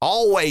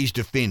always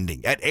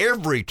defending at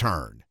every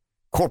turn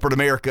corporate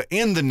America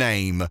in the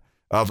name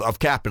of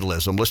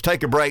capitalism. Let's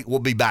take a break. We'll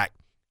be back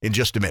in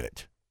just a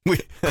minute. We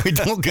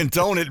don't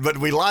condone it, but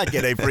we like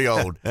it,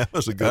 Freehold. That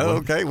was a good one.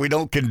 Okay, we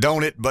don't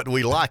condone it, but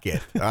we like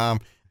it.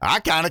 I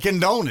kind of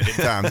condone it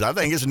at times. I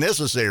think it's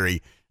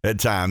necessary at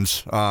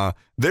times.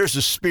 There's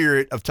the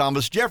spirit of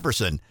Thomas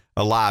Jefferson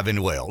alive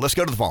and well. Let's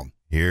go to the phone.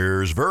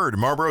 Here's Verd in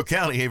Marlboro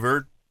County. Hey,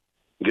 Verd.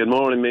 Good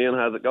morning, man.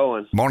 How's it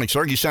going? Morning,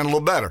 sir. You sound a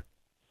little better.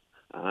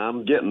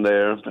 I'm getting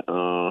there.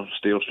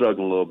 Still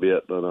struggling a little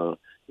bit, but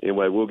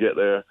anyway, we'll get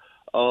there.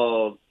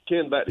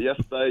 Ken, back to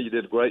yesterday, you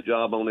did a great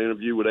job on the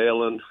interview with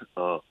Ellen.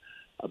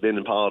 I've been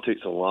in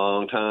politics a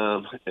long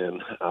time,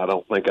 and I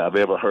don't think I've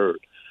ever heard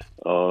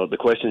the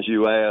questions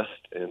you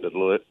asked and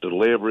the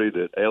delivery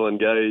that Ellen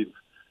gave.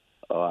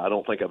 I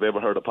don't think I've ever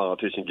heard a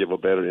politician give a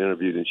better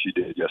interview than she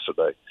did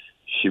yesterday.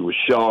 She was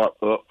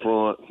sharp, up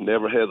front,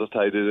 never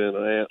hesitated in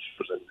her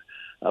answers, and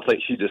I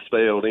think she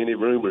dispelled any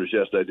rumors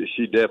yesterday that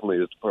she definitely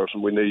is the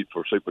person we need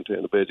for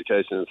Superintendent of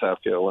Education in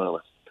South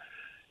Carolina.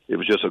 It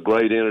was just a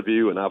great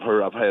interview, and I've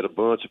had a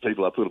bunch of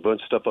people. I put a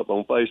bunch of stuff up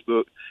on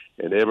Facebook,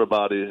 and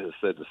everybody has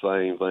said the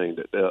same thing,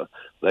 that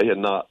they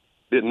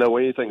didn't know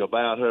anything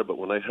about her, but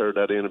when they heard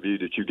that interview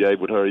that you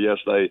gave with her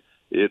yesterday,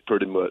 it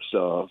pretty much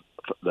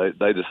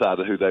they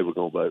decided who they were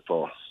going to vote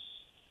for.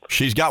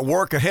 She's got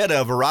work ahead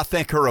of her. I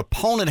think her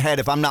opponent had,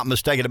 if I'm not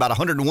mistaken, about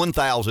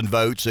 101,000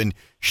 votes, and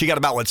she got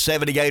about,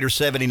 78 or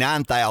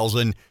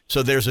 79,000.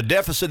 So there's a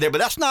deficit there,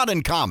 but that's not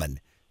uncommon.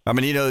 I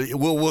mean,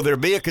 will there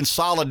be a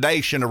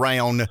consolidation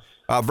around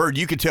Verd?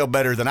 You can tell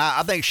better than I.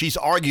 I think she's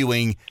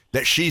arguing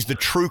that she's the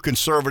true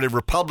conservative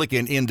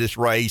Republican in this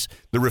race,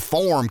 the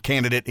reform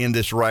candidate in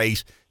this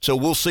race. So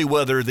we'll see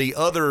whether the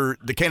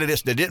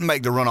candidates that didn't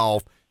make the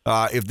runoff,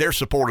 if their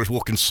supporters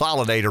will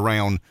consolidate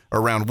around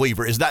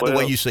Weaver. Is that the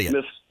way you see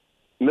it?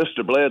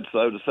 Mr.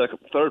 Bledsoe, the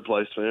third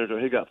place finisher,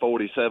 he got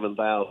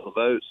 47,000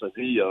 votes, and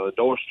he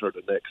endorsed her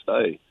the next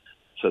day.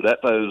 So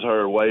that throws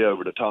her way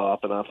over the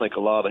top, and I think a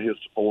lot of his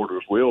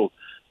supporters will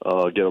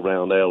get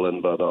around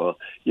Ellen. But,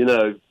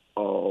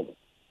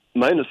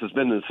 Maness has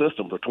been in the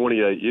system for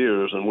 28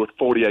 years, and we're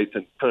 48th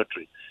in the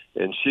country.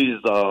 And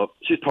she's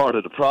part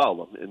of the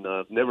problem and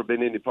never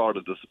been any part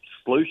of the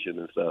solution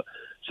and stuff.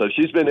 So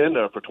she's been in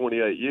there for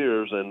 28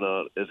 years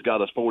and has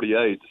got us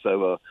 48.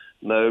 So,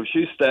 no,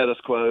 she's status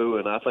quo,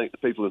 and I think the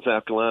people in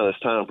South Carolina, it's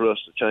time for us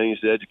to change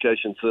the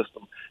education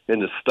system in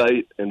the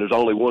state, and there's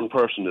only one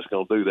person that's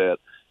going to do that,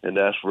 and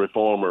that's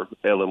reformer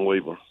Ellen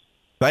Weaver.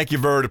 Thank you,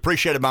 Verd.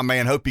 Appreciate it, my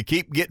man. Hope you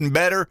keep getting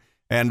better.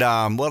 And,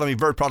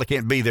 Verd probably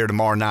can't be there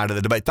tomorrow night at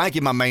the debate. Thank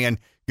you, my man.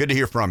 Good to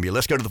hear from you.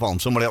 Let's go to the phone.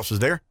 Someone else is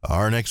there.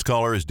 Our next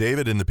caller is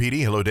David in the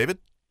PD. Hello, David.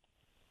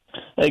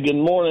 Hey, good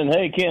morning.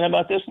 Hey, Ken, how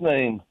about this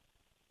name?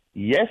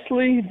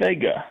 Yesley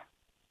Vega,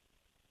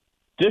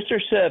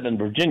 District 7,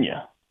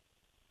 Virginia,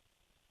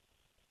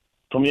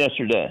 from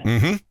yesterday.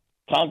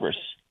 Mm-hmm. Congress.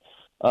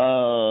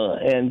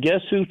 And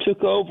guess who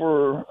took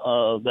over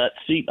that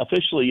seat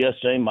officially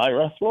yesterday?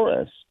 Mayra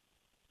Flores.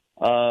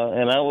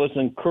 And I was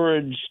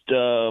encouraged.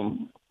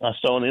 I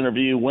saw an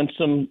interview,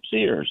 Winsome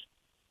Sears,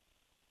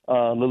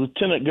 the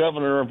Lieutenant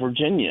Governor of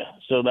Virginia.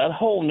 So that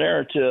whole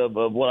narrative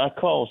of what I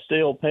call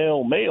stale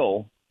pale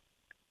male,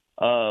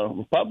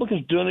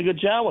 Republicans doing a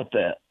good job with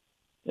that.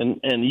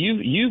 And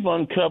you've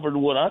uncovered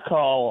what I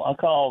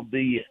call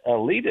the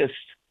elitist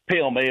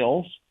pale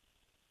males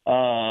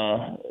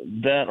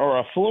that are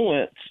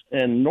affluent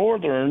and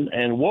northern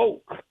and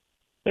woke.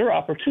 They're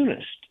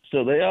opportunists,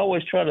 so they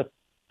always try to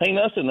paint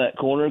us in that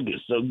corner.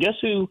 So guess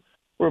who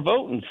we're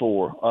voting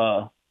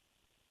for?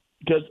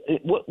 Because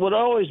what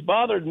always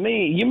bothered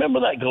me, you remember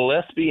that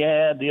Gillespie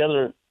ad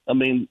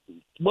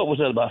what was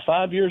that, about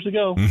 5 years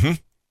ago? Mm-hmm.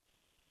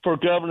 For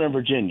governor of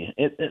Virginia.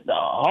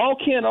 All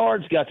Ken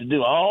Ard's got to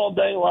do all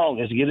day long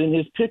is get in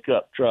his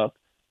pickup truck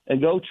and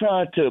go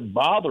try to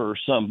bother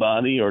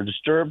somebody or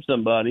disturb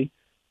somebody.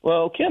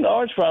 Well, Ken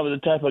Ard's probably the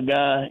type of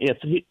guy,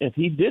 if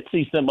he did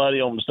see somebody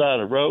on the side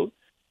of the road,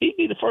 he'd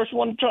be the first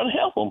one to try to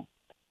help them.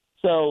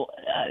 So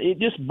it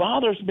just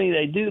bothers me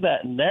they do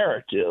that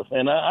narrative.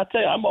 And I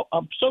tell you,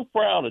 I'm so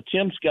proud of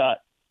Tim Scott.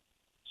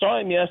 Saw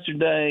him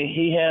yesterday.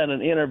 He had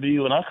an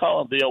interview, and I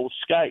call it the old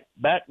Skype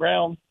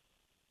background.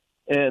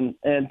 And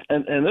this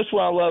is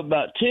what I love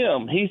about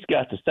Tim. He's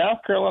got the South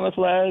Carolina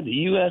flag, the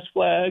U.S.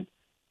 flag.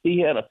 He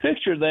had a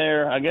picture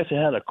there. I guess it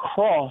had a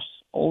cross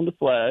on the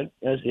flag.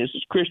 This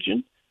is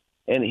Christian,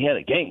 and he had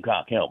a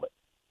Gamecock helmet.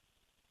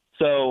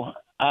 So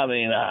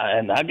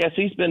I guess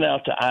he's been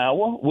out to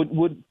Iowa.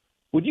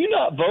 Would you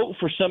not vote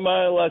for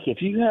somebody like,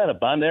 if you had a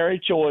binary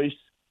choice,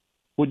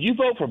 would you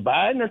vote for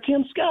Biden or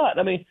Tim Scott?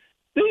 I mean,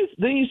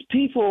 these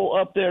people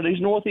up there,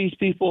 these Northeast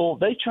people,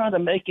 they try to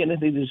make it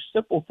into these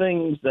simple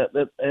things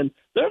and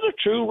they're the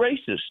true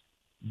racists.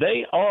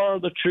 They are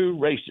the true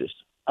racists.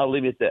 I'll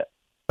leave it at that.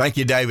 Thank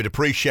you, David.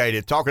 Appreciate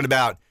it. Talking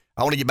about,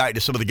 I want to get back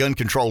to some of the gun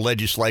control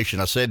legislation.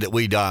 I said that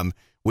we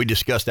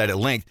discussed that at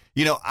length.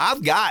 You know,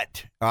 I've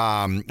got,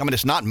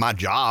 it's not my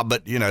job,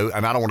 but, and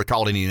I don't want to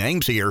call any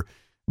names here,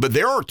 but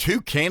there are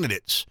 2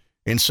 candidates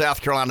in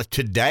South Carolina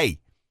today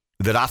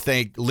that I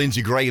think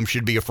Lindsey Graham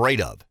should be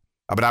afraid of.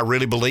 I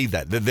really believe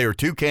that there are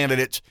 2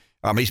 candidates.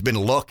 He's been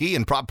lucky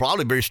and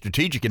probably very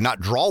strategic in not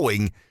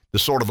drawing the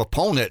sort of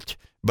opponent.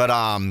 But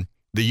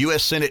the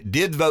U.S. Senate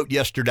did vote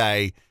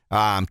yesterday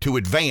to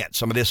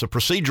advance. It's a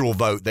procedural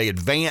vote. They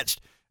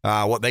advanced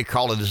what they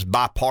call it as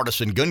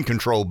bipartisan gun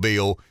control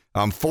bill.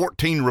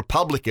 14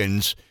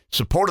 Republicans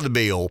supported the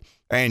bill.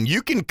 And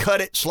you can cut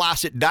it,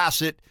 slice it,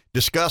 dice it,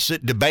 discuss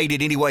it, debate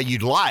it any way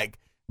you'd like.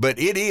 But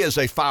it is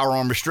a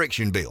firearm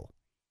restriction bill.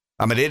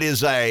 It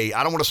is I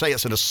don't want to say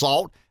it's an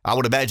assault. I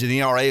would imagine the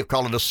NRA will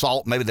call it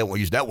assault. Maybe they won't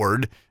use that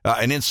word.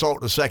 An insult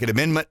to the Second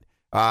Amendment.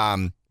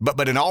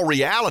 But in all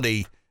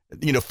reality,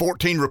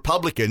 14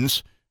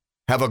 Republicans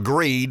have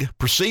agreed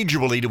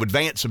procedurally to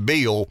advance a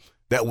bill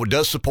that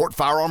does support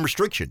firearm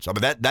restrictions.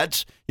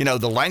 That's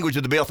the language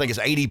of the bill, I think, is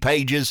 80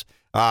 pages,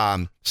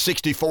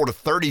 64 to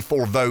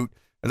 34 vote.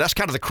 And that's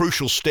kind of the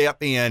crucial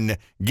step in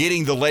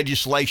getting the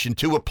legislation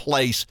to a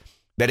place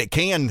that it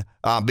can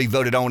be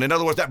voted on. In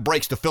other words, that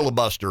breaks the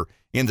filibuster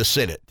in the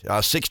Senate.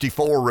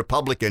 64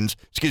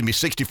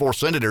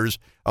 senators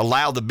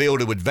allow the bill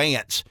to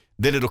advance.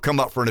 Then it'll come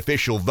up for an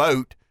official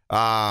vote.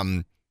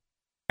 And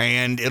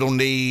it'll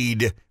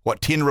need,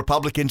 10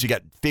 Republicans? You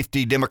got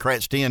 50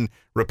 Democrats, 10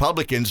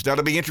 Republicans. Now,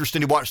 it'll be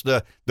interesting to watch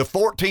the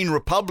 14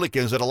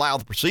 Republicans that allow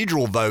the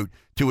procedural vote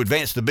to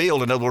advance the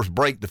bill, in other words,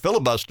 break the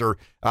filibuster.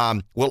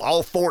 Will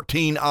all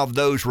 14 of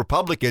those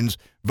Republicans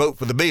vote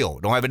for the bill?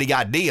 Don't have any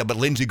idea, but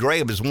Lindsey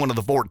Graham is one of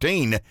the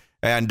 14.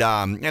 And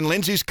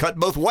Lindsey's cut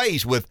both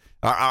ways with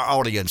our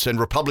audience and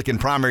Republican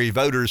primary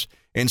voters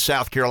in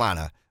South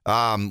Carolina.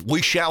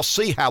 We shall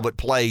see how it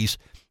plays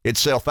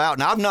itself out.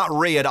 Now, I've not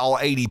read all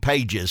 80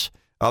 pages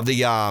of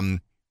the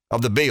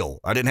bill.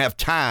 I didn't have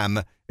time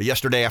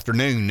yesterday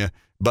afternoon,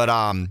 but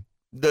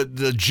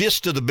the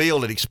gist of the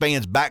bill, it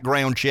expands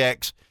background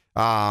checks.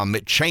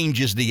 It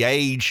changes the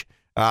age.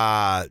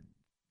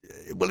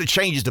 It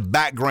changes the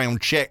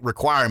background check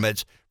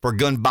requirements for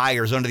gun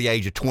buyers under the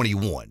age of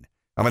 21.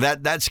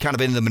 That's kind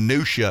of in the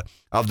minutia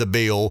of the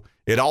bill.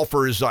 It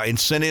offers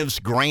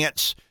incentives,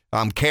 grants,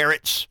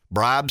 carrots,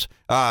 bribes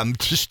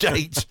to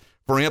states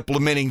for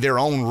implementing their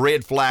own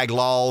red flag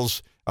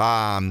laws.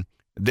 That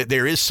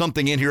there is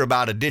something in here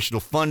about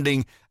additional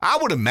funding. I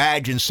would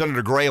imagine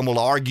Senator Graham will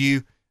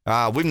argue.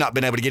 We've not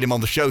been able to get him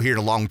on the show here in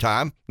a long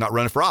time, not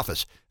running for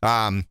office.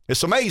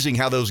 It's amazing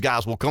how those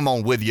guys will come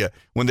on with you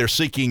when they're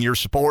seeking your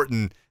support,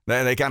 and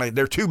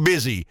they're too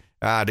busy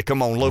to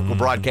come on local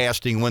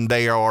broadcasting when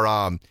they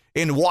are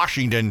in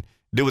Washington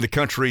doing the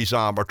country's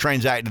or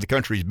transacting the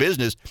country's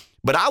business.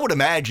 But I would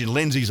imagine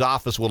Lindsey's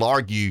office will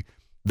argue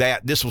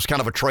that this was kind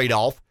of a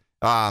trade-off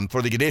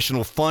for the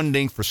additional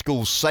funding for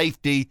school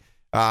safety,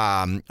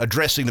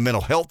 addressing the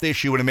mental health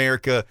issue in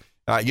America.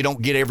 You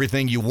don't get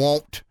everything you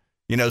want,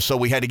 so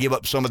we had to give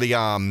up some of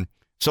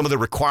the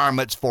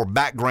requirements for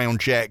background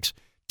checks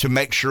to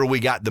make sure we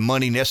got the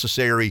money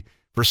necessary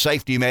for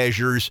safety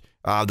measures,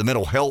 the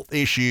mental health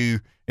issue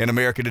in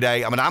America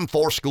today. I'm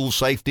for school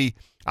safety.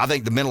 I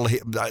think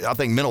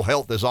mental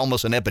health is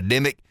almost an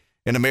epidemic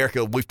in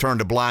America. We've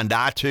turned a blind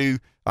eye to.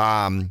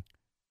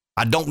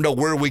 I don't know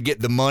where we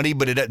get the money,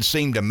 but it doesn't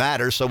seem to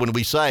matter. So when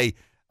we say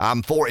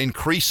I'm for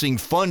increasing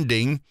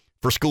funding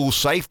for school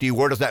safety,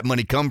 where does that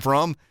money come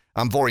from?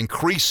 I'm for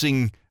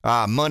increasing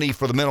money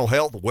for the mental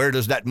health. Where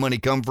does that money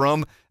come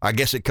from? I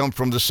guess it comes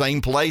from the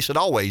same place it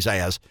always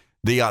has,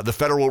 the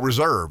Federal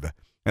Reserve.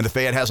 And the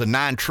Fed has a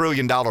 $9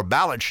 trillion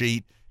balance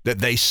sheet that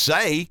they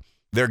say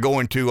they're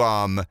going to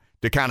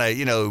kind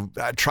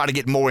of, try to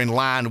get more in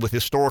line with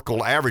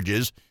historical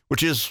averages,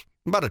 which is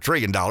about $1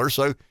 trillion.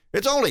 So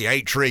it's only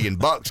 $8 trillion,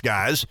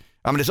 guys.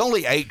 It's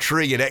only $8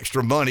 trillion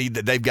extra money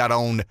that they've got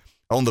on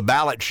the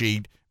balance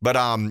sheet. But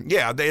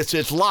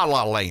it's a lot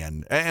of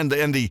land, and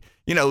the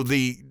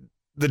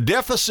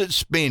deficit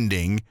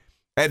spending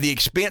at the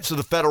expense of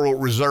the Federal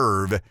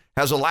Reserve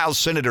has allowed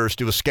senators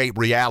to escape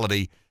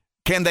reality.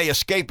 Can they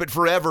escape it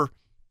forever?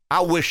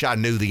 I wish I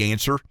knew the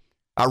answer.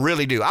 I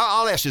really do.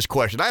 I'll ask this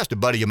question. I asked a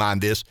buddy of mine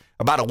this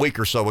about a week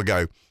or so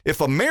ago.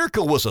 If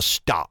America was a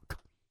stock,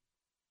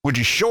 would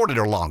you short it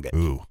or long it?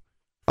 Ooh.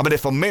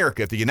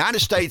 If the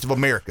United States of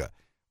America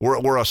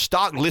were a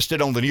stock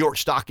listed on the New York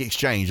Stock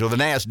Exchange or the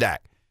NASDAQ,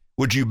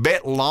 would you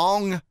bet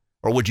long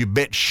or would you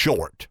bet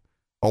short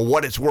on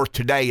what it's worth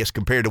today as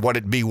compared to what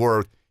it'd be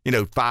worth,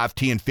 5,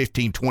 10,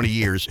 15, 20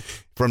 years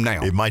from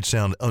now? It might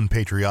sound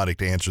unpatriotic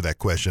to answer that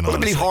question. Well,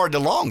 it'd be hard to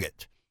long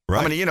it.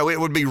 Right. It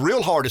would be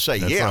real hard to say,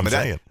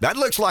 that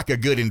looks like a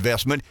good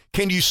investment.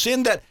 Can you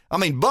send that?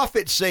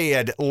 Buffett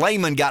said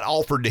Lehman got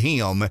offered to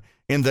him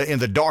in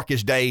the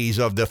darkest days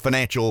of the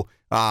financial,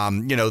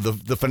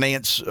 the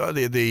finance,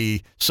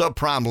 the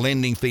subprime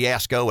lending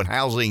fiasco and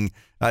housing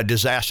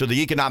disaster,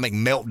 the economic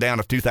meltdown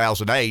of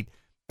 2008.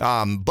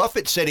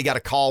 Buffett said he got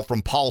a call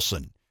from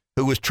Paulson,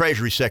 who was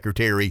Treasury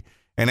Secretary,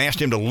 and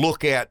asked him to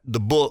look at the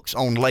books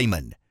on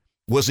Lehman.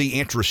 Was he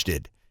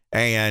interested?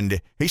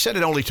 And he said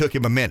it only took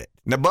him a minute.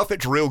 Now,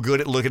 Buffett's real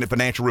good at looking at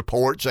financial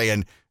reports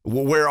and,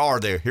 well, where are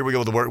there? Here we go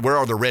with the word. Where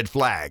are the red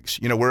flags?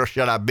 Where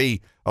should I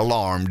be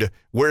alarmed?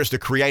 Where's the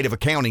creative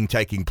accounting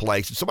taking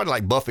place? And somebody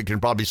like Buffett can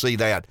probably see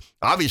that,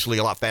 obviously,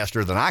 a lot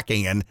faster than I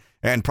can,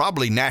 and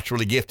probably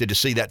naturally gifted to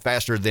see that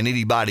faster than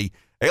anybody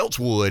else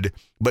would.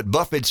 But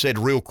Buffett said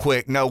real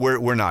quick, no,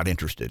 we're not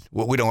interested.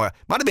 We don't.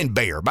 Might have been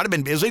Bear.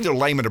 It was either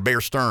Lehman or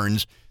Bear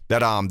Stearns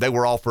that they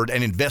were offered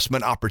an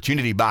investment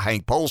opportunity by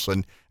Hank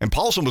Paulson, and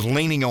Paulson was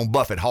leaning on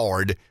Buffett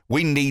hard.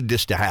 We need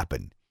this to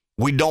happen.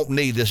 We don't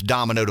need this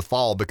domino to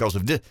fall because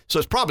of this. So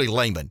it's probably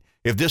Lehman.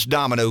 If this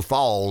domino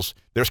falls,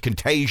 there's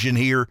contagion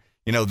here.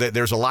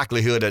 There's a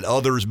likelihood that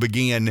others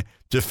begin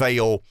to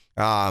fail.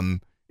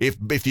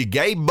 If you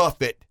gave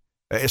Buffett,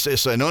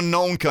 it's an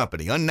unknown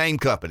company,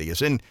 unnamed company.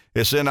 It's not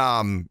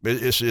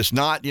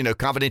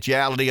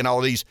confidentiality and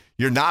all these.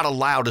 You're not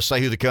allowed to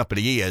say who the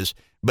company is,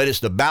 but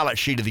it's the balance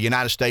sheet of the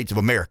United States of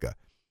America.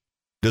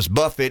 Does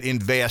Buffett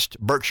invest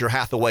Berkshire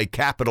Hathaway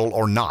capital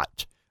or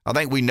not? I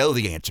think we know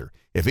the answer.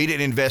 If he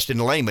didn't invest in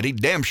Lehman, he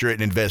damn sure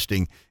isn't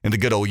investing in the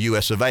good old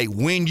US of A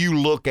when you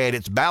look at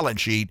its balance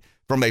sheet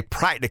from a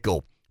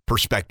practical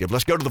perspective.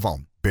 Let's go to the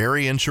phone.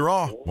 Barry in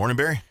Cheraw. Morning,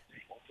 Barry.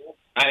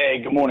 Hey,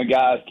 good morning,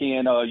 guys.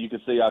 Ken, you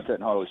can see I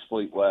couldn't hardly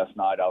sleep last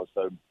night. I was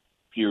so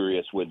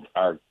furious with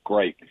our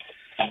great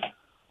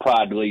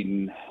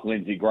pride-leading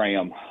Lindsey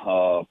Graham,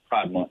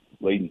 Pride Month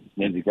leading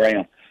Lindsey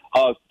Graham.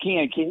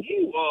 Ken, can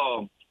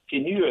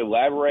you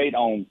elaborate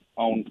on?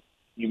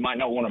 You might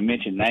not want to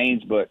mention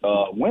names, but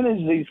when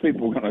is these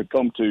people going to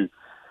come to?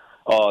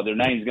 Their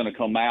name's going to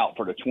come out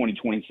for the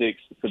 2026?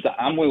 Because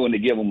I'm willing to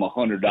give them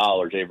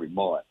 $100 every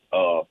month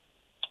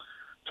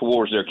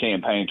towards their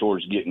campaign,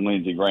 towards getting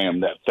Lindsey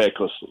Graham, that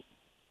feckless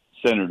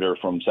senator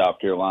from South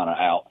Carolina,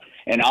 out.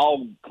 And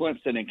all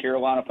Clemson and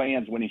Carolina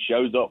fans, when he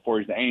shows up for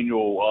his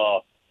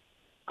annual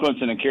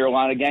Clemson and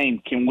Carolina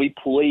game, can we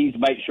please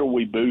make sure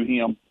we boo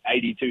him?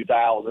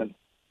 82,000,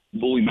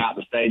 boo him out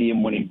the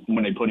stadium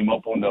when they put him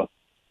up on the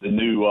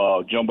new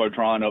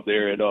jumbotron up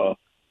there at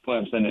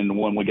Clemson and the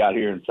one we got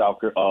here in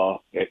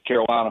at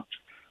Carolina.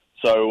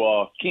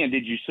 So, Ken,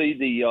 did you see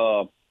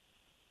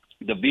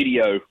the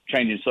video,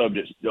 changing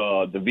subjects,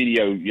 the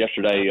video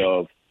yesterday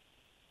of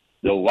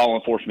the law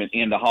enforcement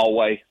in the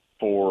hallway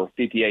for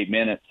 58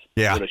 minutes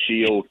with a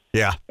shield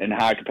and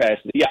high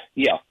capacity?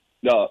 Yeah.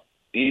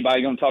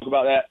 Anybody going to talk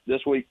about that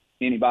this week?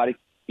 Anybody?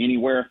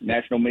 Anywhere?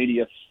 National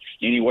media?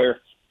 Anywhere?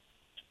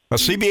 Well,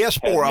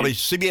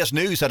 CBS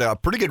News had a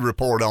pretty good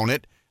report on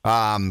it.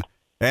 And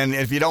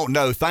if you don't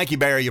know, thank you,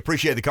 Barry.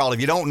 Appreciate the call.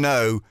 If you don't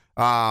know,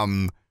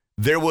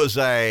 there was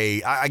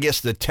I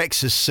guess the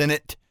Texas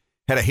Senate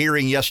had a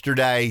hearing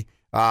yesterday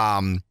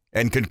and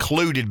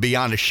concluded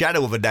beyond a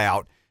shadow of a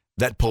doubt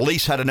that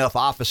police had enough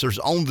officers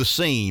on the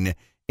scene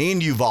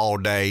in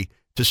Uvalde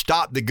to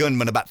stop the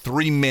gunman about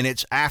 3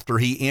 minutes after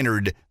he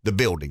entered the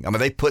building. I mean,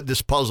 they put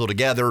this puzzle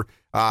together.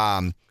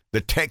 The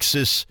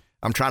Texas,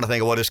 I'm trying to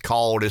think of what it's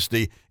called. It's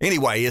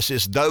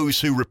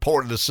those who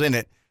report to the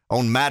Senate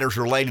on matters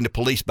relating to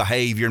police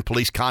behavior and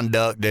police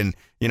conduct and,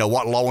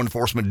 what law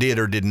enforcement did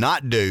or did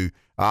not do.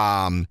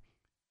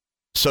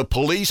 So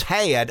police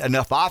had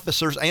enough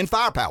officers and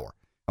firepower.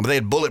 I mean, they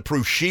had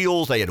bulletproof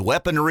shields. They had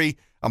weaponry.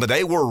 I mean,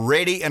 they were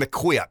ready and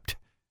equipped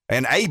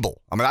and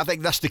able. I mean, I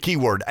think that's the key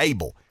word,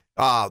 able.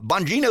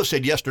 Bongino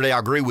said yesterday, I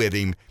agree with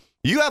him,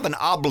 you have an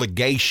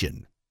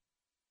obligation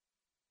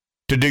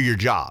to do your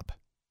job.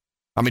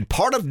 I mean,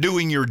 part of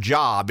doing your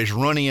job is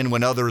running in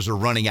when others are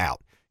running out.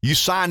 You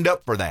signed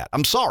up for that.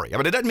 I'm sorry. I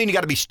mean, it doesn't mean you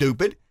got to be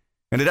stupid,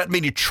 and it doesn't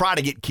mean you try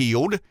to get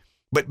killed,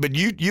 but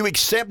you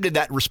accepted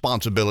that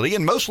responsibility,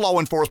 and most law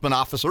enforcement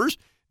officers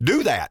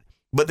do that.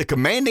 But the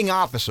commanding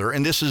officer,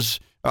 and this is,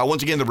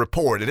 once again, the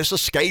report, and it's a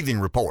scathing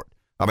report.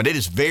 I mean, it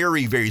is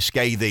very, very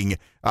scathing.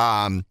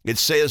 It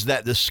says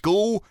that the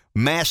school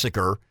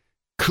massacre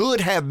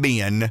could have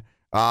been,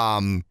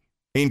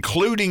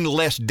 including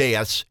less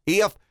deaths,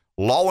 if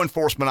law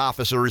enforcement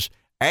officers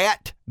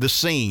at the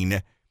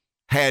scene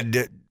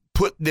had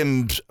put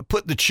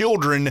the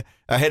children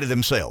ahead of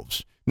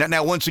themselves.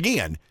 Now, once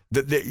again,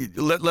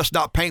 let's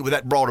not paint with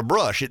that broader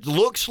brush. It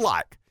looks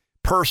like,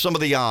 per some of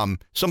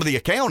the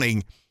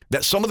accounting,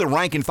 that some of the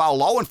rank and file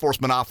law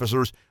enforcement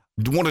officers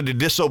wanted to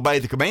disobey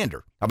the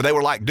commander. I mean, they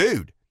were like,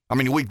 dude, I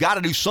mean, we've got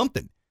to do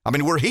something. I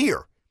mean, we're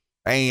here.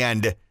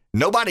 And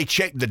nobody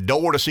checked the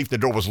door to see if the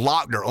door was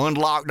locked or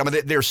unlocked. I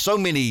mean, there's so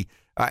many.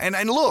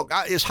 And look,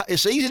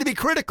 it's easy to be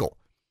critical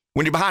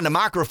when you're behind a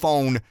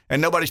microphone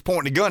and nobody's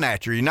pointing a gun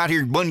at you. You're not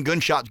hearing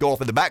gunshots go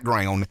off in the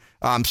background.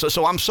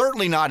 So I'm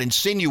certainly not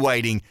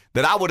insinuating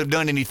that I would have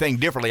done anything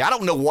differently. I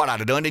don't know what I'd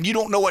have done, and you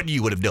don't know what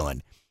you would have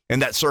done in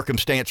that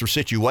circumstance or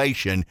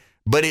situation.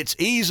 But it's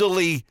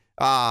easily,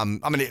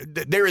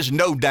 there is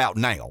no doubt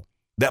now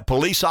that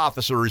police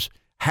officers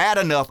had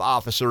enough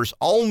officers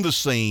on the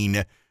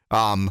scene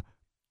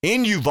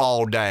in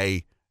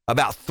Uvalde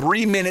about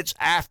 3 minutes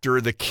after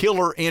the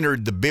killer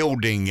entered the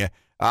building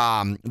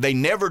They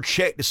never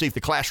checked to see if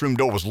the classroom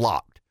door was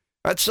locked.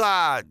 That's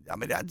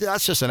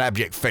just an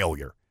abject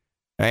failure.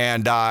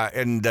 And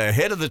the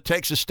head of the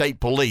Texas State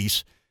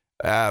Police,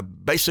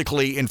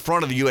 basically in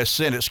front of the U.S.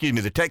 Senate,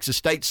 the Texas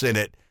State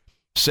Senate,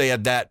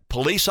 said that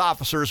police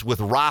officers with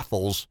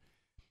rifles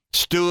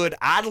stood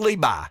idly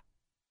by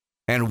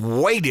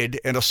and waited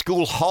in a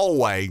school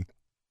hallway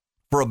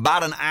for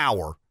about an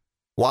hour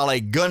while a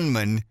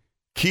gunman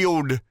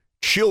killed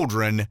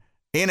children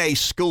in a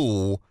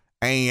school,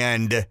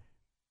 and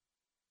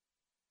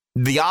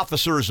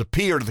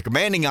the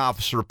commanding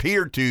officer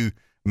appeared to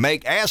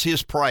make as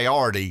his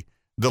priority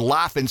the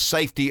life and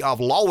safety of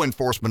law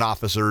enforcement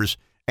officers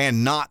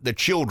and not the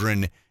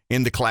children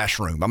in the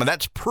classroom. I mean,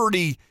 that's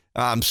pretty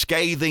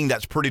scathing.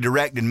 That's pretty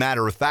direct and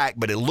matter of fact,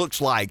 but it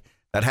looks like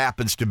that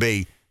happens to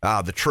be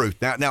the truth.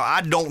 Now,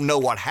 I don't know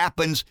what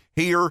happens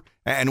here.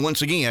 And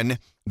once again,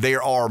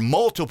 there are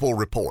multiple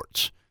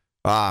reports,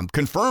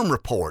 confirmed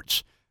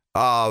reports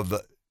of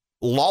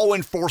law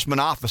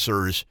enforcement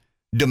officers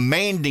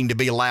demanding to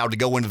be allowed to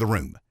go into the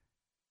room.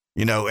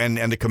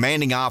 And the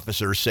commanding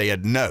officer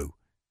said, no,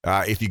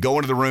 if you go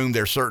into the room,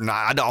 there's certain,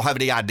 I don't have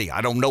any idea.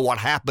 I don't know what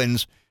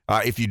happens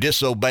if you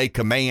disobey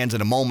commands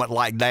in a moment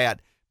like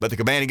that. But the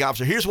commanding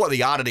officer, here's what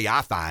the oddity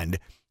I find.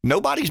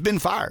 Nobody's been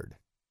fired.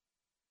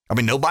 I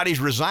mean, nobody's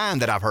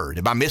resigned that I've heard.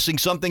 Am I missing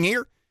something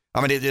here?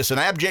 I mean, it's an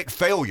abject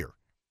failure.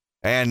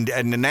 And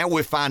now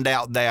we find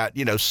out that,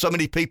 so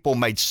many people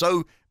made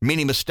so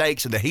many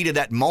mistakes in the heat of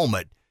that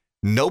moment.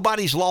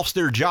 Nobody's lost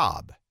their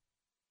job.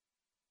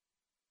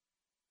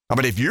 I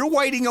mean, if you're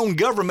waiting on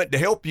government to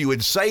help you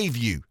and save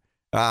you,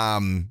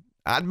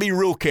 I'd be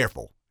real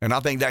careful. And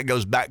I think that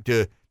goes back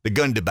to the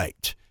gun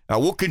debate.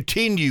 We'll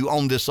continue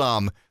on this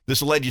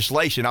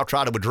legislation. I'll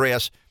try to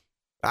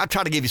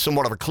give you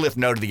somewhat of a cliff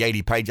note of the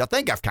 80 pages. I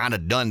think I've kind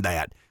of done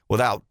that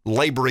without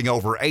laboring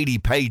over 80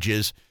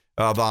 pages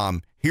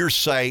of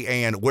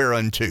hearsay and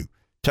whereunto.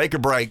 Take a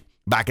break.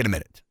 Back in a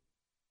minute.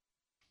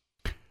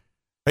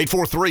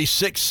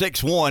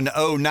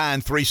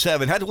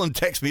 843-661-0937. Had one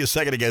text me a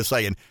second ago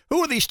saying,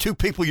 who are these two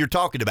people you're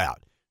talking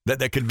about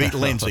that could beat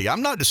Lindsey?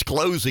 I'm not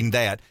disclosing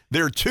that.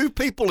 There are two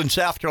people in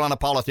South Carolina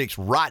politics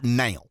right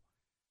now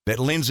that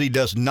Lindsey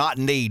does not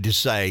need to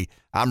say,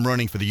 I'm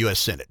running for the U.S.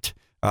 Senate.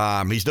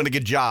 He's done a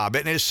good job.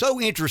 And it's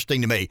so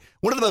interesting to me.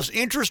 One of the most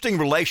interesting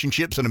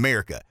relationships in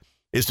America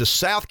is the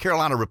South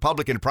Carolina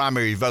Republican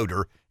primary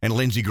voter and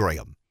Lindsey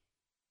Graham.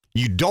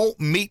 You don't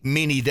meet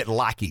many that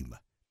like him,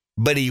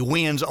 but he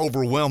wins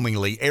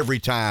overwhelmingly every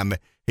time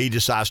he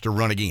decides to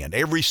run again.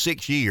 Every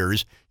 6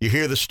 years, you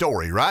hear the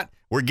story, right?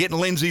 We're getting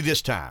Lindsey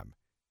this time.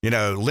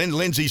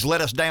 Lindsey's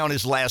let us down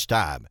his last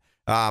time.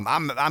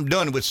 I'm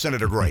done with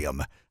Senator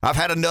Graham. I've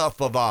had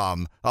enough of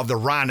the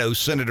rhino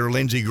Senator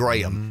Lindsey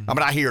Graham. I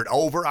mean, I hear it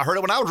over. I heard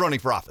it when I was running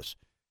for office.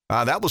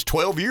 That was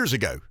 12 years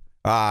ago.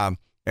 And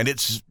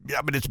it's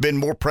been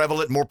more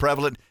prevalent,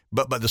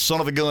 but the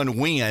son of a gun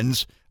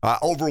wins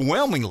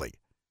overwhelmingly.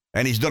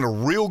 And he's done a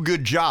real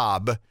good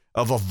job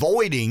of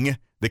avoiding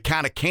the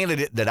kind of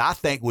candidate that I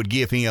think would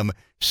give him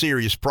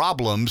serious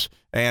problems.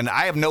 And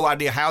I have no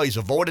idea how he's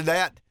avoided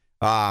that.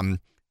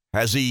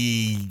 Has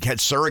he had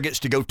surrogates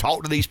to go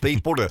talk to these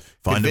people to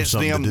convince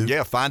them?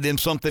 Yeah, find them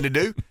something to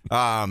do.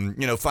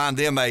 Find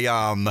them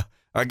a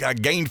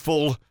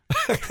gainful,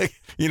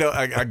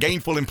 a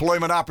gainful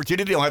employment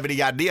opportunity. Don't have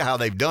any idea how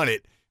they've done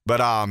it, but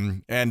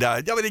kind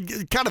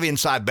of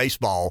inside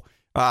baseball.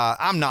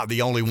 I'm not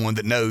the only one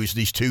that knows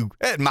these two.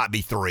 It might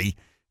be three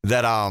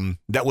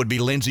that would be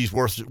Lindsey's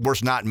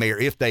worst nightmare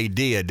if they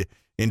did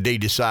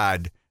indeed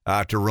decide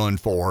to run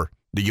for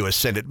the U.S.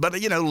 Senate. But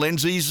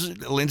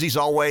Lindsey's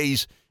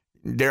always,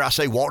 dare I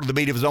say, walked to the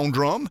beat of his own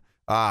drum.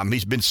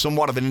 He's been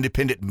somewhat of an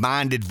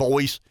independent-minded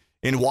voice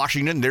in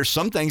Washington. There's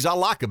some things I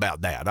like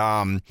about that.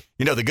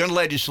 The gun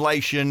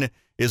legislation,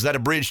 is that a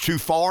bridge too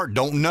far?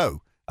 Don't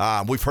know.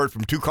 We've heard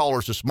from two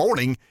callers this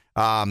morning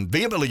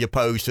vehemently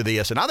opposed to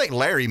this, and I think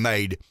Larry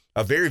made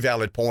a very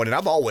valid point, and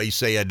I've always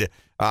said,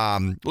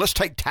 let's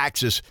take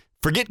taxes,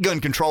 forget gun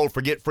control,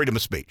 forget freedom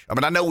of speech. I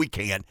mean, I know we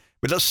can't,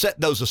 but let's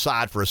set those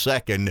aside for a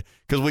second,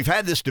 because we've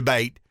had this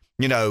debate,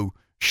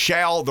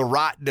 shall the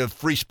right to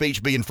free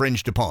speech be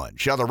infringed upon?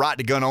 Shall the right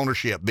to gun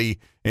ownership be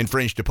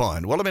infringed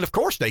upon? Well, I mean, of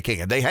course they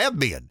can. They have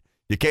been.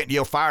 You can't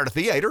yell fire at a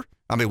theater.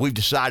 I mean, we've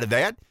decided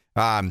that.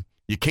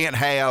 You can't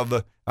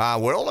have,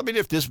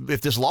 if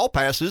this law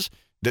passes,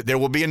 that there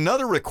will be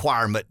another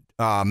requirement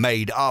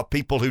made of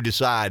people who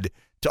decide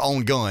to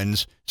own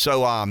guns.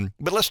 So,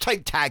 but let's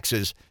take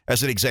taxes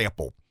as an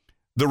example.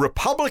 The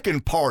Republican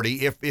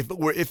Party, if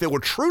it were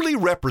truly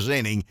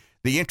representing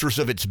the interests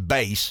of its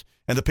base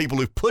and the people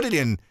who put it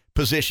in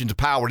positions of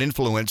power and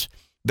influence,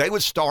 they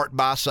would start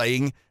by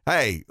saying,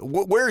 hey,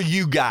 where are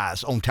you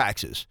guys on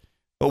taxes?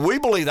 Well, we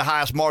believe the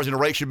highest margin of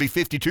rate should be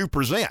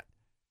 52%.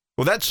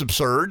 Well, that's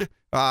absurd.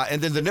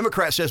 And then the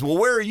Democrat says, well,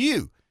 where are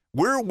you?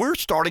 We're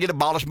starting at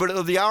abolishment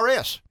of the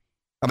IRS.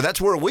 I mean, that's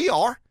where we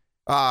are.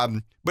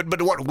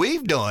 But what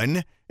we've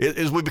done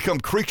is we become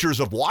creatures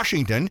of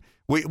Washington.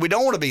 we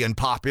don't want to be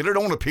unpopular,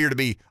 don't want to appear to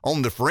be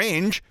on the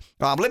fringe.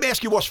 Let me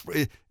ask you,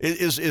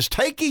 is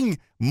taking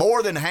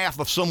more than half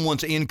of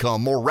someone's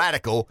income more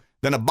radical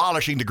than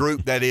abolishing the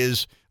group that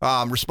is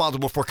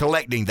responsible for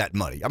collecting that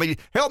money? I mean,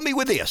 help me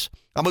with this.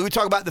 I mean, we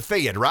talk about the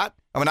Fed, right?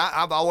 I mean,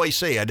 I've always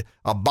said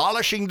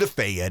abolishing the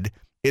Fed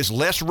is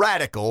less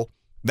radical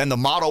than the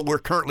model we're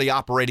currently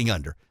operating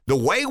under. The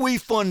way we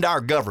fund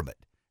our government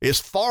is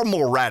far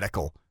more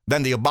radical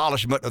than the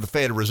abolishment of the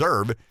Federal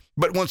Reserve.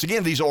 But once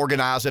again, these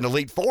organized and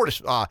elite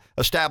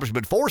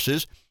establishment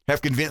forces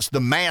have convinced the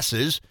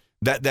masses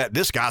that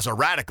this guy's a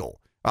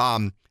radical.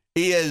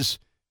 Is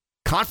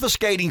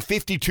confiscating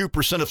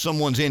 52% of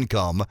someone's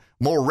income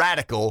more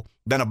radical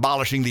than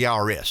abolishing the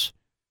IRS?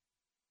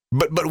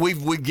 But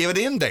we've given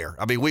in there.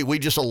 I mean, we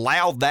just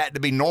allowed that to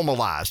be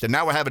normalized. And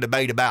now we're having a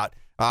debate about,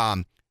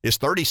 is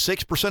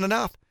 36%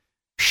 enough?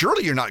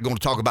 Surely you're not going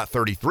to talk about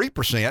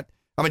 33%.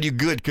 I mean, you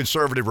good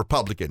conservative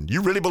Republican.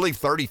 You really believe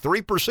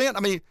 33%? I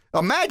mean,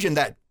 imagine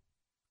that.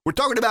 We're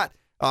talking about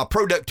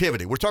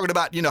productivity. We're talking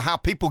about, how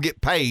people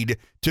get paid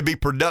to be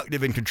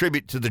productive and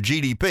contribute to the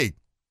GDP.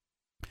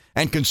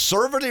 And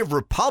conservative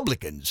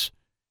Republicans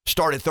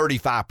start at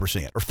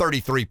 35% or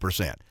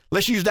 33%.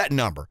 Let's use that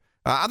number.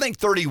 I think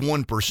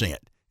 31%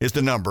 is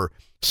the number.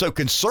 So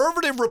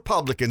conservative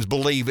Republicans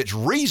believe it's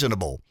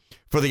reasonable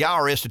for the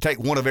IRS to take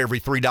one of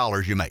every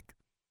 $3 you make.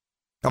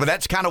 I mean,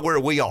 that's kind of where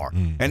we are.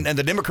 And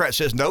the Democrat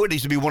says, no, it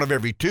needs to be one of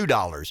every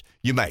 $2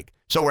 you make.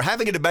 So we're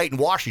having a debate in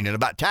Washington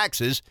about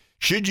taxes.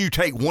 Should you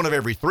take one of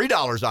every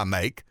 $3 I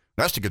make?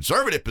 That's the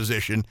conservative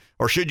position.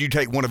 Or should you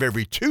take one of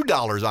every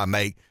 $2 I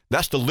make?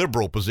 That's the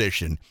liberal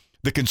position.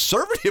 The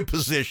conservative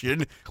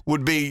position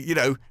would be,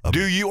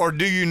 do you or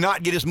do you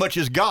not get as much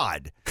as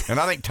God? And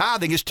I think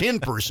tithing is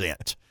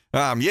 10%.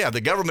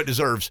 The government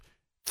deserves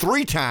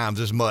 3 times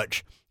as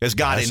much as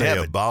God in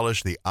heaven.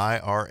 Abolish the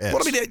IRS.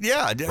 Well, I mean,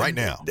 right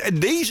now.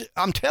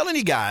 I'm telling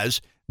you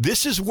guys,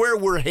 this is where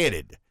we're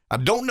headed. I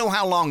don't know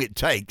how long it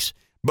takes,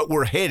 but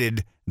we're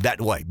headed that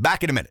way.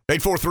 Back in a minute.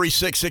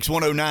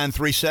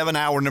 843-661-0937,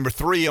 hour number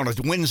 3 on a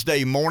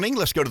Wednesday morning.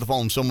 Let's go to the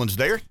phone. Someone's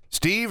there.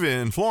 Steve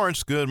in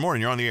Florence, good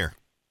morning. You're on the air.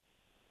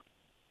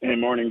 Hey,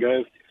 morning,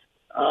 guys.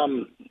 I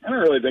don't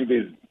really think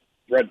these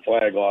red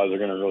flag laws are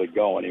going to really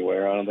go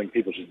anywhere. I don't think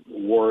people should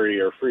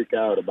worry or freak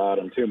out about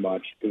them too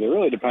much because it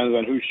really depends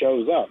on who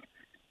shows up.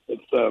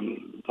 It's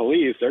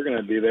police; they're going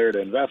to be there to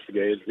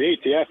investigate. It's the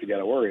ATF you got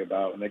to worry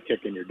about when they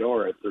kick in your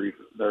door at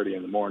 3:30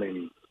 in the morning,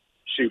 and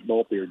shoot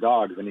both of your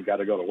dogs, and you got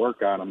to go to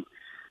work on them.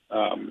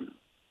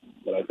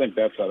 But I think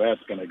that's how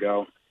that's going to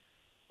go.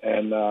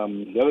 And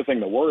the other thing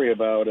to worry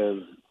about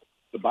is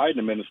the Biden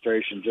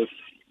administration just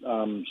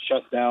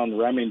shut down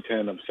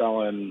Remington of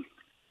selling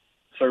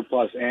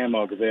surplus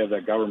ammo because they have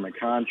that government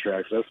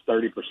contract. So that's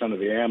 30% of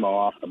the ammo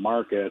off the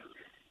market,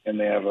 and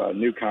they have a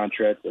new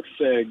contract with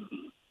SIG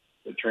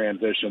to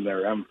transition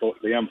their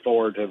the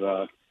M4 to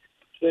the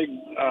SIG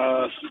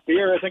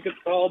Spear, I think it's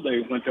called.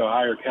 They went to a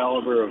higher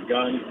caliber of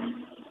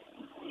gun.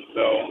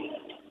 So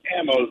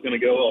ammo is going to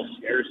get a little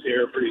scarce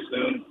here pretty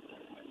soon,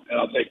 and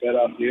I'll take that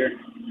off the air.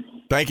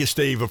 Thank you,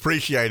 Steve.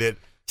 Appreciate it.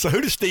 So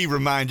who does Steve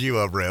remind you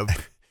of,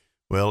 Rev?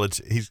 Well,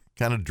 he's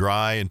kind of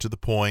dry and to the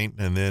point,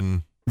 and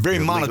then very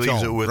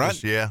monotone, with right?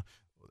 Us. Yeah,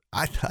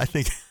 I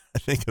think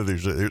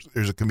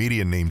there's a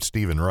comedian named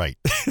Stephen Wright.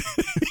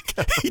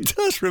 He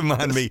does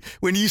remind me.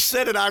 When you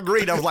said it, I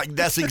agreed. I was like,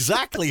 that's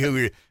exactly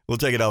who we'll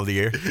take it off the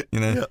air.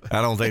 Yep.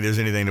 I don't think there's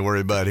anything to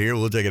worry about here.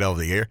 We'll take it off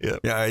the air. Yep.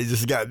 Yeah, he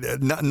just got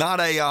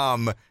not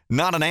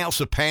an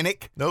ounce of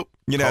panic. Nope.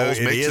 It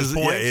is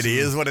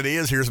what it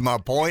is. Here's my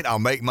point. I'll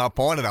make my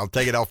point and I'll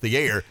take it off the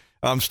air.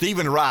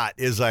 Stephen Wright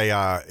is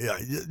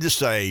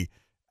just a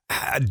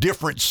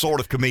different sort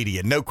of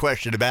comedian, no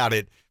question about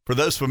it. For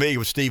those familiar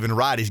with Stephen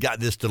Wright, he's got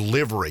this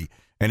delivery,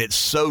 and it's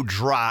so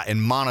dry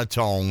and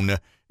monotone.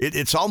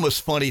 It's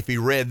almost funny if he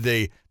read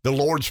the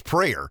Lord's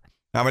Prayer.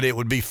 I mean, it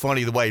would be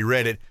funny the way he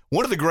read it.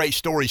 One of the great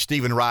stories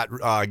Stephen Wright,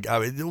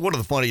 one of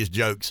the funniest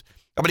jokes.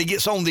 I mean, he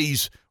gets on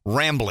these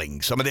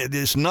ramblings. I mean,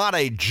 it's not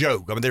a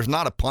joke. I mean, there's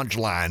not a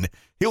punchline.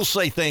 He'll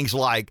say things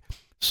like,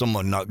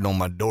 someone knocked on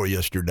my door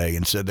yesterday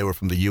and said they were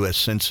from the U.S.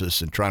 Census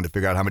and trying to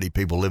figure out how many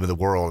people live in the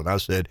world. And I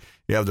said,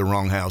 you have the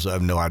wrong house. I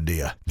have no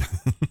idea.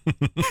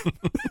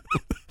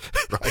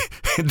 Right.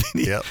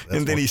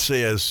 And then he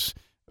says,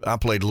 I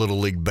played Little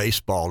League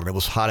Baseball and it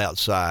was hot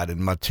outside. And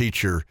my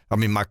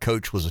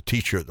coach was a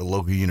teacher at the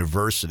local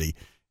university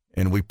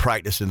and we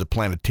practiced in the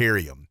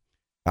planetarium.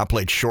 I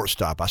played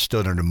shortstop. I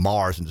stood under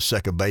Mars and the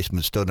second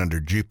baseman stood under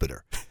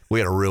Jupiter. We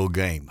had a real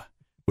game.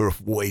 We were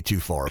way too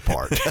far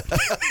apart.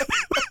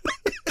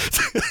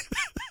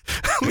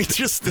 I mean,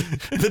 just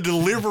the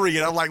delivery,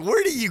 and I'm like,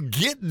 where do you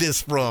get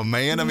this from,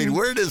 man? I mean,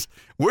 where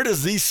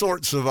does these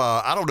sorts of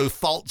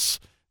thoughts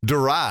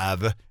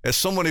derive? As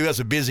someone who has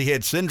a busy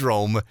head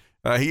syndrome,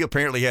 he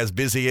apparently has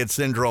busy head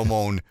syndrome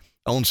on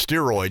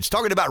steroids.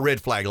 Talking about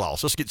red flag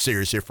laws, let's get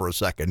serious here for a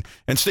second.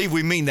 And Steve,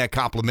 we mean that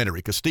complimentary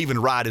because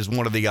Stephen Wright is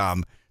one of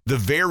the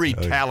very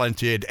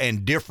talented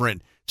and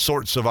different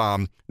sorts of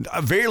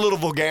very little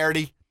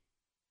vulgarity.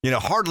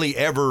 Hardly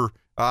ever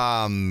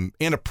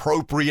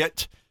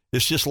inappropriate.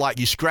 It's just like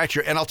you scratch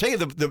your. And I'll tell you,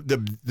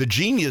 the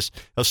genius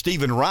of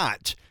Stephen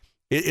Wright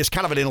is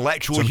kind of an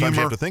intellectual Sometimes humor.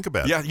 you have to think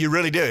about it. Yeah, you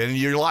really do. And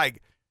you're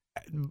like,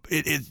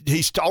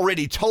 he's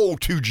already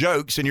told 2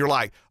 jokes, and you're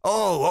like,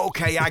 oh,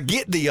 okay, I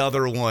get the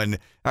other one.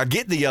 I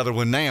get the other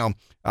one now.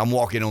 I'm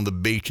walking on the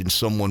beach, and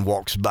someone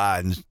walks by,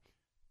 and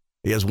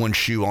he has 1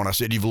 shoe on. I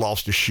said, you've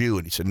lost a shoe.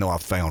 And he said, no, I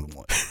found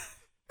one.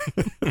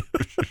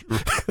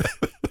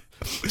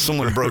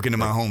 Someone broke into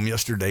my home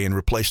yesterday and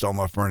replaced all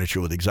my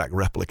furniture with exact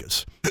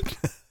replicas.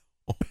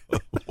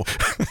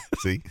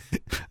 See?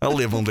 I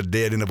live on the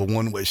dead end of a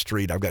one-way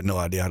street. I've got no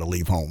idea how to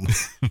leave home.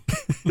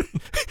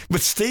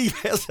 But Steve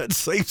has that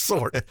same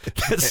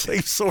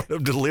sort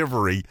of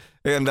delivery,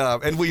 and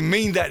we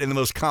mean that in the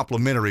most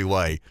complimentary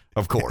way,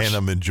 of course. And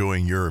I'm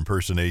enjoying your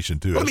impersonation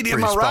too. Well,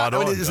 am I right? I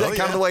mean, is that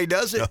kind of the way he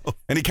does it? No.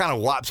 And he kind of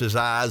wipes his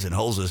eyes and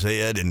holds his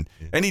head, and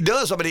he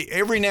does. I mean,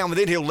 every now and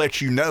then he'll let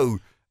you know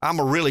I'm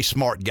a really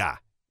smart guy,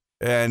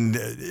 and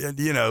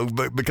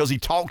because he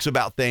talks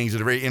about things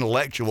that are very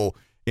intellectual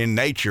in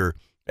nature,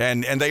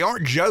 and they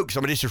aren't jokes.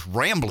 I mean, it's just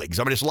ramblings.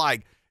 I mean, it's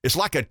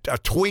like a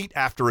tweet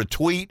after a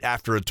tweet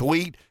after a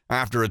tweet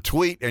after a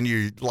tweet, and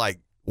you're like,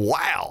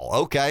 wow,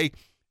 okay.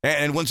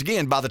 And once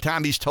again, by the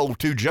time he's told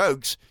 2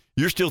 jokes,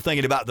 you're still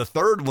thinking about the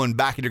third one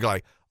back, and you're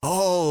like,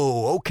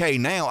 oh, okay,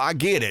 now I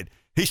get it.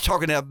 He's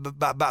talking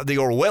about the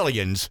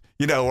Orwellians,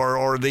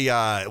 or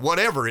the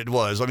whatever it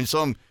was. I mean,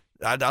 some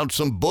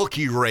book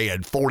he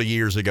read 40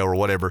 years ago or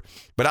whatever.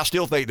 But I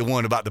still think the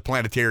one about the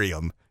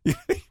planetarium,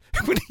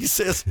 when he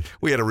says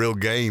we had a real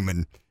game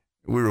and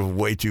we were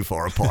way too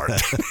far apart.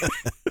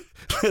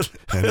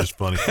 That is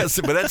funny.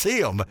 But that's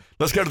him.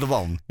 Let's go to the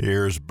phone.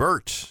 Here's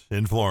Bert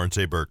in Florence.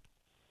 Hey, Bert.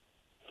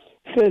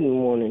 Good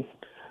morning.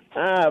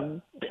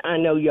 I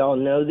know y'all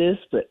know this,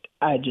 but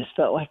I just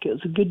felt like it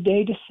was a good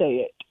day to say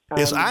it.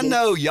 Yes, I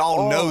know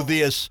y'all know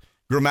this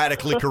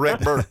grammatically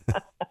correct, Bert.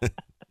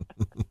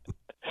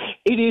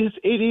 It is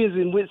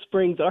in Whit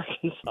Springs,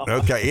 Arkansas.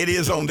 Okay, it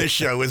is on this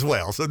show as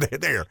well. So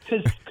there.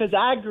 Because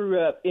I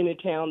grew up in a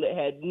town that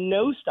had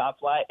no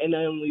stoplight and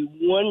only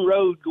one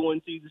road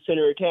going through the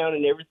center of town,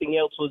 and everything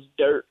else was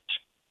dirt.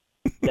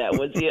 That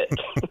was it.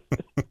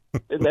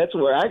 And that's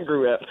where I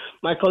grew up.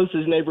 My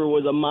closest neighbor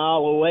was a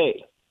mile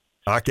away.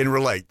 I can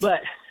relate.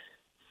 But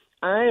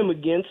I am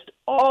against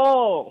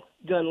all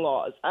gun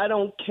laws. I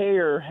don't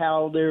care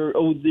how they're,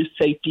 this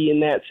safety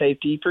and that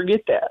safety.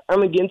 Forget that.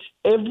 I'm against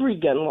every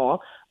gun law.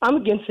 I'm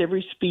against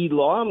every speed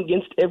law. I'm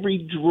against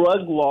every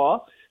drug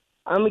law.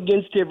 I'm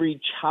against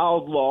every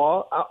child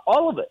law.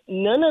 All of it.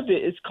 None of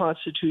it is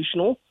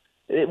constitutional.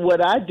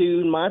 What I do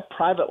in my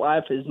private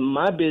life is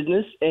my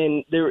business,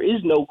 and there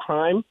is no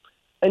crime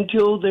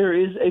until there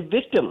is a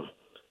victim.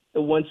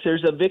 And once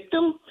there's a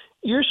victim,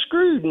 you're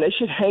screwed, and they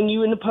should hang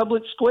you in the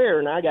public square,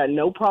 and I got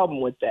no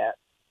problem with that.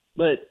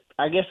 But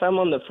I guess I'm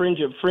on the fringe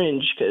of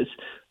fringe because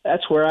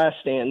that's where I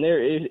stand.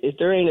 If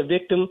there ain't a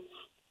victim,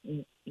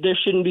 there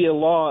shouldn't be a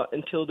law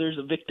until there's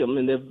a victim,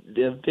 and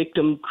the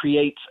victim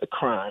creates a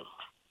crime.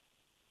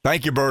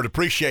 Thank you, Bert.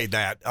 Appreciate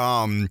that.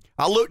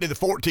 I looked at the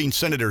 14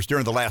 senators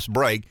during the last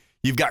break.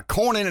 You've got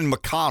Cornyn and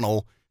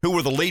McConnell, who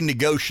were the lead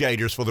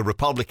negotiators for the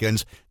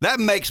Republicans. That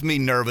makes me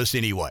nervous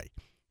anyway.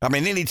 I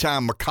mean,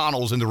 anytime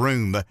McConnell's in the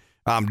room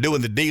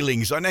doing the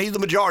dealings, I know he's the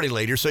majority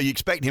leader, so you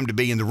expect him to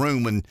be in the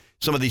room when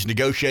some of these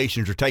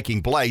negotiations are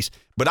taking place.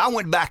 But I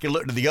went back and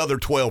looked at the other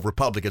 12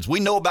 Republicans. We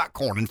know about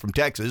Cornyn from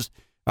Texas.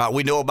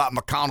 We know about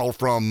McConnell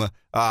from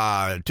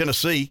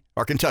Tennessee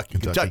or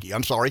Kentucky.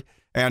 I'm sorry.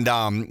 And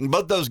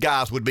both those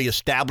guys would be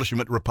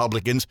establishment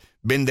Republicans,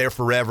 been there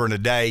forever and a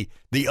day.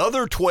 The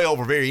other 12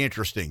 are very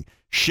interesting.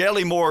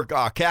 Shelley Moore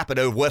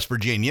Capito of West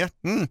Virginia.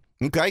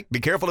 Okay, be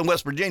careful in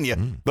West Virginia,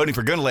 voting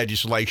for gun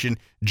legislation.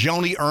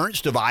 Joni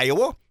Ernst of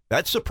Iowa.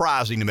 That's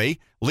surprising to me.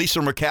 Lisa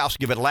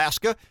Murkowski of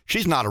Alaska.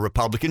 She's not a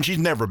Republican. She's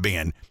never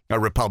been a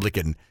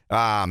Republican.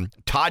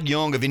 Todd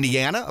Young of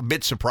Indiana. A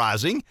bit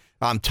surprising.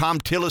 Tom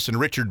Tillis and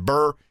Richard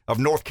Burr of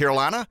North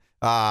Carolina.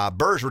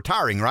 Burr's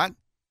retiring, right?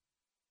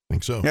 I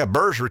think so. Yeah,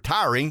 Burr's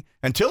retiring.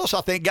 And Tillis,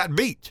 I think, got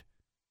beat.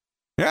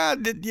 I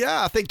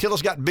think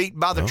Tillis got beat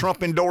by the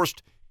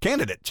Trump-endorsed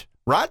candidate,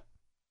 right?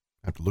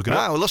 I have to look it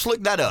up. Well, let's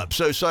look that up.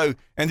 So,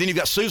 and then you've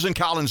got Susan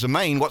Collins of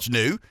Maine, what's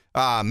new?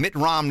 Mitt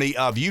Romney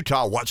of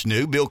Utah, what's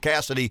new? Bill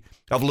Cassidy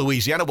of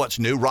Louisiana, what's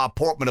new? Rob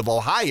Portman of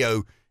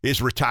Ohio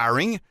is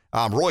retiring.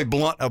 Roy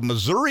Blunt of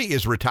Missouri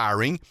is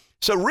retiring.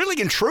 So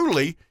really and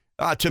truly,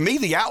 to me,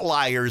 the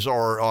outliers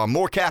are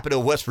Moore Capito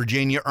of West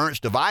Virginia,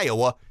 Ernst of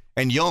Iowa,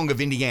 and Young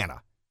of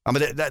Indiana. I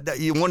mean, that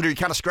you wonder, you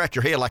kind of scratch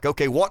your head like,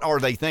 okay, what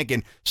are they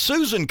thinking?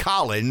 Susan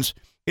Collins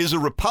is a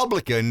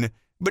Republican,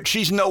 but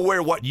she's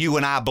nowhere what you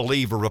and I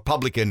believe a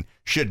Republican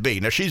should be.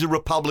 Now, she's a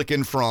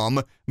Republican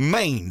from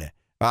Maine.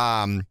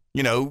 Donald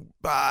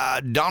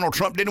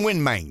Trump didn't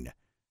win Maine.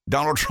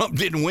 Donald Trump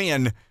didn't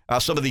win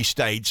some of these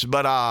states,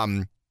 but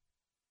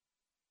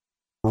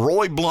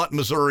Roy Blunt,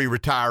 Missouri,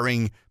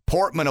 retiring.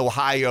 Portman,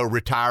 Ohio,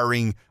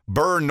 retiring.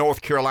 Burr,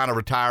 North Carolina,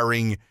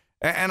 retiring.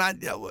 And I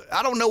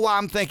don't know why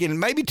I'm thinking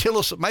maybe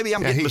Tillis. Maybe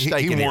I'm getting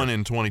mistaken. He won here.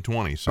 in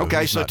 2020. So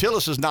okay, so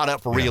Tillis is not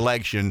up for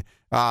reelection.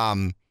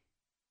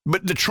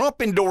 But the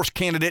Trump endorsed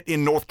candidate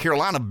in North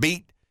Carolina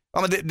beat.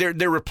 I mean,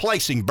 they're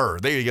replacing Burr.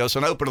 There you go. So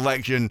an open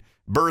election.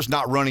 Burr's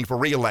not running for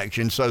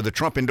reelection. So the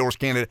Trump endorsed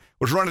candidate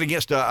was running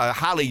against a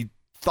highly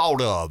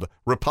thought of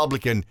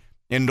Republican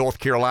in North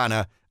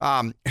Carolina.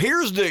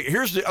 Here's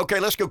the okay.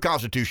 Let's go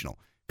constitutional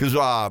because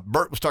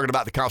Burt was talking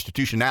about the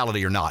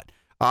constitutionality or not.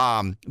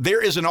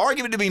 There is an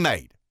argument to be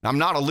made. I'm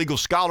not a legal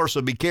scholar,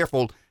 so be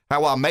careful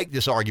how I make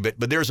this argument.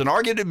 But there's an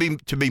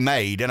argument to be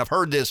made, and I've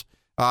heard this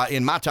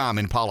in my time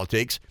in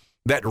politics,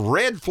 that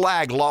red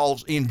flag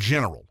laws in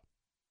general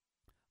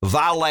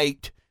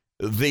violate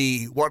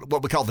the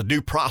what we call the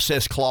due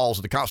process clause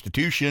of the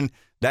Constitution.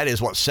 That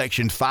is what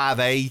Section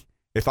 5A,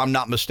 if I'm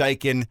not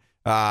mistaken,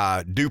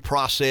 due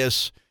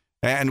process.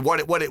 And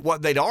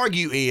what they'd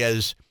argue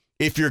is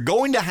if you're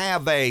going to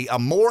have a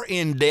more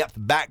in-depth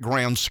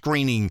background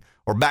screening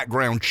or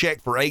background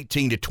check for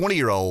 18 to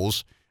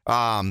 20-year-olds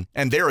and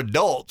they're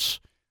adults,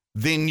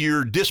 then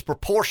you're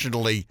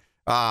disproportionately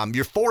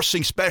you're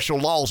forcing special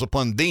laws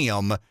upon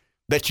them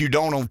that you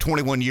don't on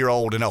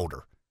 21-year-old and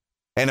older.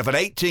 And if an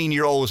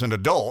 18-year-old is an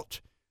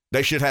adult,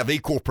 they should have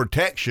equal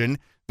protection.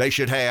 They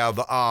should have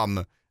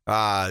a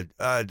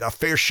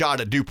fair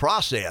shot at due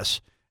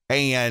process.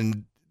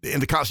 And in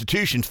the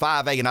Constitution,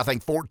 5A and I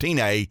think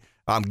 14A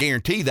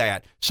guarantee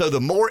that. So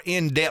the more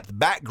in-depth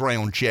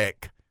background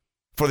check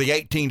for the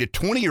 18 to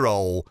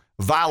 20-year-old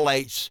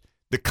violates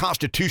the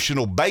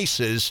constitutional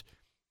basis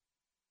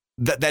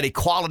that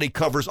equality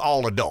covers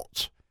all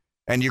adults.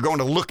 And you're going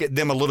to look at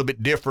them a little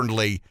bit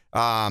differently.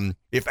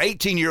 If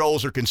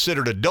 18-year-olds are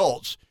considered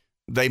adults,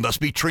 they must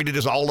be treated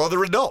as all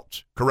other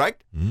adults,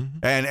 correct? Mm-hmm.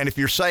 And if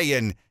you're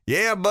saying,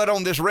 yeah, but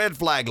on this red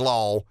flag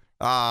law,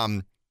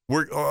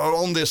 we're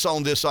on this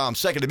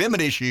Second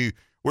Amendment issue,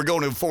 we're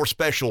going to enforce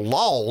special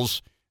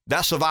laws,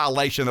 that's a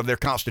violation of their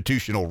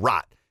constitutional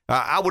right.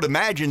 I would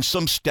imagine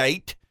some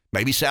state,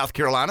 maybe South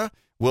Carolina,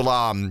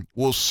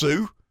 will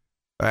sue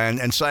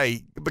and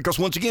say, because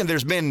once again,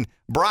 there's been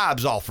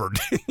bribes offered.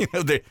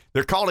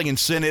 They're calling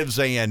incentives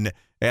and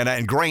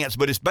grants,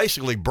 but it's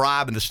basically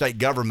bribing the state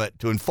government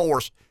to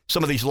enforce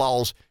some of these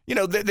laws.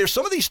 There's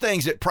some of these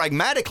things that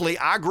pragmatically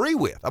I agree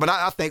with. I mean,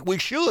 I think we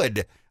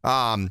should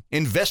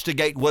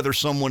investigate whether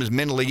someone is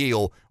mentally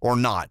ill or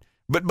not.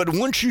 But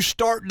once you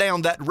start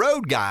down that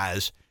road,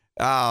 guys,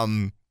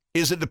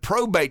 is it the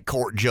probate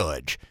court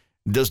judge?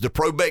 Does the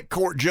probate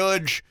court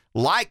judge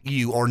like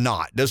you or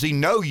not? Does he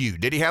know you?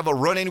 Did he have a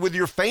run-in with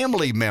your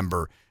family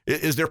member?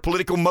 Is there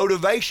political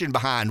motivation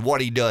behind what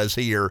he does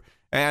here?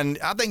 And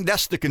I think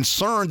that's the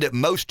concern that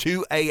most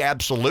 2A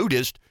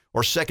absolutists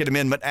or Second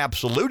Amendment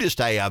absolutists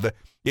have,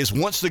 is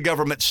once the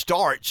government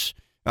starts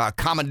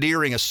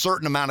commandeering a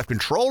certain amount of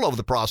control over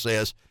the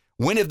process,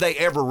 when have they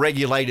ever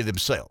regulated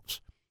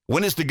themselves?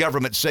 When has the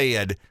government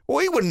said,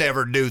 we would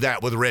never do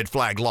that with red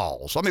flag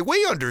laws? I mean,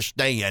 we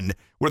understand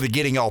where the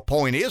getting off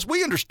point is.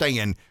 We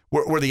understand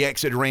where the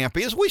exit ramp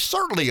is. We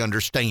certainly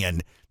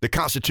understand the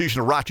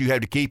constitutional right you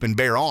have to keep and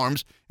bear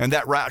arms, and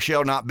that right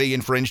shall not be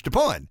infringed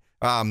upon.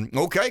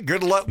 Okay,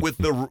 good luck with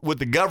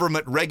the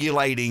government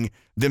regulating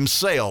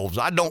themselves.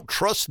 I don't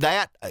trust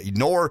that,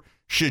 nor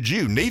should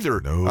you. Neither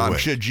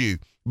should you.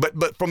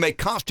 But from a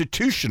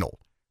constitutional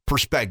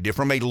perspective,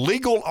 from a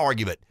legal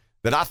argument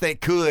that I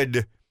think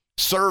could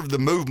serve the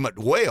movement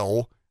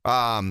well,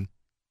 the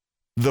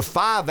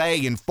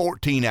 5A and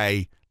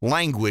 14A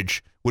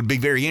language would be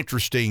very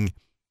interesting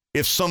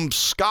if some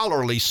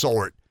scholarly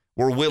sort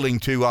were willing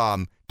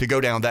to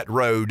go down that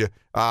road.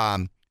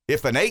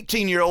 If an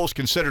 18-year-old is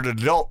considered an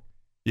adult,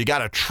 you got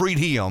to treat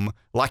him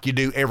like you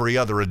do every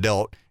other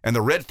adult. And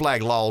the red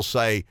flag laws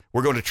say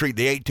we're going to treat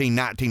the 18,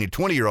 19, and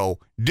 20-year-old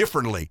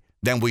differently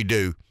than we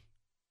do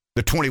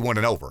the 21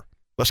 and over.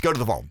 Let's go to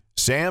the phone.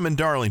 Sam in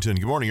Darlington.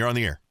 Good morning. You're on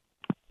the air.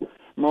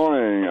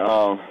 Morning.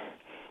 I'll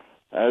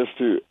have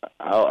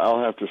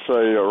to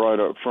say right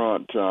up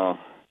front,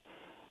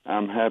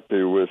 I'm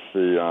happy with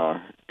the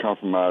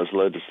compromise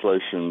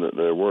legislation that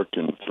they're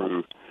working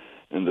through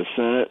in the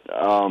Senate.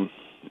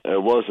 There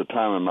was a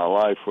time in my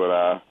life when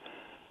I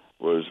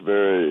was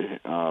very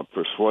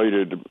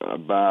persuaded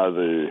by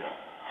the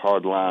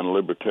hardline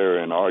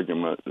libertarian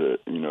argument that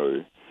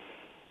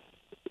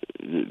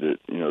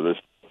this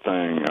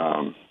thing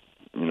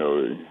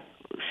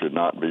should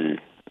not be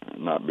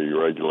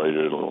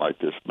regulated like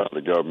this by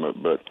the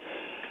government. But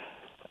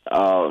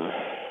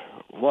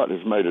what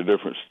has made a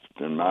difference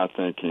in my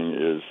thinking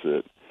is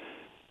that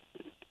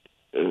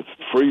it's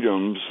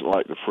freedoms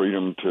like the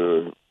freedom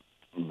to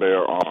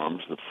bear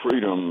arms, the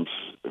freedoms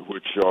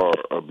which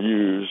are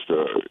abused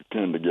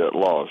tend to get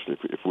lost.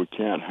 If we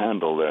can't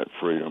handle that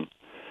freedom,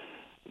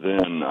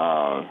 then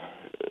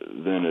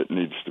it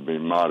needs to be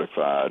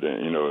modified,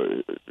 and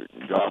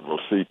God will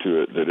see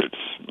to it that it's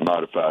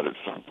modified at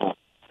some point.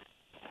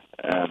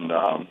 And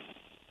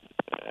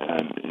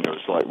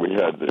it's like we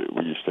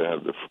used to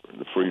have the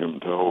freedom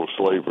to hold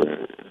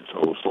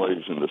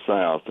slaves in the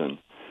South, and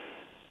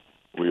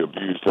we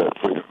abused that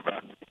freedom,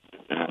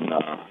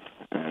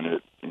 and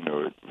it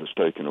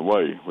taken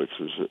away, which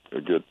is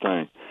a good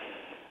thing.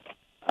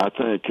 I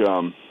think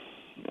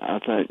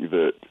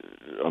that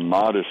a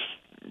modest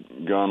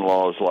gun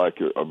laws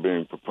like are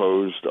being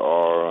proposed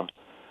are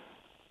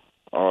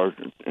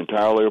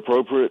entirely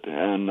appropriate,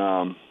 and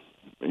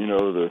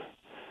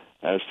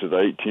as to the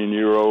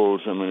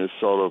 18-year-olds, I mean, it's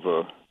sort of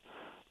a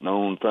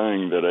known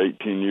thing that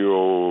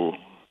 18-year-old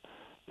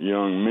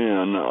young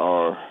men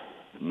are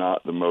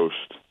not the most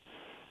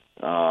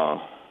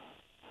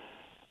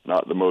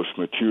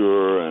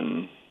mature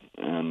and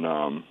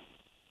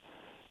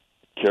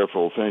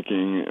careful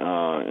thinking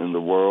in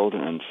the world,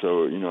 and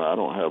so I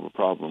don't have a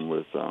problem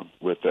with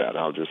that.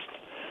 I'll just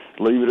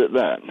leave it at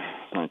that.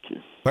 Thank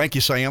you. Thank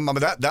you, Sam. I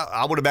mean, that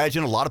I would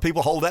imagine a lot of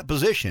people hold that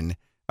position.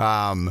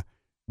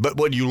 But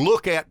when you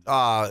look at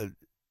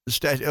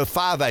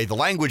 5A, the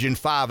language in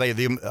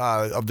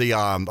 5A of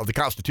the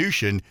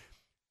Constitution,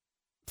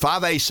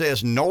 5A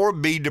says, "Nor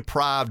be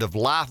deprived of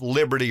life,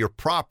 liberty, or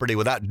property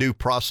without due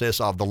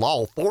process of the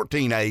law."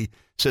 14A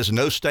says,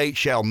 "No state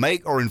shall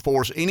make or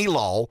enforce any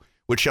law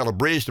which shall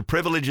abridge the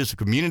privileges of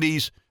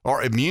communities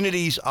or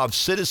immunities of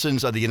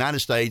citizens of the United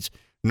States,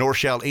 nor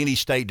shall any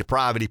state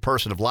deprive any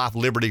person of life,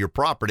 liberty, or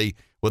property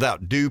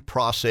without due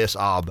process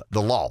of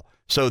the law."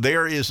 So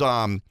there is,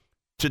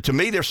 to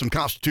me, there's some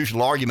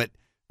constitutional argument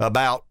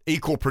about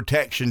equal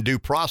protection, due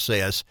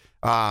process.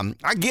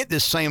 I get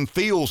this. Sam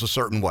feels a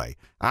certain way.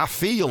 I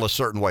feel a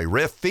certain way.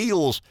 Ref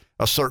feels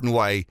a certain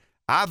way.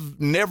 I've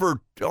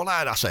never,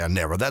 I say I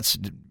never, that's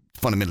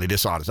fundamentally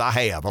dishonest. I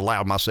have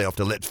allowed myself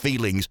to let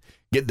feelings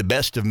get the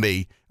best of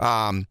me.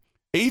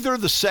 Either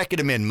the Second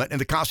Amendment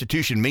and the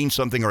Constitution means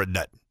something or it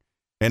doesn't.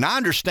 And I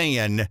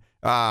understand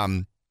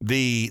the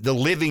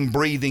living,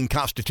 breathing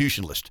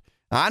constitutionalist.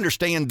 I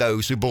understand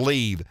those who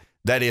believe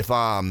that if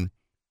our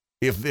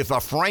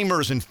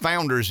framers and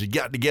founders had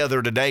got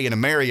together today in a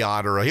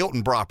Marriott or a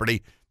Hilton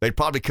property, they'd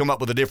probably come up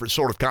with a different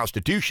sort of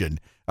constitution.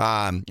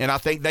 And I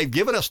think they've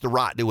given us the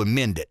right to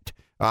amend it.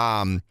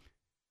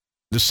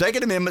 The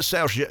Second Amendment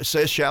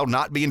says shall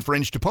not be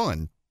infringed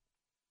upon.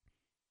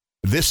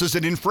 This is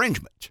an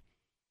infringement.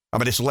 I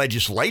mean, it's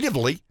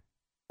legislatively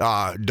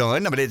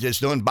done. I mean, it's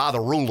done by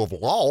the rule of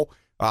law.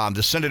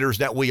 The senators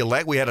that we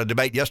elect, we had a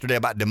debate yesterday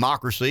about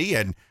democracy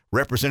and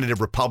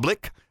representative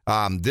republic.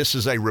 This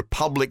is a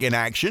republic in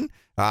action.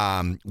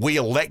 We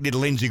elected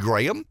Lindsey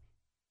Graham.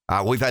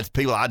 We've had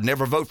people, I'd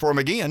never vote for him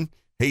again.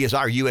 He is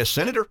our U.S.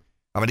 senator.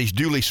 I mean, he's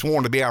duly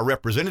sworn to be our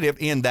representative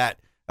in that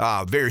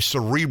very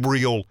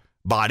cerebral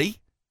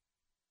body.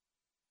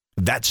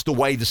 That's the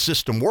way the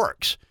system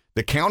works.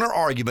 The counter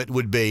argument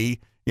would be,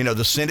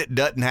 the Senate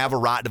doesn't have a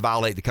right to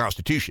violate the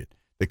Constitution.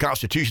 The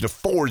Constitution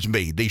affords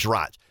me these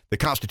rights. The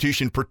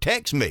Constitution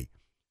protects me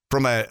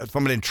from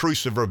an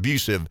intrusive or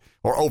abusive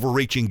or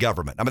overreaching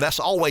government. I mean, that's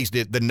always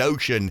the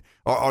notion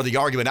or the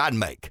argument I'd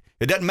make.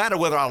 It doesn't matter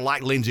whether I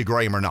like Lindsey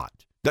Graham or not.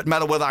 It doesn't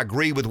matter whether I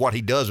agree with what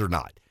he does or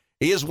not.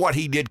 Is what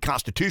he did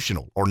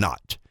constitutional or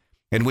not?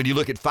 And when you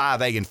look at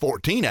 5A and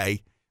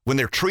 14A, when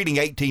they're treating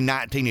 18,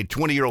 19, and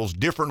 20-year-olds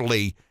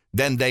differently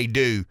than they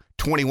do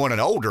 21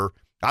 and older,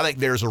 I think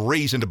there's a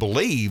reason to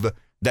believe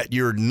that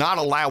you're not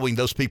allowing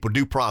those people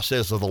due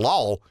process of the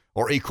law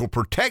or equal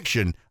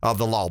protection of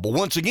the law. But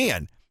once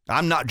again,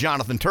 I'm not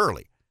Jonathan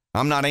Turley.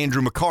 I'm not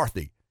Andrew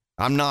McCarthy.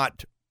 I'm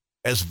not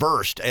as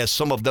versed as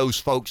some of those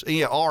folks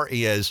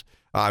is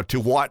to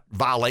what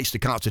violates the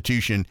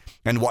Constitution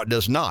and what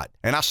does not.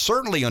 And I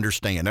certainly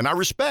understand and I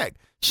respect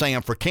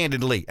Sam for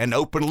candidly and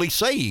openly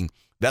saying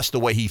that's the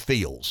way he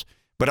feels.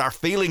 But our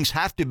feelings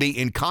have to be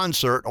in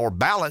concert or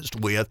balanced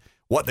with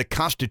what the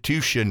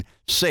Constitution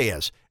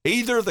says.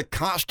 Either the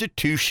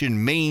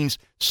Constitution means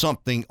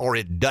something or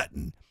it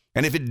doesn't.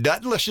 And if it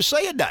doesn't, let's just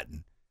say it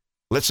doesn't.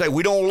 Let's say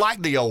we don't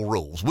like the old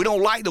rules. We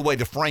don't like the way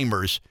the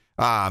framers,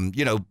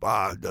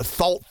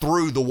 thought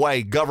through the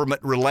way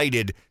government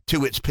related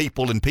to its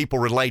people and people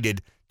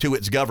related to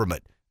its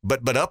government.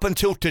 But up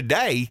until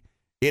today,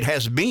 it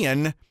has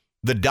been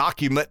the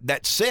document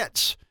that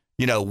sets,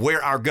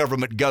 where our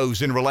government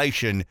goes in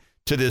relation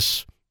to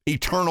this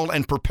eternal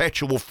and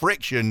perpetual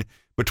friction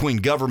between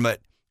government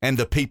and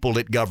the people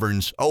it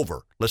governs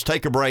over. Let's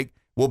take a break.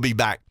 We'll be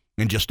back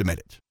in just a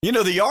minute.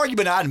 The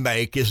argument I'd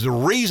make is the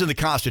reason the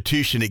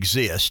Constitution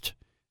exists,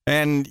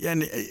 and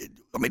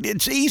I mean,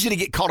 it's easy to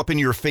get caught up in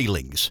your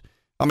feelings.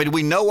 I mean,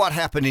 we know what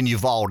happened in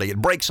Uvalde. It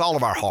breaks all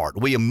of our heart.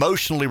 We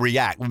emotionally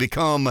react. We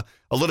become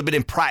a little bit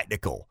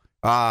impractical.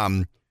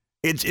 I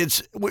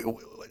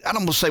don't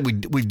want to say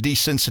we've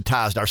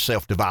desensitized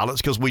ourselves to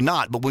violence, because we're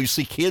not, but we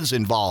see kids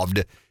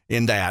involved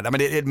in that. I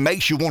mean, it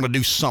makes you want to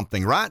do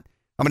something, right?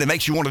 I mean, it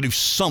makes you want to do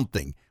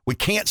something. We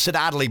can't sit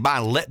idly by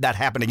and let that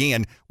happen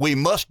again. We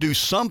must do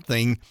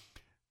something,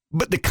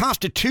 but the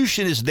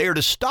Constitution is there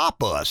to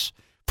stop us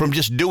from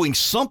just doing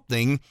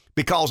something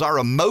because our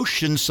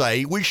emotions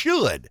say we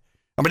should.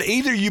 I mean,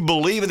 either you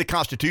believe in the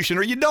Constitution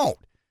or you don't.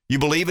 You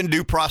believe in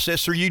due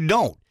process or you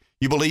don't.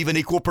 You believe in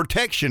equal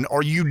protection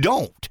or you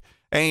don't.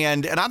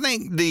 And I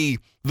think the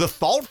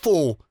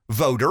thoughtful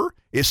voter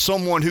is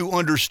someone who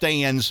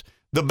understands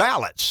the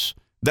balance,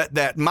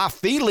 that my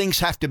feelings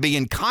have to be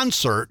in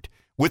concert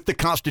with the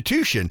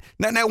Constitution.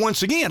 Now,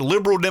 once again,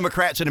 liberal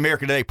Democrats in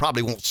America today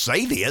probably won't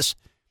say this,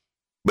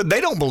 but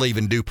they don't believe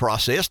in due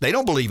process. They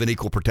don't believe in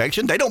equal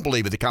protection. They don't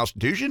believe in the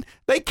Constitution.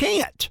 They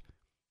can't.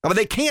 I mean,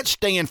 they can't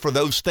stand for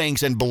those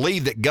things and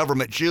believe that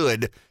government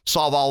should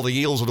solve all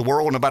the ills of the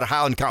world, no matter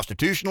how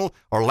unconstitutional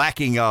or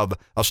lacking of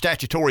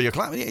statutory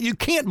accountability. You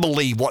can't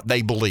believe what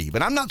they believe.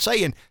 And I'm not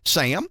saying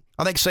Sam.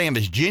 I think Sam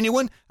is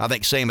genuine. I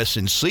think Sam is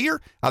sincere.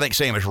 I think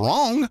Sam is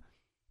wrong,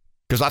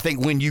 because I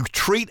think when you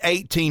treat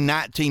 18,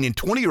 19, and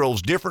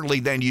 20-year-olds differently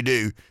than you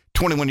do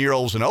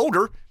 21-year-olds and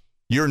older,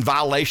 you're in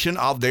violation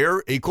of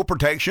their equal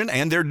protection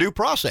and their due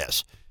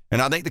process.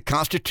 And I think the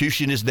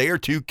Constitution is there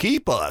to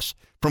keep us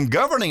from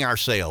governing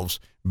ourselves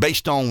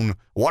based on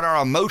what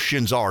our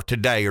emotions are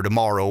today or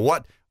tomorrow,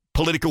 what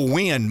political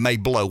wind may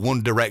blow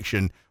one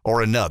direction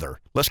or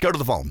another. Let's go to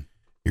the phone.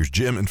 Here's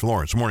Jim in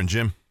Florence. Morning,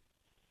 Jim.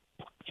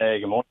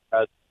 Hey, good morning,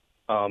 guys.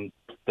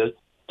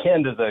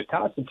 Ken, does the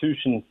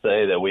Constitution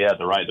say that we have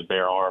the right to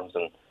bear arms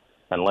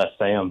unless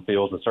Sam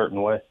feels a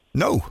certain way?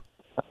 No.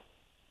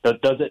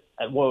 Does it,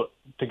 well,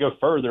 to go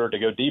further, to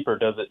go deeper,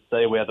 does it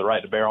say we have the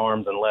right to bear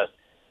arms unless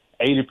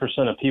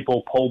 80% of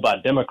people polled by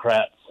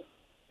Democrats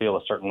feel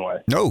a certain way?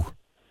 No.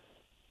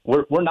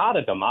 We're not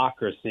a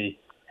democracy,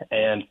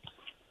 and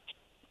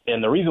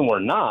the reason we're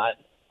not,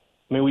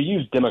 I mean, we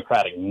use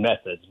democratic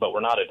methods, but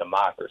we're not a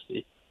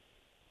democracy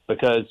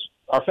because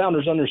our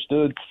founders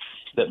understood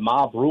that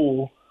mob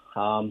rule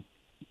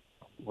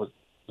was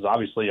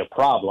obviously a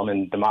problem,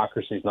 and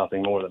democracy is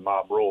nothing more than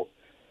mob rule.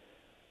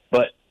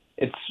 But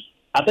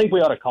I think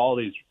we ought to call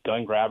these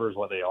gun grabbers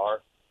what they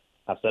are.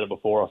 I've said it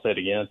before, I'll say it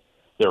again.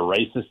 They're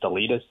racist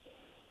elitists.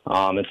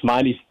 It's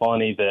mighty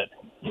funny that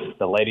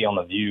the lady on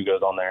The View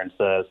goes on there and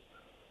says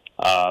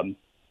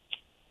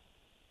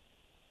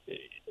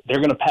they're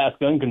going to pass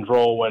gun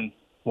control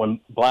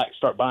when blacks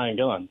start buying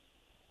guns.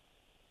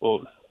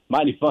 Well,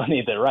 mighty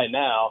funny that right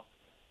now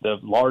the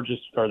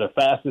largest or the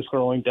fastest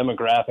growing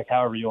demographic,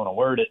 however you want to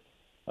word it,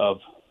 of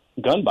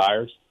gun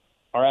buyers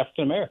are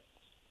African Americans.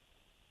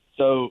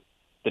 So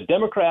the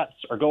Democrats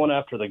are going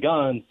after the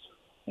guns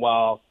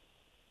while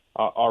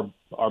our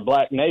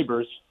black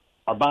neighbors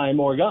are buying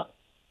more guns.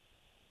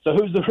 So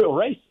who's the real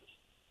racist?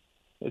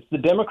 It's the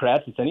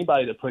Democrats. It's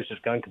anybody that pushes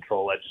gun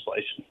control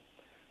legislation.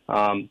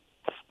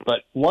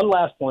 But one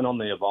last point on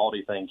the Uvalde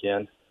thing,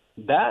 Ken.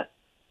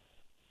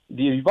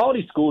 The Uvalde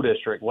School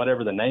District,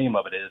 whatever the name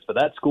of it is, but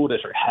that school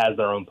district has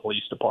their own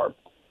police department.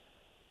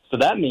 So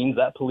that means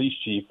that police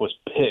chief was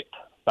picked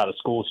by the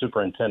school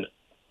superintendent.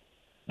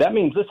 That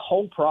means this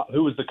whole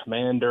who was the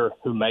commander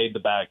who made the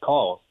bad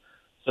calls.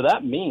 So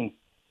that means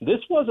this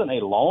wasn't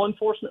a law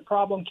enforcement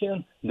problem,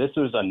 Ken. This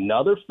was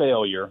another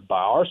failure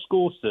by our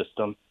school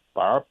system,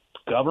 by our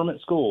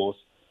government schools,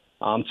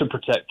 to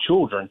protect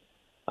children.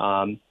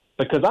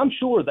 Because I'm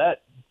sure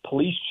that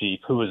police chief,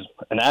 who was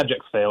an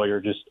abject failure,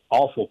 just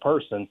awful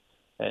person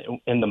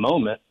in the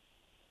moment,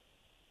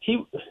 he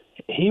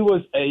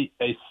was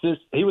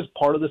he was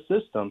part of the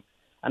system,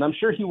 and I'm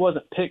sure he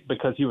wasn't picked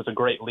because he was a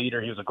great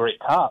leader. He was a great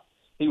cop.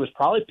 He was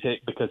probably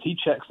picked because he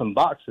checked some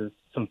boxes,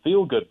 some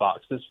feel-good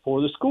boxes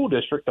for the school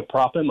district to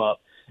prop him up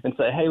and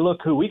say, hey,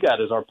 look who we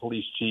got as our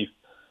police chief.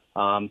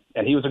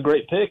 And he was a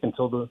great pick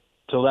until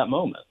that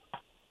moment.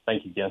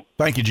 Thank you, Ken.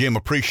 Thank you, Jim.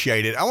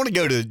 Appreciate it. I want to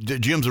go to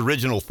Jim's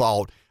original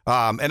thought,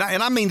 and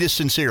I mean this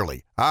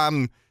sincerely.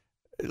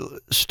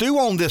 Stew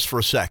on this for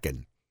a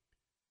second.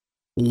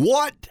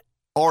 What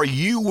are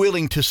you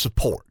willing to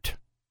support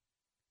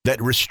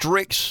that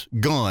restricts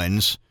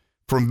guns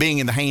from being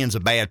in the hands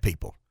of bad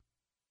people?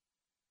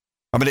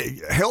 I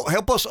mean,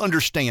 help us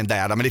understand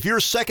that. I mean, if you're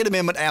a Second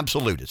Amendment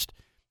absolutist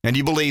and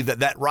you believe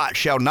that right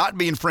shall not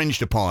be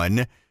infringed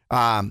upon,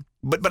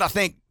 but I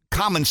think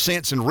common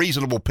sense and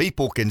reasonable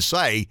people can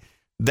say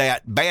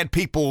that bad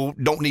people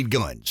don't need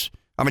guns.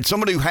 I mean,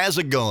 somebody who has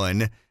a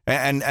gun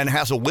and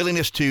has a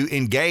willingness to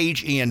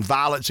engage in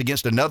violence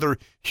against another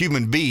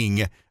human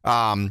being,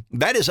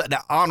 that is an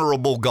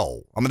honorable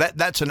goal. I mean,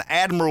 that's an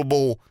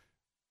admirable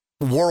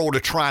world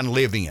to try and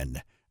live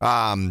in.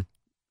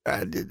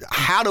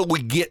 How do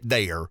we get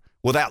there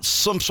without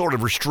some sort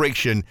of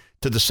restriction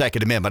to the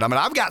Second Amendment? I mean,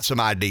 I've got some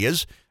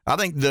ideas. I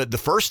think the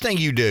first thing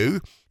you do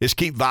is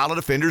keep violent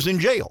offenders in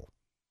jail.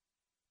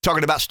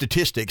 Talking about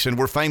statistics, and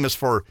we're famous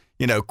for,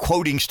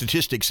 quoting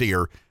statistics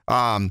here.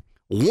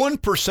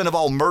 1% of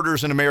all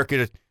murders in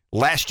America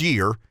last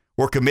year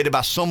were committed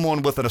by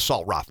someone with an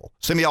assault rifle,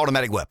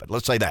 semi-automatic weapon.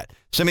 Let's say that.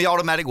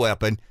 Semi-automatic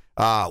weapon,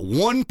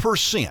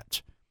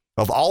 1%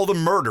 of all the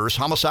murders,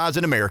 homicides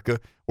in America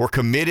were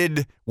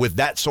committed with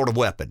that sort of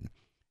weapon.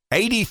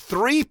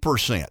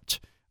 83%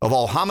 of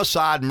all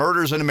homicide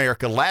murders in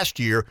America last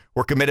year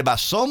were committed by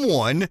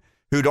someone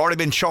who'd already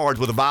been charged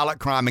with a violent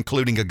crime,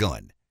 including a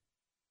gun.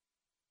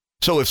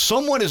 So if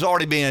someone has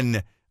already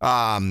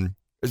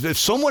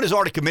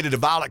committed a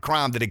violent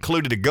crime that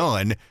included a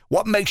gun,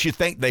 what makes you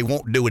think they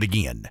won't do it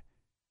again?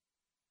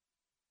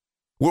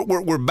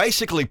 We're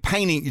basically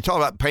painting, you talk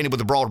about painting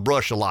with a broad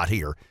brush a lot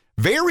here.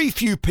 Very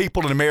few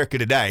people in America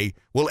today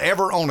will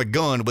ever own a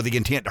gun with the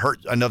intent to hurt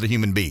another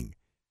human being.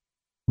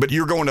 but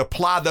you're going to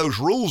apply those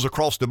rules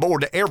across the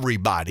board to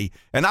everybody.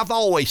 And I've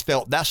always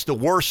felt that's the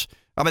worst.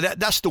 I mean,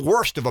 that's the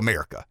worst of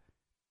America.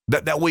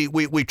 That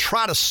we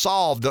try to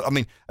solve the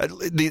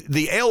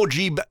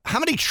LGBT. How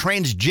many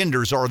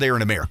transgenders are there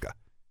in America?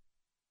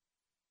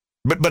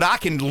 But I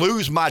can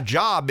lose my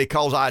job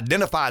because I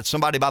identified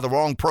somebody by the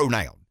wrong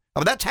pronoun. I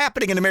mean, that's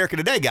happening in America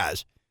today,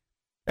 guys.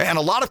 And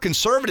a lot of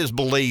conservatives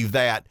believe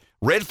that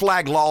red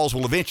flag laws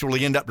will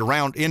eventually end up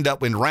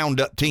in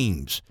roundup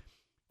teams.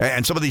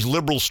 And some of these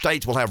liberal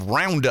states will have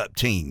roundup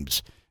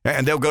teams.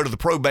 And they'll go to the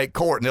probate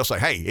court and they'll say,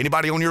 hey,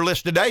 anybody on your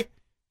list today?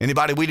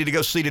 Anybody we need to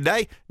go see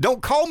today?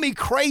 Don't call me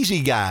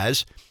crazy,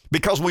 guys,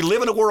 because we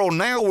live in a world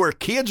now where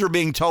kids are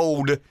being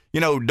told,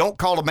 don't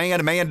call a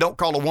man, don't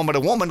call a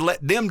woman,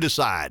 let them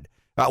decide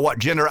what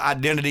gender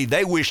identity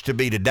they wish to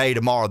be today,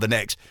 tomorrow, the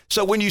next.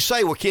 So when you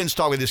say, well, Ken's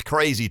talking this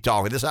crazy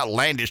talk, this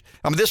outlandish,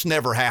 I mean, this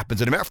never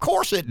happens in America. Of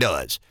course it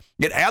does.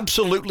 It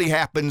absolutely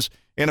happens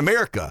in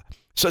America.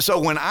 So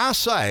when I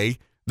say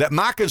that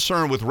my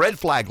concern with red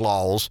flag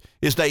laws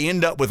is they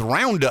end up with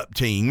roundup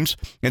teams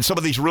in some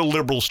of these real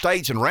liberal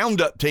states, and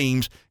roundup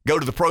teams go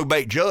to the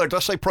probate judge.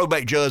 Let's say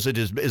probate judge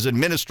is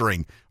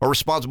administering or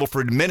responsible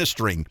for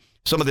administering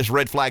some of this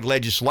red flag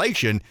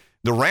legislation.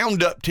 The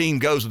roundup team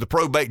goes to the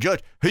probate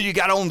judge. Who you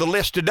got on the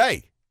list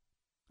today?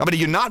 I mean, do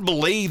you not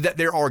believe that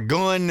there are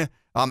gun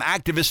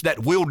activists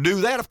that will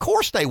do that? Of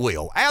course they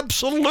will.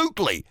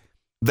 Absolutely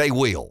they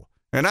will.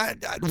 And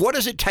what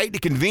does it take to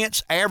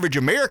convince average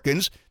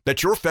Americans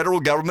that your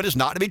federal government is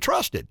not to be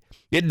trusted?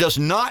 It does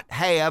not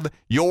have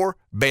your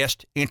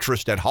best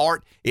interest at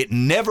heart. It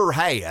never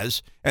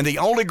has. And the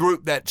only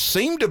group that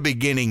seemed to be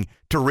beginning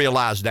to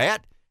realize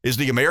that is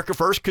the America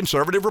First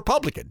Conservative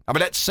Republican. I mean,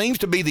 that seems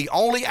to be the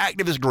only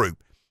activist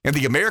group in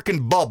the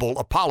American bubble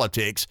of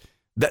politics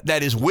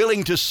that is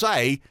willing to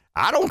say,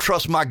 I don't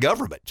trust my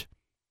government.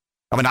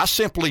 I mean, I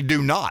simply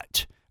do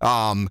not.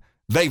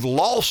 They've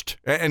lost,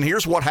 and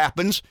here's what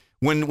happens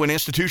when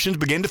institutions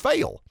begin to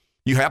fail.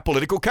 You have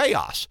political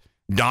chaos.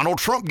 Donald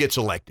Trump gets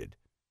elected.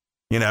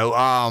 You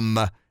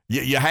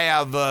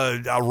have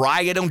a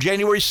riot on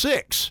January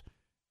 6th.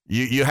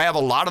 You have a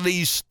lot of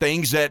these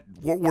things that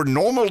were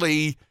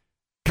normally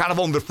kind of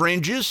on the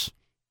fringes,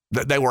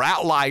 that they were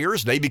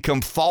outliers. They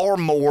become far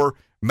more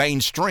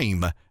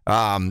mainstream.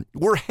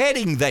 We're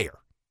heading there.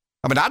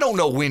 I mean, I don't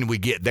know when we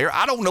get there.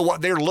 I don't know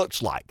what there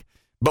looks like,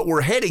 but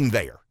we're heading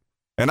there.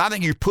 And I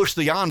think you push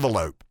the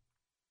envelope.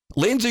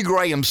 Lindsey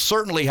Graham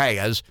certainly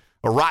has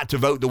a right to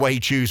vote the way he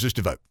chooses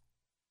to vote.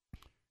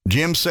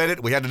 Jim said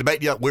it. We had a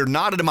debate. We're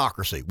not a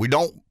democracy. We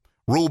don't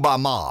rule by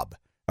mob.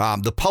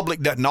 The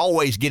public doesn't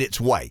always get its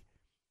way.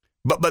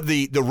 But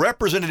the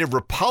representative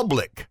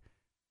republic,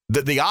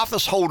 the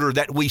office holder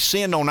that we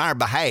send on our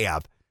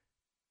behalf,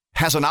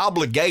 has an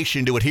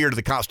obligation to adhere to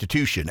the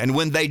Constitution. And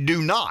when they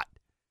do not,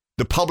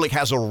 the public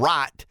has a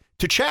right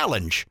to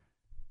challenge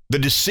the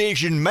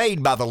decision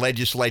made by the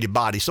legislative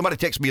body. Somebody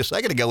texted me a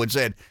second ago and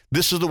said,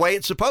 this is the way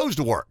it's supposed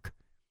to work.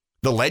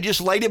 The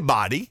legislative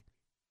body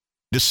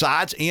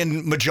decides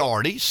in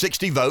majority,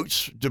 60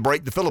 votes to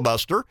break the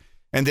filibuster,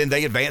 and then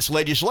they advance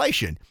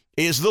legislation.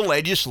 Is the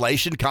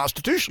legislation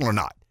constitutional or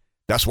not?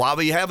 That's why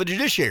we have a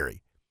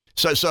judiciary.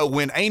 So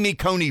when Amy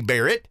Coney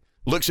Barrett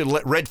looks at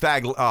red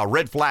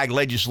flag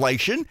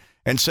legislation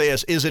and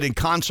says, is it in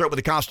concert with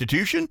the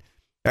Constitution?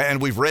 And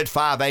we've read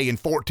 5A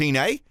and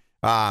 14A.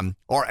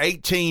 Are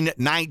 18,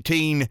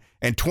 19,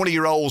 and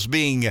 20-year-olds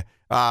being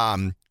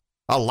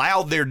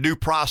allowed their due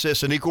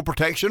process and equal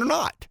protection or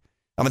not?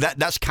 I mean,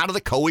 that's kind of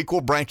the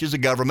co-equal branches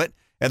of government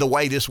and the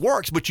way this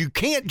works. But you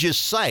can't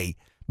just say,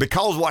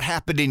 because what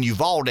happened in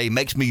Uvalde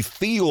makes me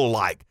feel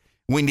like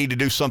we need to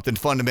do something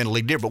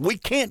fundamentally different. We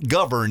can't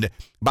govern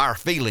by our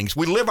feelings.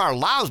 We live our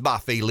lives by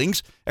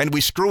feelings, and we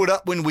screw it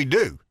up when we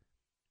do.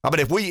 I mean,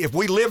 if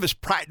we live as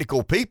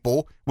practical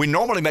people, we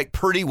normally make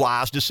pretty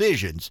wise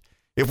decisions.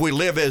 If we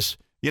live as,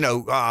 we're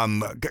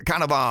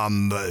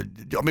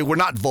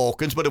not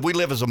Vulcans, but if we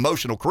live as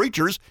emotional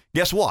creatures,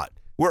 guess what?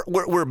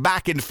 We're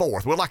back and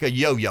forth. We're like a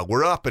yo-yo.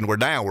 We're up and we're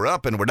down. We're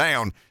up and we're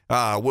down.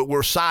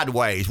 We're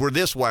sideways. We're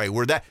this way.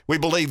 We're that. We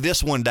believe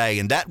this one day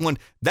and that one.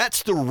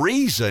 That's the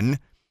reason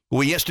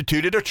we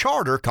instituted a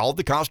charter called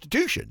the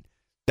Constitution.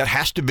 That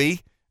has to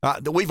be,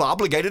 that we've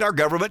obligated our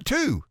government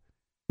to.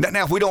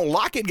 Now, if we don't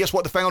like it, guess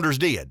what the founders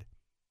did?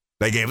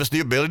 They gave us the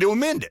ability to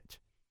amend it.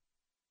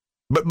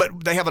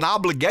 But they have an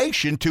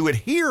obligation to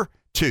adhere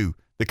to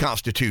the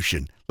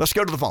Constitution. Let's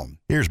go to the phone.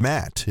 Here's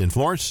Matt in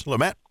Florence. Hello,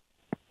 Matt.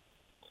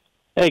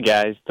 Hey,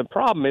 guys. The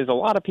problem is a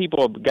lot of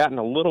people have gotten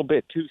a little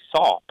bit too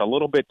soft, a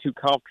little bit too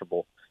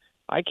comfortable.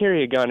 I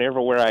carry a gun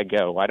everywhere I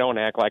go. I don't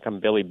act like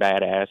I'm Billy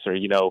Badass or,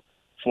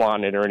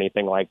 flaunt it or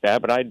anything like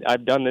that. But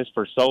I've done this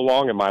for so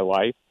long in my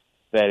life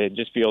that it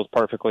just feels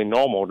perfectly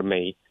normal to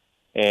me.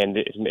 And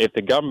if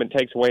the government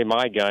takes away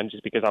my gun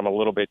just because I'm a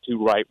little bit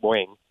too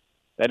right-wing,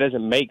 that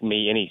doesn't make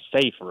me any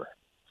safer.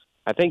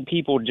 I think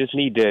people just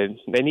need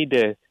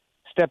to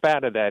step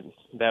out of that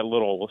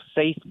little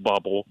safe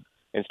bubble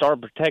and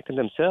start protecting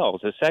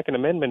themselves. The Second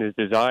Amendment is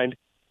designed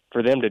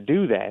for them to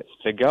do that.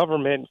 The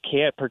government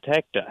can't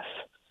protect us.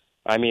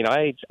 I mean,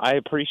 I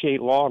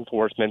appreciate law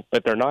enforcement,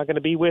 but they're not going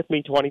to be with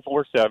me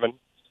 24/7.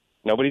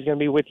 Nobody's going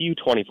to be with you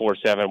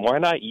 24/7. Why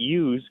not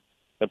use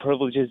the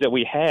privileges that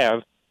we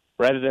have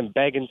rather than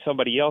begging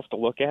somebody else to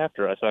look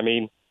after us? I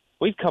mean,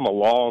 we've come a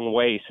long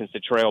way since the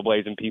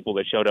trailblazing people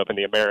that showed up in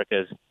the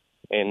Americas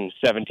in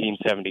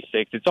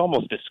 1776. It's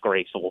almost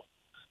disgraceful.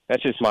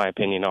 That's just my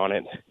opinion on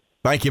it.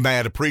 Thank you,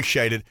 Matt.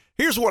 Appreciate it.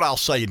 Here's what I'll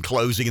say in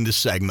closing in this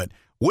segment.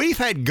 We've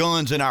had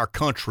guns in our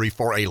country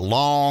for a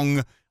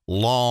long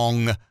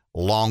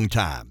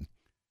time.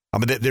 I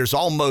mean, there's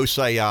almost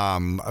a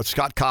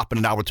Scott Coppin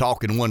and I were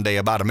talking one day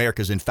about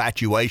America's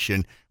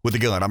infatuation with the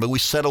gun. I mean, we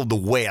settled the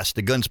West.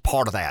 The gun's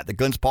part of that. The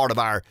gun's part of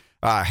our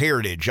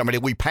heritage. I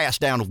mean, we pass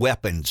down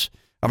weapons.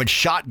 I mean,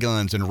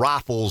 shotguns and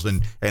rifles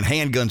and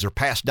handguns are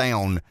passed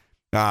down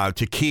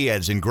to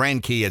kids and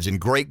grandkids and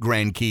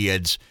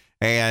great-grandkids,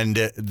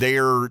 and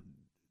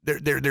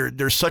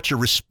there's such a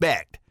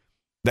respect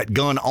that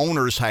gun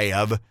owners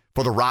have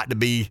for the right to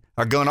be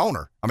a gun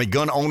owner. I mean,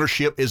 gun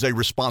ownership is a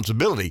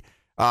responsibility.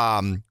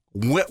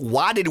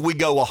 Why did we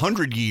go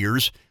 100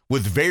 years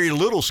with very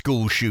little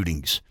school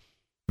shootings,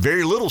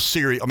 very little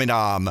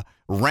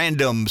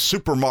random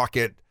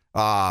supermarket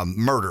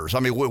murders?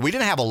 I mean, we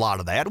didn't have a lot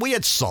of that. We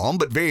had some,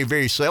 but very,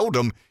 very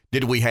seldom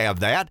did we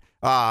have that.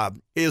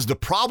 Is the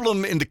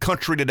problem in the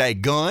country today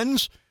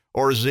guns,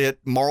 or is it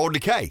moral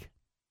decay?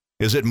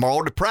 Is it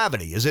moral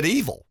depravity? Is it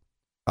evil?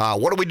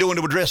 What are we doing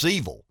to address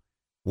evil?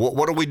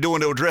 What are we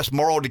doing to address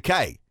moral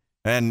decay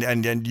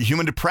and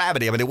human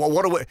depravity? I mean,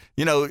 what are we?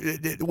 You know,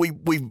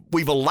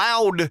 we've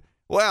allowed.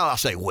 Well, I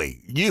say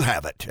we. You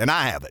have it, and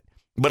I have it.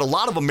 But a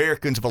lot of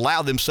Americans have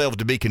allowed themselves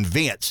to be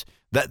convinced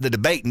that the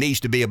debate needs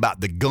to be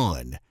about the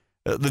gun.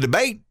 The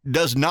debate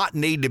does not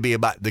need to be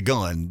about the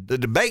gun. The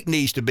debate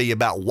needs to be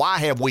about why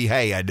have we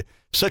had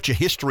such a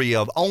history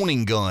of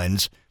owning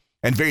guns,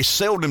 and very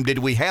seldom did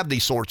we have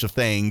these sorts of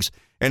things.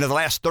 And in the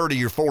last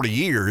 30 or 40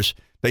 years,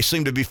 they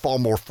seem to be far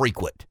more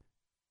frequent.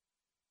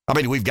 I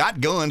mean, we've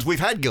got guns. We've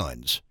had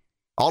guns.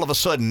 All of a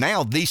sudden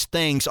now, these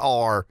things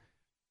are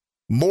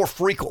more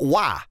frequent.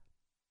 Why?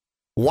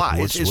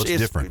 What's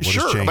different? What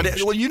sure, has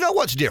changed? But you know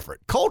what's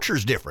different.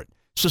 Culture's different.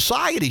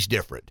 Society's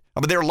different. I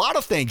mean, there are a lot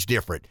of things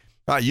different.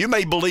 You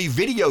may believe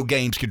video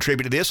games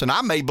contribute to this, and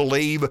I may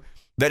believe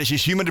that it's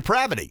just human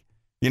depravity.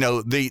 You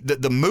know,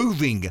 the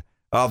moving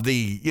of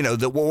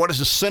what is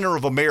the center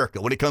of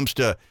America when it comes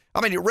to,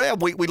 I mean,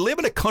 Rev, we live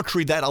in a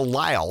country that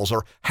allows,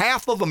 or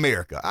half of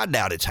America, I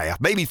doubt it's half,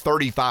 maybe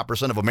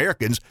 35% of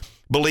Americans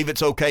believe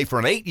it's okay for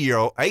an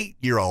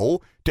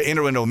 8-year-old to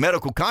enter into a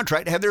medical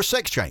contract to have their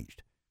sex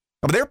changed.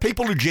 I mean, there are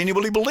people who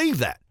genuinely believe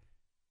that.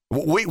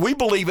 We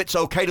believe it's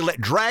okay to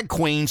let drag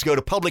queens go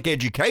to public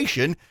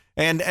education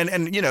and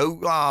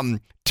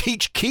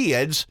teach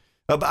kids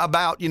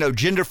about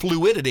gender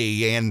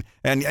fluidity and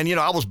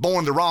I was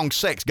born the wrong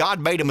sex. God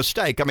made a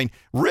mistake. I mean,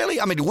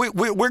 really? I mean,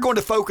 we're going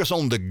to focus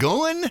on the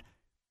gun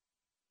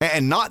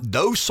and not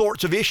those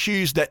sorts of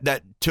issues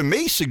that to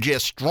me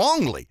suggest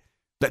strongly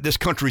that this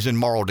country's in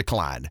moral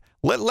decline.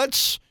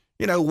 Let's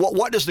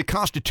what does the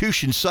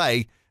Constitution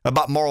say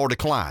about moral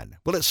decline?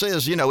 Well, it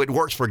says it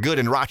works for good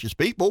and righteous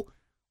people.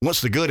 Once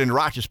the good and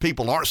righteous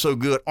people aren't so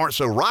good, aren't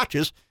so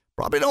righteous,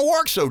 probably don't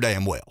work so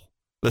damn well.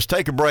 Let's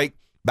take a break.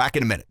 Back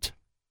in a minute.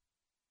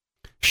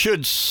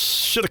 Should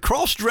a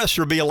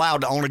cross-dresser be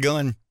allowed to own a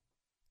gun?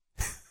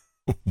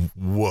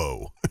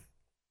 Whoa.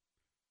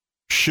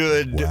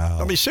 Wow.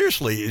 I mean,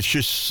 seriously,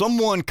 should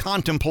someone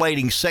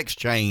contemplating sex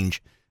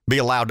change be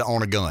allowed to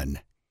own a gun?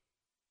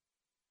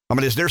 I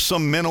mean, is there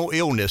some mental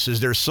illness? Is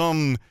there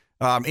some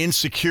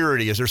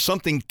insecurity? Is there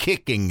something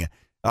kicking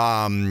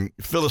mentally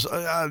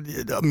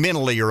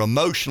or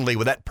emotionally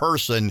with that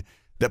person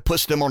that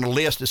puts them on a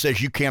list that says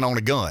you can't own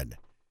a gun?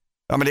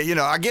 I mean,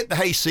 I get the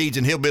hayseeds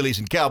and hillbillies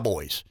and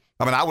cowboys.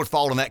 I mean, I would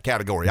fall in that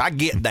category. I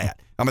get that.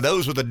 I mean,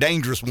 those are the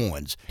dangerous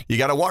ones. You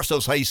got to watch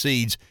those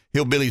hayseeds,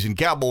 hillbillies, and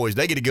cowboys.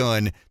 They get a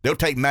gun. They'll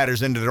take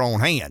matters into their own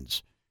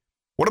hands.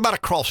 What about a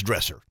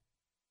cross-dresser?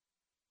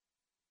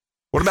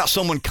 What about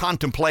someone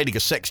contemplating a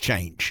sex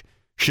change?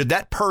 Should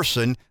that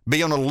person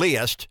be on a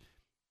list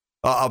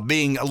of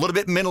being a little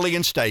bit mentally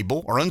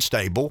unstable or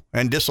unstable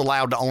and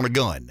disallowed to own a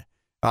gun?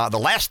 The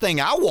last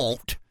thing I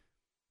want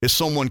is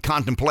someone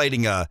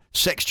contemplating a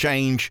sex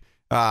change,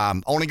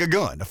 owning a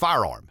gun, a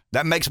firearm.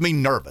 That makes me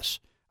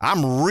nervous.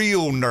 I'm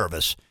real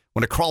nervous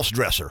when a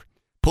cross-dresser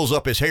pulls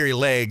up his hairy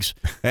legs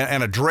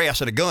and a dress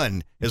and a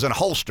gun is in a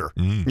holster.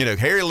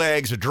 Hairy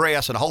legs, a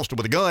dress, and a holster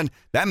with a gun.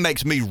 That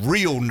makes me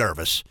real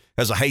nervous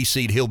as a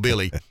hayseed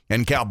hillbilly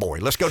and cowboy.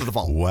 Let's go to the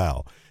phone.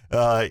 Wow.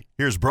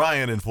 Here's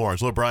Brian in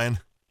Florence. Hello, Brian.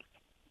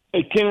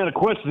 It can't have a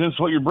coincidence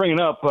what you're bringing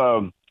up.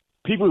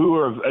 People who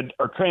are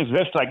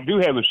transvestite do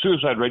have a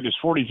suicide rate that's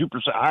 42%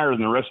 higher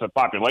than the rest of the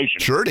population.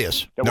 Sure it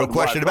is. No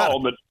question about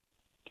it. But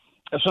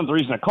that's not the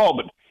reason I called.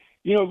 But,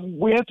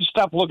 we have to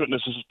stop looking at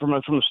this from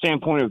a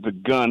standpoint of the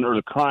gun or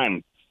the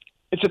crime.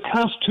 It's a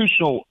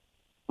constitutional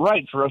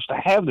right for us to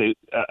have a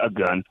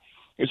gun.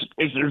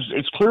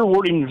 It's clear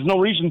wording. There's no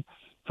reason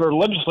for a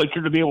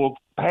legislature to be able to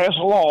pass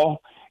a law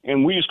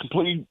and we just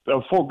completely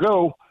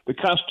forego the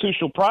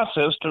constitutional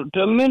process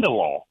to amend a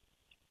law.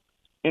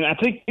 And I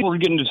think people are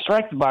getting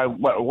distracted by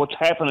what's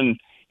happening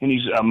in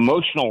these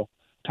emotional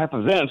type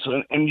events,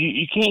 and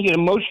you can't get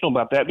emotional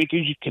about that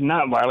because you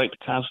cannot violate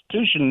the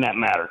Constitution in that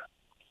matter.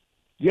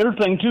 The other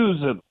thing too is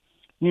that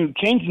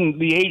changing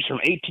the age from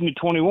 18 to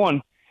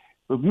 21.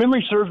 If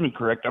memory serves me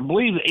correct, I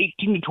believe the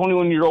 18 to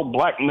 21-year-old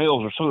black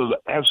males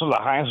have some of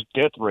the highest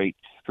death rate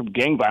from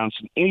gang violence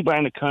than anybody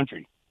in the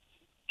country.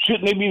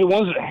 Shouldn't they be the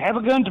ones that have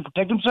a gun to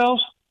protect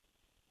themselves?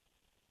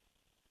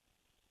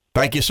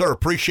 Thank you, sir.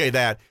 Appreciate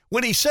that.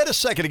 When he said a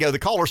second ago, the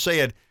caller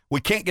said, we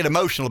can't get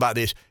emotional about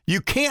this.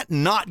 You can't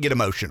not get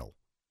emotional.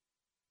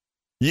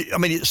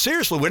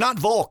 Seriously, we're not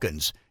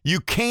Vulcans.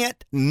 You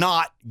can't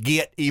not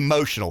get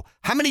emotional.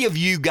 How many of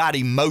you got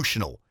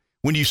emotional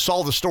when you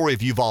saw the story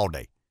of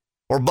Uvalde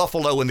or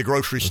Buffalo in the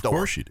grocery store? Of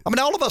course you do.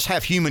 All of us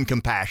have human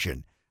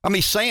compassion.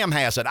 Sam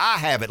has it. I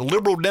have it.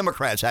 Liberal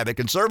Democrats have it.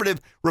 Conservative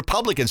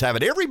Republicans have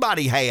it.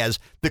 Everybody has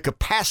the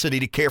capacity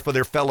to care for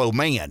their fellow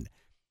man.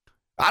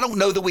 I don't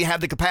know that we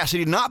have the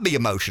capacity to not be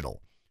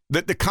emotional.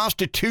 That the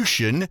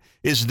Constitution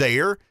is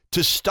there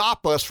to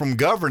stop us from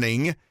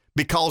governing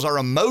because our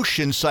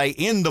emotions say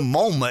in the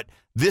moment,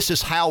 this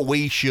is how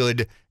we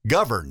should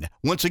govern.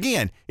 Once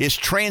again, is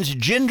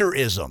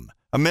transgenderism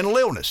a mental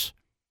illness?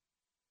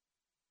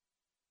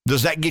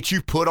 Does that get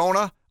you put on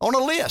a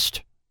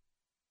list?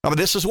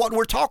 This is what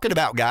we're talking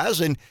about,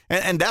 guys, and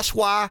that's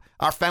why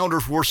our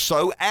founders were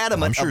so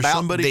adamant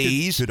about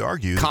these could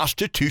argue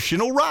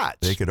constitutional rights.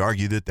 They could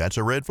argue that that's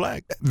a red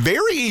flag.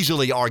 Very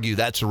easily argue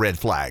that's a red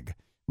flag.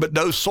 But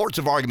those sorts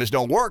of arguments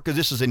don't work because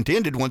this is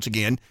intended, once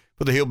again,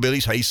 for the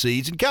hillbillies,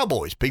 hayseeds, and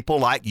cowboys, people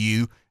like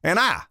you and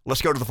I.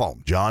 Let's go to the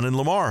phone. John in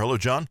Lamar. Hello,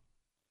 John.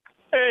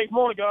 Hey, good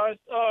morning, guys.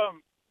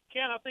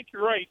 Ken, I think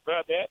you're right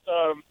about that.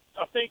 I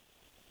think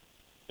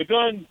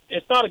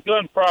it's not a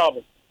gun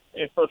problem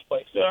in the first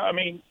place. I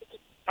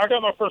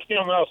got my first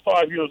gun when I was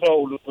 5 years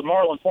old. It was the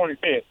Marlin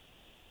 25th.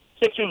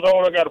 6 years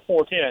old, I got a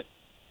 410.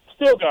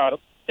 Still got them.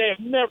 They have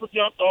never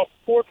jumped off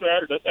the porch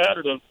out of the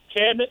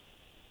cabinet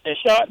and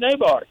shot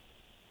nobody.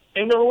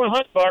 They've never went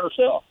hunting by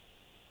themselves.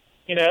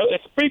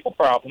 It's a people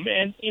problem.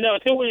 And,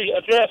 until we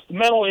address the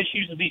mental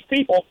issues of these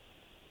people,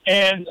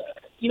 and,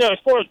 as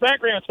far as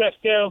background checks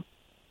go,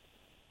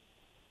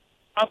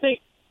 I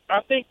think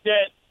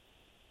that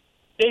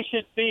they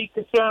should be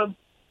concerned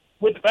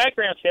with the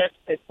background checks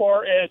as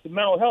far as the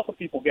mental health of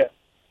people go.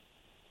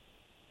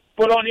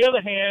 But on the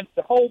other hand,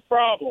 the whole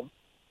problem,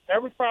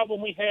 every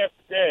problem we have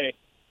today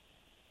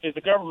is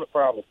a government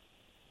problem.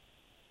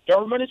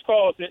 Government has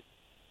caused it.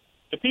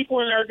 The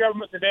people in our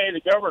government today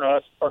that govern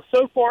us are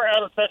so far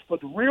out of touch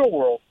with the real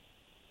world.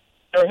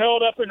 They're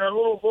held up in their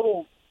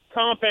little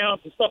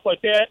compounds and stuff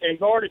like that and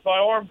guarded by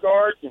armed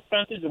guards and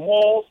fences and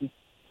walls and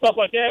stuff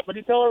like that, but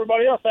they tell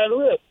everybody else how to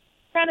live.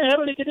 How the hell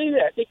do they do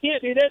that? They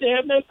can't do that. They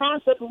have no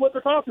concept of what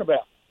they're talking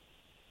about.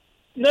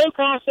 No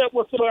concept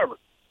whatsoever.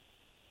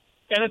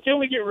 And until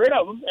we get rid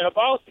of them and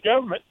abolish the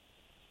government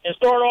and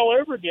start all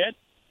over again,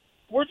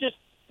 we're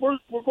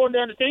going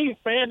down the tube,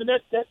 man, and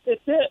that's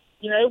it.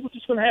 We're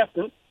just going to have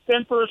to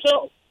fend for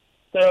ourselves.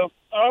 So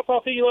I'll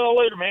talk to you all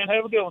later, man.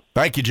 Have a good one.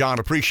 Thank you, John.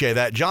 Appreciate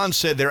that. John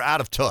said they're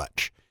out of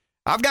touch.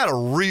 I've got a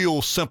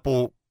real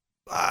simple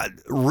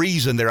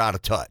reason they're out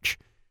of touch.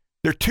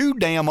 They're too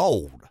damn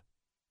old.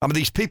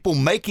 These people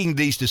making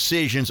these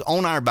decisions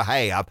on our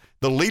behalf,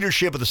 the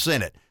leadership of the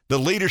Senate, the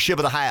leadership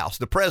of the House,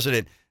 the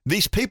president,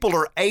 these people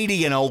are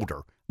 80 and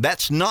older.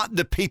 That's not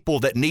the people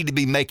that need to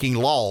be making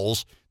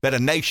laws that a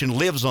nation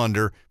lives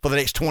under for the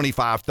next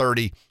 25,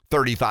 30,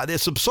 35.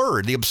 It's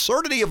absurd. The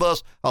absurdity of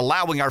us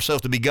allowing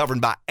ourselves to be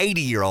governed by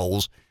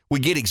 80-year-olds, we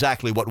get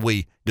exactly what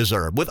we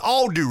deserve. With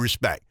all due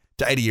respect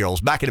to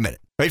 80-year-olds. Back in a minute.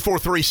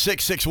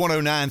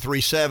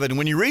 843-661-0937.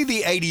 When you read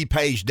the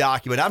 80-page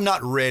document, I've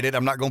not read it.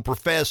 I'm not going to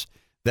profess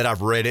that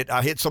I've read it.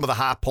 I hit some of the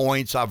high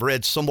points. I've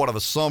read somewhat of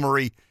a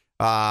summary.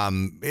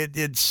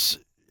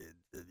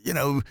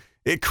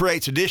 It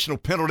creates additional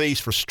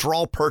penalties for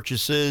straw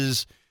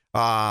purchases.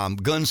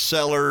 Gun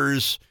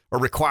sellers, or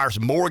requires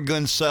more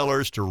gun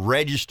sellers to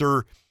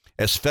register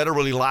as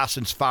federally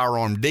licensed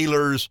firearm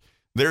dealers.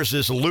 There's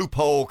this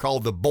loophole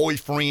called the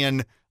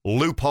boyfriend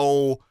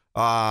loophole.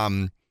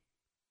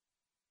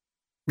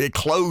 It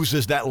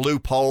closes that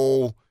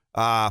loophole,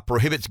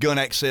 prohibits gun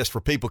access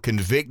for people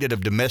convicted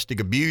of domestic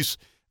abuse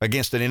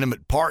against an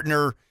intimate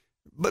partner.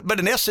 But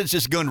in essence,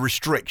 it's gun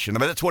restriction.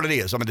 That's what it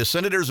is. The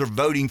senators are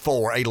voting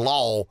for a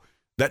law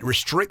that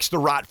restricts the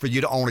right for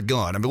you to own a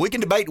gun. We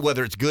can debate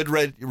whether it's good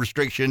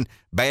restriction,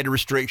 bad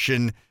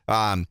restriction,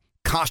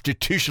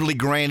 constitutionally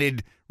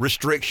granted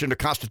restriction, or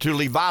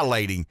constitutionally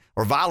violating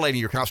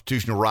your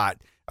constitutional right.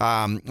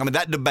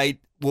 That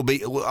debate will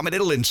be,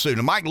 it'll ensue.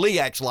 Now, Mike Lee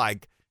acts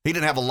like he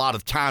didn't have a lot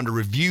of time to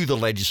review the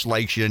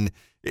legislation.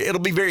 It'll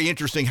be very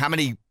interesting how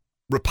many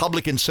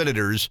Republican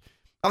senators.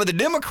 The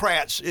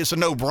Democrats, it's a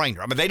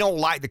no-brainer. They don't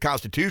like the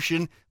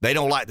Constitution. They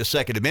don't like the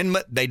Second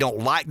Amendment. They don't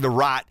like the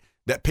right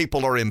that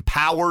people are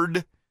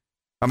empowered.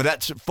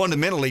 That's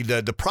fundamentally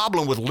the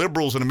problem with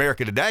liberals in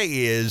America today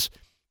is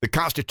The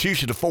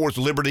Constitution affords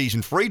liberties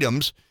and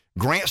freedoms,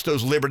 grants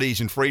those liberties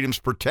and freedoms,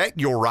 protect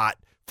your right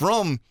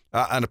from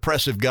an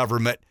oppressive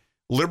government.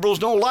 Liberals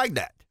don't like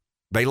that.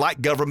 They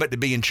like government to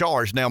be in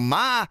charge. Now,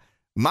 my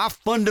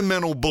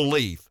fundamental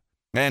belief,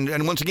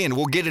 and once again,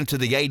 we'll get into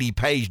the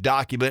 80-page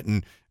document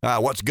and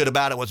what's good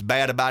about it, what's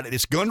bad about it.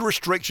 It's gun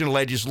restriction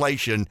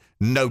legislation,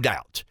 no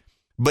doubt,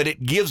 but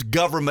it gives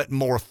government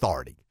more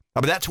authority. I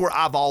mean, that's where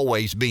I've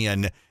always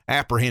been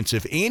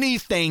apprehensive.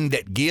 Anything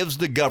that gives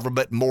the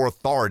government more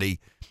authority,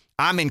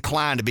 I'm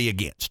inclined to be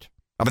against.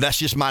 I mean, that's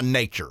just my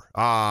nature.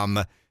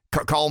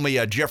 Call me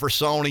a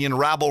Jeffersonian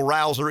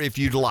rabble-rouser if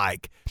you'd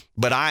like,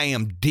 but I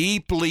am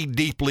deeply,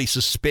 deeply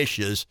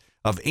suspicious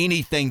of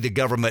anything the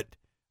government,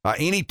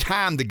 any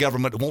time the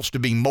government wants to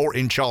be more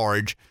in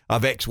charge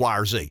of X, Y,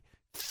 or Z.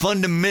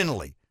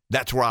 Fundamentally,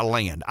 that's where I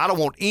land. I don't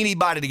want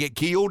anybody to get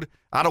killed.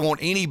 I don't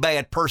want any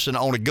bad person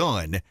on a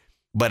gun,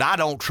 but I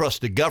don't trust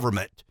the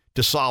government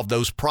to solve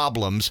those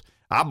problems.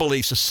 I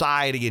believe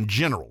society in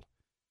general,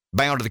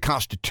 bound to the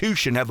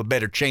Constitution, have a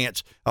better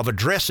chance of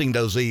addressing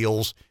those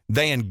ills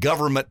than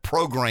government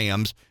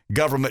programs,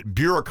 government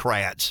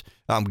bureaucrats,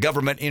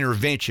 government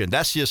intervention.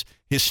 That's just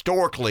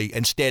historically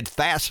and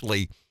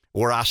steadfastly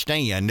where I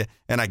stand,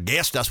 and I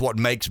guess that's what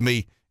makes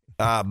me,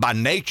 by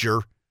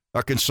nature,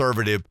 a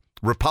conservative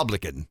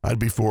Republican. I'd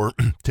be for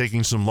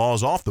taking some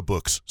laws off the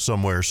books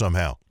somewhere,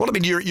 somehow. Well, I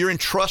mean, you're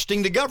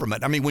entrusting the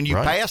government. I mean, when you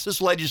pass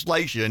this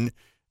legislation,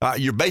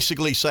 you're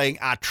basically saying,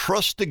 I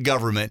trust the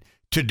government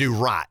to do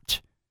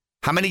right.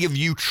 How many of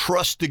you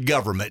trust the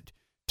government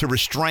to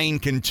restrain,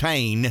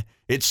 contain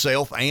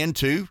itself, and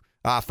to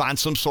find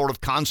some sort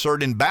of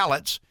concert and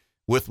balance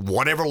with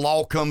whatever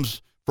law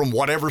comes from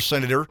whatever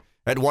senator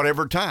at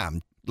whatever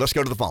time? Let's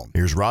go to the phone.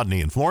 Here's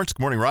Rodney in Florence.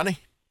 Good morning, Rodney.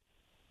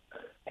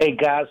 Hey,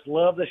 guys,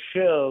 love the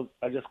show.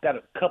 I just got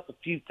a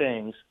few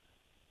things.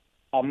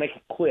 I'll make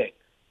it quick.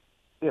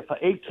 If an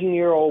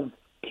 18-year-old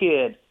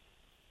kid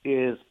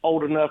is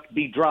old enough to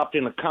be dropped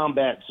in a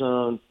combat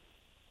zone,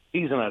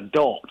 he's an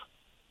adult.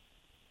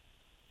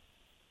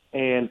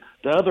 And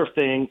the other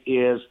thing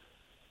is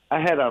I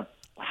had a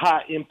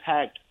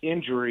high-impact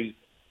injury,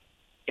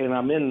 and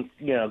I'm in,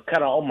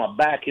 kind of on my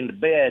back in the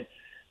bed,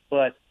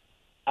 but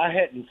I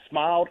hadn't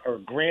smiled or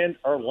grinned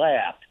or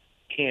laughed,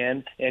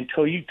 Ken,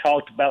 until you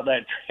talked about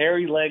that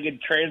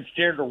hairy-legged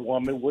transgender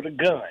woman with a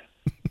gun.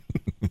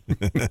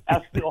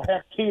 I still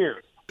have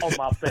tears on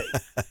my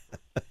face.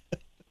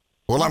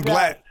 Well, I'm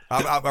glad.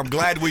 I'm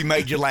glad we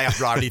made you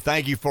laugh, Rodney.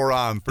 Thank you for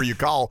your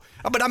call.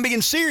 But I'm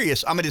being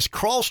serious. I mean, is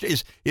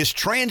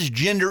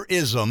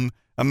transgenderism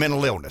a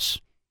mental illness?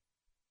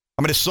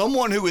 I mean, is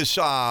someone who is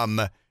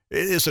a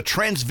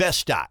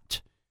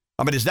transvestite?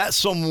 I mean, is that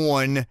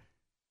someone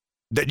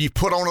that you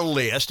put on a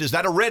list? Is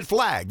that a red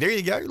flag? There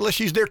you go. Let's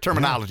use their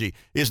terminology.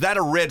 Is that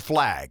a red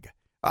flag?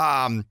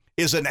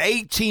 Is an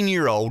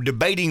 18-year-old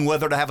debating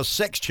whether to have a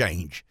sex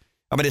change?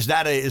 I mean, is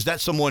that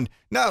someone?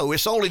 No,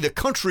 it's only the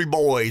country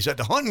boys at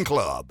the hunting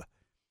club,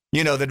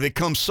 that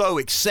become so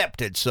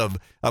acceptance of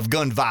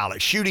gun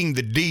violence, shooting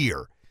the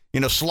deer,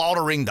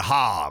 slaughtering the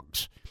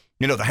hogs,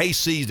 the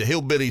hayseeds, the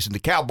hillbillies, and the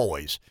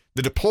cowboys,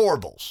 the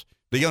deplorables,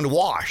 the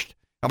unwashed.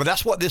 I mean,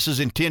 that's what this is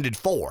intended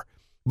for.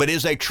 But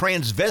is a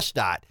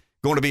transvestite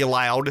going to be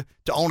allowed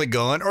to own a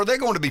gun, or are they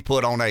going to be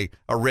put on a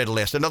red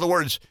list? In other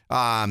words,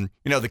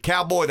 the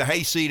cowboy, the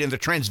hayseed, and the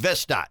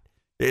transvestite.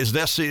 Is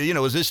this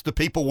the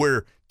people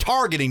we're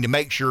targeting to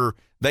make sure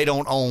they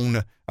don't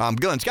own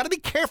guns? Got to be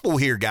careful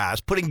here,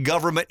 guys, putting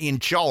government in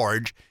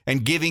charge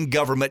and giving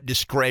government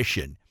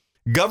discretion.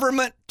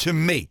 Government, to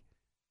me,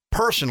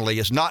 personally,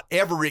 has not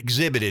ever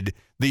exhibited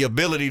the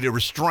ability to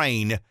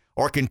restrain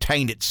or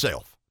contain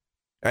itself.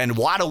 And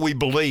why do we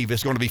believe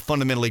it's going to be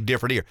fundamentally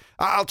different here?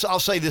 I'll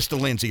say this to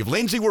Lindsey. If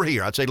Lindsey were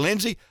here, I'd say,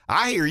 Lindsey,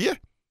 I hear you.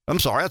 I'm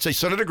sorry. I'd say,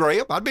 Senator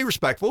Graham, I'd be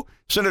respectful.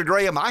 Senator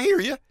Graham, I hear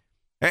you.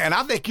 And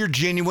I think you're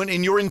genuine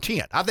in your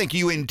intent. I think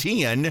you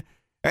intend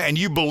and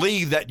you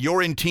believe that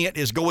your intent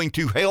is going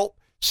to help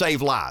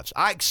save lives.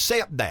 I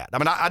accept that. I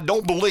mean, I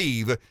don't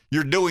believe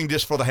you're doing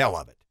this for the hell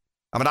of it.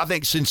 I mean, I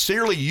think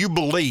sincerely you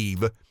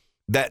believe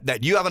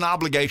that you have an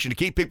obligation to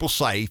keep people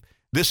safe.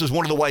 This is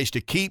one of the ways to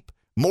keep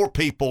more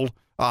people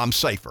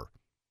safer.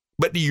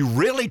 But do you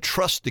really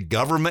trust the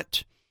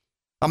government?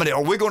 I mean, the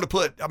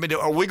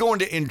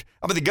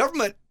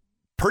government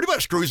pretty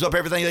much screws up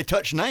everything they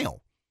touch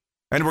now.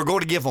 And we're going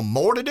to give them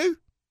more to do?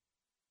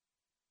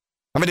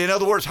 I mean, in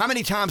other words, how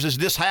many times has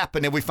this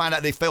happened and we find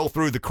out they fell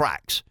through the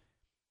cracks?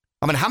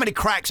 I mean, how many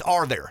cracks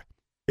are there?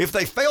 If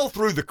they fell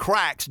through the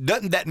cracks,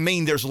 doesn't that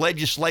mean there's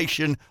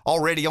legislation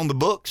already on the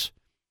books?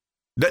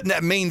 Doesn't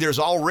that mean there's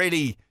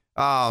already,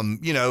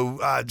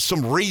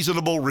 some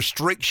reasonable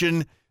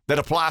restriction that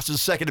applies to the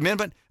Second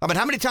Amendment? I mean,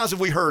 how many times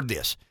have we heard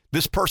this?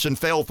 This person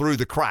fell through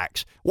the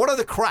cracks. What are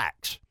the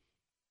cracks?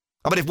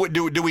 I mean,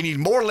 do we need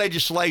more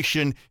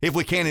legislation if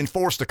we can't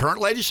enforce the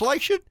current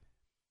legislation?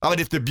 I mean,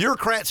 if the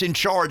bureaucrats in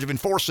charge of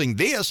enforcing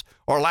this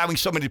are allowing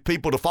so many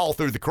people to fall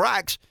through the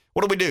cracks,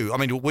 what do? I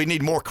mean, we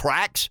need more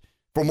cracks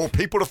for more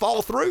people to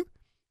fall through?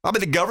 I mean,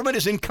 the government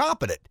is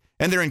incompetent.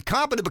 And they're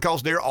incompetent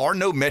because there are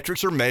no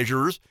metrics or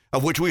measures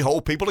of which we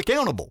hold people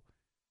accountable.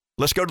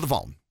 Let's go to the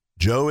phone.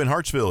 Joe in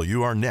Hartsville,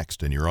 you are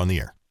next, and you're on the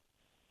air.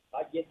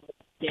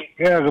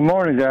 Yeah, good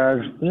morning, guys.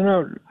 You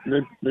know,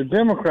 the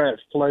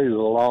Democrats play the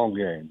long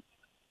game,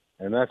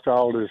 and that's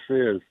all this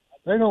is.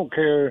 They don't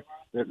care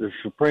that the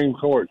Supreme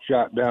Court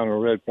shot down a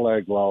red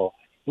flag law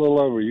a little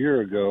over a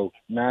year ago,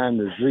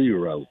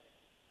 9-0.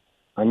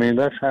 I mean,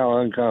 that's how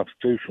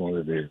unconstitutional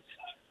it is.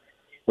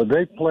 But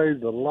they play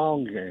the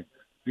long game.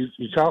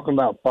 You're talking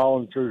about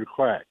falling through the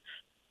cracks.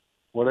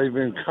 Well, they've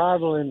been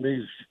coddling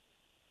these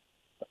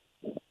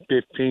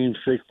 15,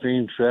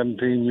 16,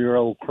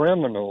 17-year-old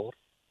criminals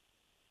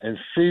and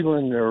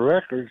sealing their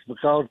records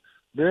because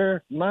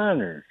they're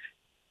minors.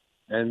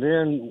 And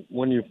then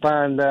when you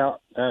find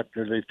out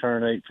after they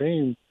turn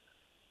 18,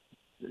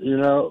 you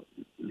know,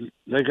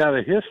 they got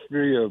a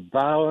history of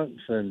violence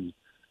and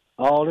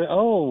all that.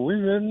 Oh, we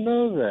didn't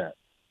know that.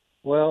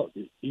 Well,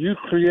 you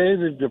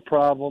created the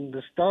problem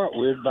to start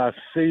with by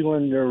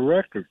sealing their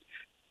records.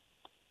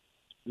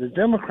 The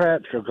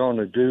Democrats are going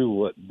to do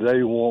what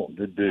they want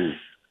to do.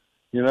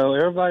 You know,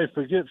 everybody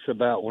forgets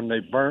about when they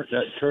burnt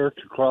that church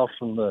across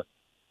from the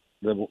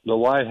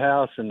White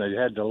House, and they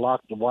had to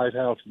lock the White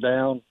House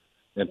down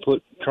and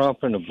put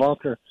Trump in a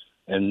bunker,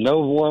 and no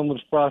one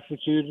was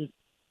prosecuted.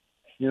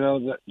 You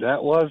know,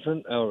 that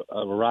wasn't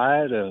a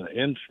riot, an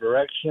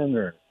insurrection,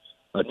 or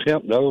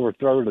attempt to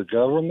overthrow the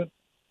government.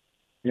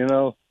 You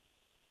know,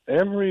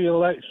 every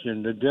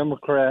election, the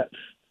Democrats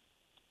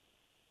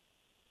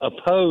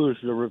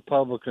opposed the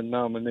Republican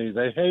nominee.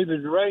 They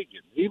hated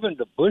Reagan. Even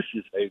the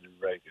Bushes hated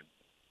Reagan.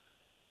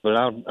 But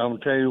I'm going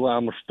to tell you what,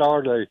 I'm going to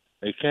start a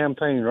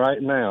campaign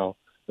right now.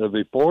 It'll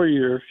be 4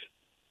 years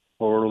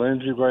for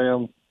Lindsey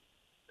Graham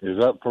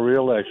is up for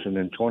re-election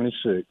in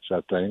 26,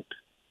 I think.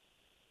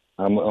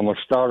 I'm going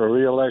to start a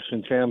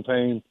re-election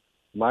campaign.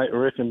 Mike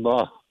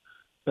Rickenbaugh,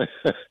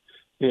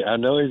 yeah, I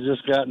know he's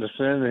just gotten the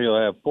Senate. He'll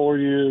have 4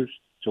 years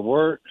to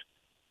work.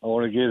 I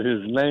want to get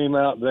his name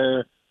out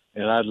there,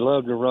 and I'd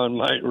love to run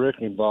Mike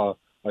Rickenbaugh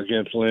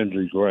against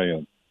Lindsey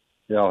Graham.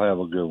 Y'all have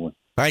a good one.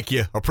 Thank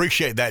you.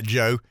 Appreciate that,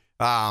 Joe.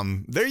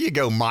 There you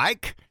go,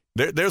 Mike.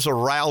 There's a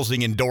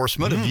rousing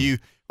endorsement of you.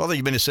 Well,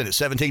 you've been in the Senate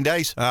 17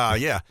 days?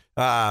 Yeah.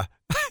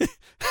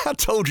 I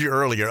told you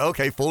earlier.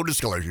 Okay, full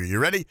disclosure. You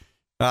ready?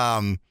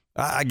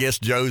 I guess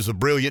Joe's a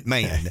brilliant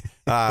man.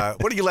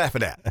 What are you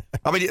laughing at?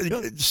 I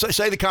mean,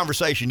 say the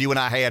conversation you and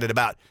I had at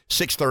about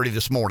 6:30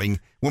 this morning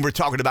when we're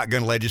talking about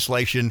gun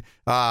legislation.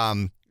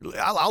 I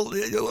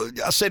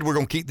said we're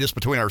going to keep this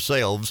between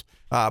ourselves,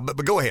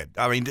 but go ahead.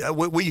 I mean,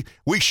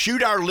 we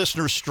shoot our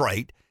listeners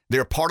straight.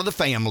 They're part of the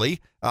family.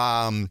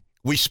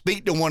 We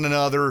speak to one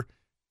another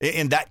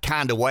in that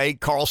kind of way.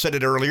 Carl said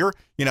it earlier.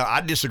 You know, I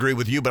disagree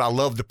with you, but I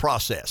love the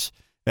process.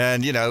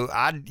 And,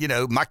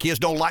 my kids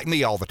don't like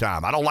me all the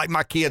time. I don't like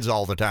my kids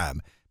all the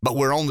time. But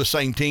we're on the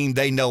same team.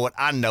 They know it.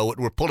 I know it.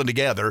 We're pulling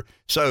together.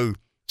 So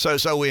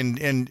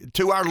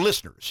to our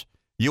listeners,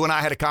 you and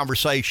I had a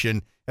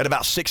conversation at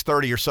about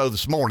 6:30 or so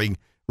this morning.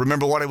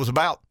 Remember what it was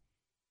about?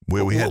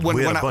 Well, we had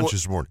a bunch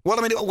this morning. Well,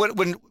 I mean,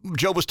 when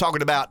Joe was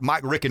talking about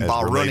Mike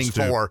Rickenbaugh running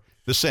for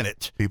the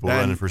Senate. People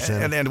running for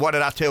Senate. And what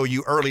did I tell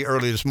you early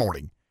this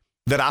morning?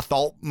 That I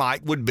thought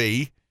Mike would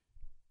be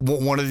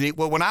one of the,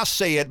 when I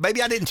said,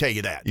 maybe I didn't tell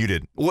you that. You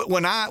didn't.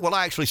 I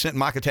actually sent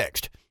Mike a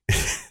text.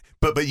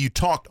 But you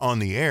talked on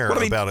the air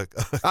about it.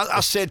 I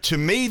said, to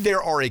me,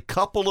 there are a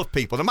couple of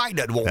people. Now, Mike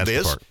doesn't want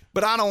this,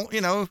 but I don't,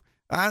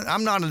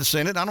 I'm not in the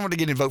Senate. I don't want to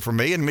get him to vote for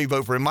me and me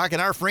vote for him. Mike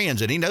and our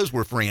friends, and he knows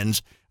we're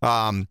friends.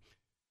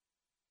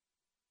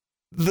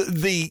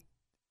 The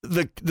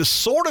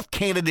sort of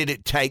candidate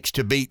it takes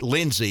to beat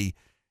Lindsey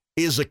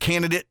is a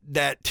candidate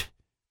that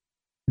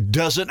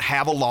doesn't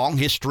have a long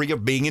history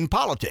of being in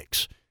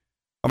politics.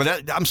 I mean,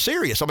 I'm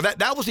serious. I mean,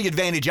 that was the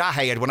advantage I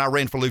had when I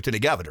ran for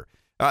lieutenant governor.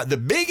 The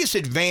biggest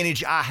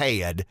advantage I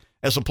had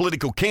as a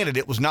political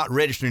candidate was not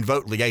registering to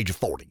vote at the age of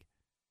 40.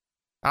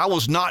 I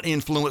was not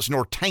influenced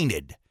nor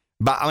tainted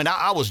by,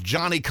 I was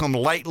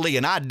Johnny-come-lately,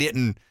 and I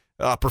didn't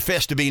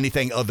profess to be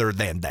anything other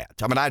than that.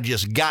 I mean, I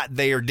just got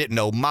there, didn't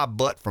know my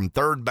butt from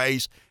third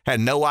base, had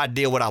no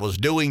idea what I was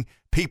doing.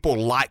 People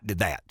liked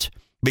that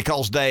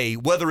because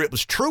whether it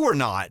was true or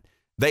not,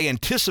 they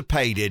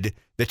anticipated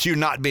that you're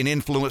not being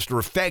influenced or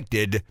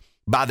affected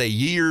by the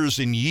years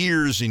and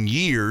years and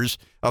years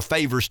of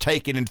favors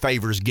taken and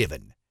favors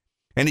given.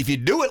 And if you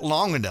do it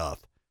long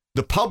enough,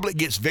 the public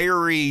gets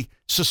very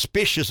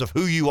suspicious of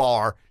who you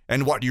are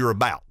and what you're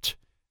about.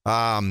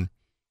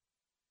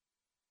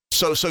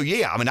 So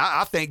yeah, I mean,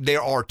 I think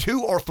there are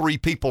 2 or 3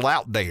 people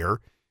out there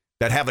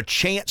that have a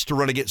chance to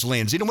run against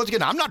Lindsey. And once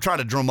again, I'm not trying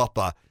to drum up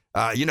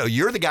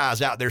you're the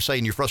guys out there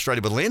saying you're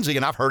frustrated with Lindsey,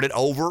 and I've heard it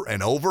over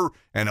and over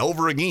and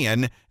over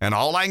again. And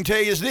all I can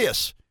tell you is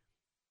this.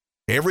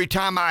 Every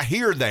time I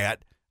hear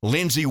that,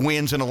 Lindsey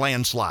wins in a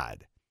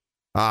landslide.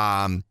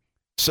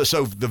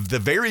 So the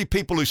very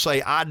people who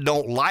say, I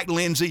don't like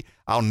Lindsey,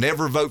 I'll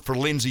never vote for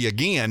Lindsey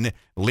again,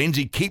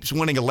 Lindsey keeps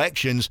winning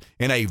elections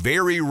in a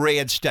very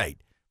red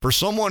state. for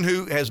someone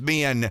who has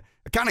been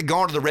kind of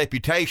garnered the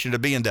reputation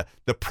of being the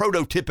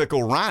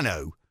prototypical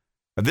rhino.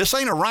 This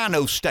ain't a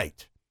rhino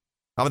state.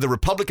 I mean, the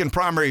Republican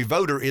primary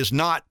voter is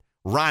not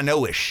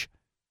rhino-ish,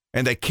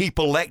 and they keep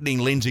electing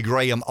Lindsey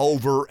Graham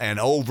over and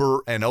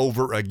over and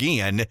over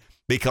again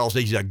because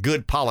he's a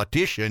good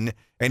politician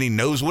and he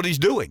knows what he's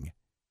doing.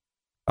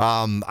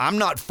 I'm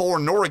not for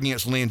nor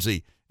against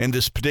Lindsey in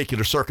this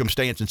particular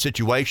circumstance and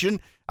situation.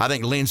 I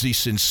think Lindsey's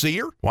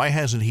sincere. Why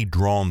hasn't he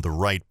drawn the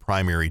right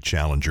primary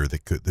challenger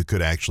that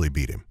could actually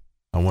beat him?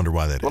 I wonder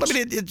why that is. Well, I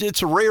mean,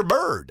 it's a rare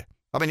bird.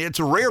 I mean, it's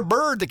a rare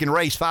bird that can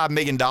raise $5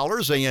 million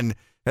and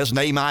has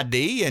name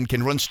ID and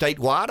can run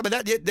statewide. I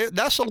mean,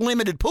 that's a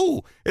limited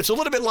pool. It's a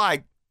little bit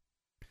like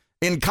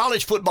in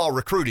college football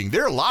recruiting.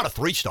 There are a lot of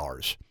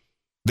 3-stars.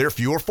 There are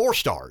fewer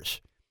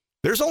 4-stars.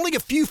 There's only a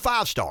few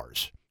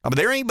 5-stars. I mean,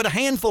 there ain't but a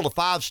handful of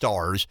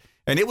 5-stars,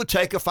 and it would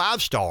take a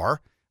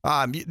 5-star.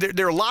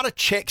 There are a lot of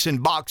checks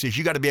and boxes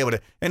you got to be able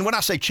to. And when I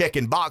say check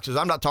in boxes,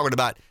 I'm not talking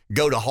about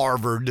go to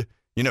Harvard,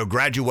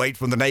 graduate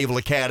from the Naval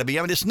Academy.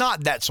 I mean, it's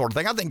not that sort of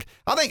thing.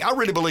 I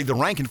really believe the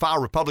rank and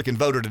file Republican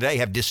voter today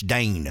have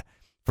disdain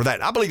for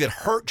that. I believe it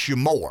hurts you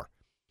more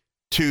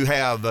to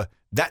have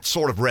that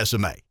sort of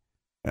resume.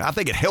 And I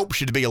think it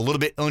helps you to be a little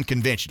bit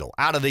unconventional,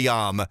 out of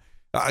the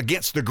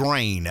against the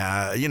grain,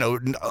 a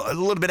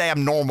little bit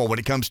abnormal when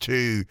it comes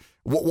to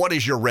what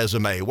is your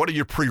resume? What are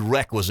your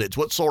prerequisites?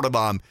 What sort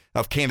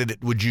of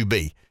candidate would you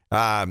be?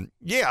 I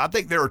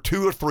think there are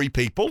 2 or 3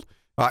 people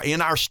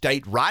in our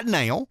state right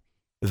now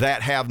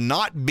that have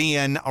not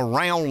been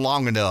around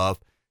long enough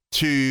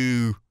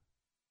to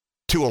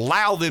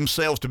allow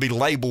themselves to be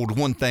labeled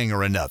one thing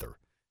or another.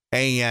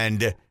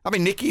 And,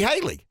 Nikki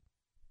Haley.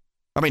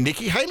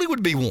 Nikki Haley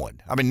would be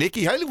one.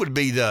 Nikki Haley would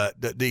be the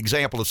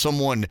example of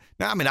someone.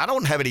 Now, I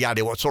don't have any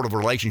idea what sort of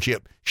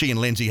relationship she and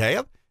Lindsey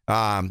have.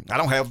 I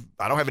don't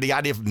have any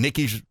idea if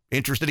Nikki's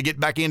interested to get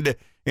back into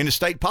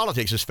state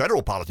politics. It's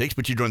federal politics,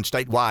 but you run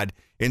statewide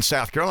in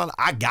South Carolina.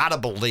 I gotta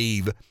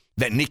believe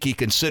that Nikki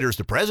considers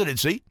the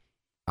presidency.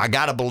 I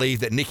gotta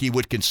believe that Nikki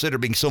would consider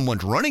being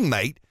someone's running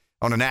mate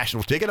on a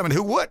national ticket.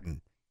 Who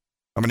wouldn't?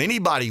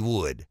 Anybody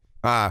would.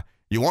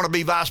 You want to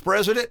be vice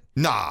president?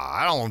 Nah,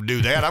 I don't want to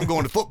do that. I'm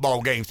going to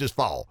football games this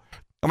fall.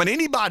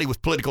 Anybody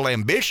with political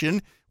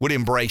ambition would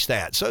embrace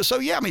that. So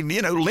yeah,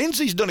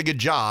 Lindsey's done a good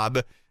job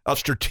of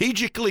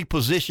strategically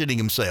positioning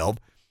himself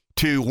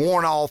to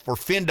warn off or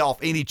fend off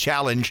any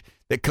challenge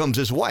that comes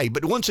his way.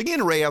 But once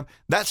again, Rev,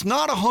 that's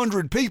not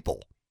 100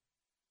 people.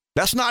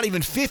 That's not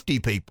even 50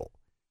 people.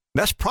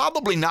 That's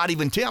probably not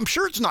even 10. I'm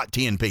sure it's not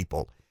 10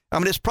 people.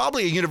 It's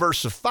probably a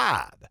universe of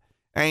 5.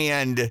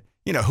 And,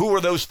 who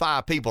are those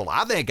 5 people?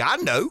 I think I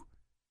know.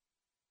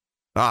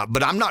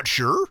 But I'm not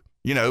sure.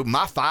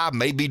 My 5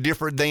 may be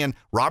different than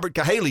Robert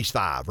Cahaley's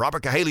 5.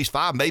 Robert Cahaley's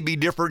 5 may be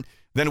different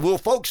than Will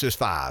Folks'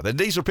 5. And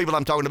these are people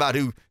I'm talking about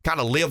who kind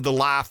of live the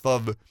life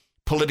of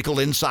political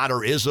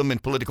insiderism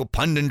and political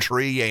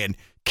punditry and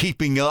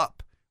keeping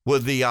up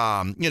with the,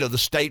 the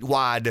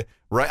statewide.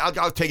 Right?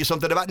 I'll tell you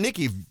something about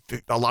Nikki.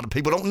 A lot of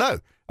people don't know.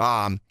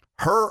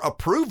 Her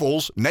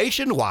approvals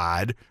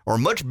nationwide are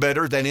much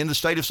better than in the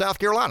state of South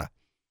Carolina.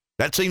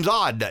 That seems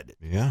odd, doesn't it?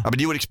 Yeah.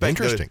 You would expect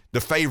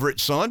the favorite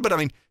son,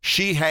 but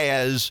she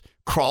has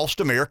crossed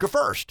America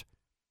first.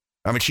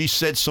 She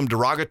said some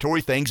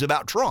derogatory things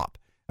about Trump.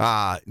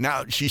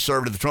 Now, she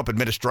served in the Trump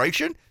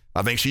administration.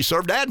 I think she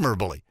served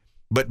admirably.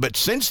 But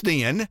since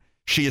then,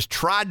 she has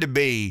tried to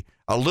be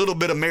a little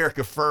bit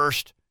America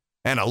first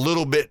and a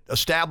little bit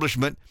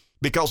establishment,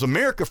 because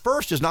America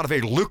first is not a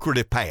very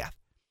lucrative path.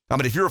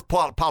 If you're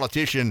a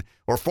politician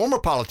or former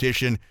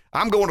politician,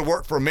 I'm going to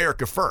work for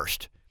America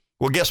first.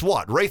 Well, guess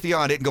what?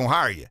 Raytheon isn't going to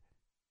hire you.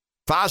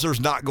 Pfizer's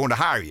not going to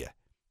hire you.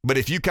 But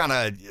if you kind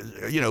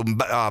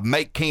of,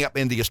 make camp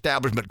in the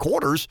establishment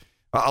quarters,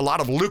 a lot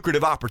of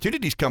lucrative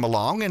opportunities come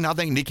along, and I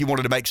think Nikki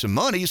wanted to make some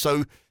money,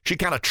 so she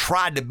kind of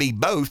tried to be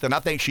both, and I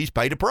think she's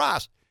paid a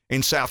price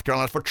in South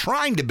Carolina for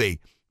trying to be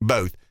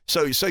both.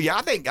 So yeah,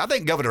 I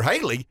think Governor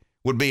Haley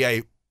would be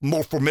a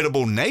more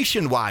formidable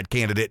nationwide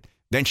candidate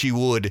than she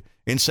would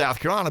in South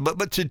Carolina.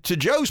 But to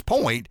Joe's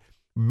point,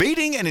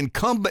 beating an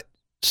incumbent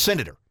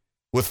senator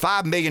with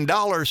 $5 million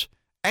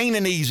ain't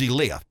an easy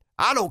lift.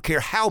 I don't care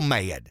how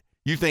mad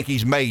you think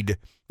he's made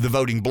the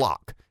voting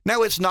block.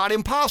 Now, it's not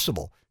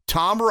impossible.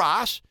 Tom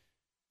Rice,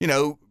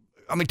 to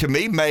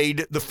me,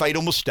 made the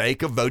fatal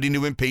mistake of voting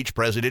to impeach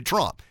President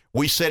Trump.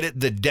 We said it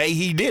the day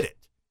he did it.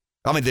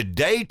 The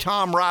day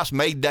Tom Rice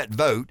made that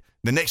vote,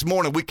 the next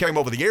morning we came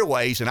over the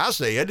airways and I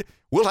said,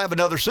 we'll have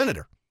another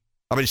senator.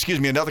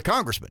 Another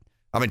congressman.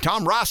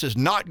 Tom Rice is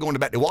not going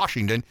back to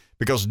Washington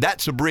because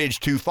that's a bridge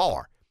too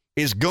far.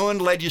 Is gun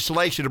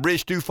legislation a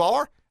bridge too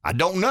far? I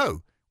don't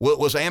know.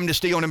 Was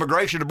amnesty on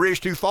immigration a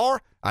bridge too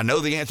far? I know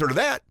the answer to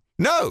that.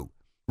 No.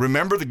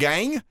 Remember the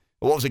gang?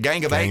 What was it,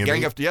 Gang of Eight? The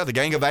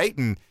Gang of Eight.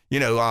 And,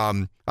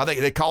 I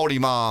think they called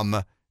him,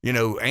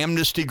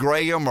 Amnesty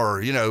Graham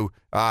or,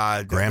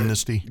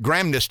 Gramnesty.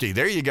 Gramnesty.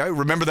 There you go.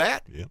 Remember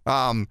that?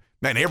 Yeah.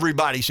 Man,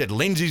 everybody said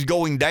Lindsey's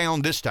going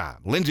down this time.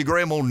 Lindsey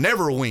Graham will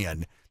never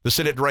win the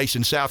Senate race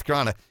in South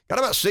Carolina. Got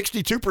about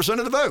 62%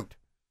 of the vote.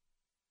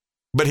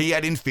 but he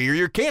had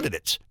inferior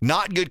candidates,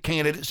 not good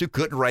candidates who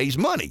couldn't raise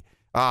money.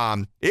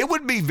 It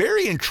would be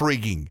very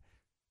intriguing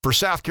for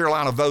South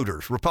Carolina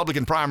voters,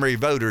 Republican primary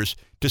voters,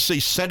 to see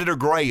Senator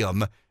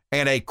Graham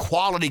and a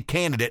quality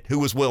candidate who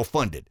was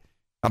well-funded.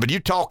 I mean, you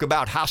talk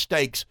about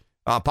high-stakes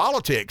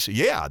politics,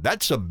 yeah,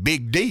 that's a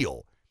big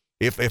deal.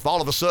 If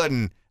all of a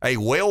sudden a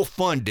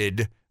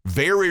well-funded,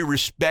 very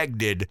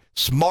respected,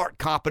 smart,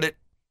 competent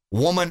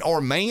woman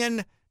or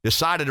man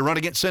decided to run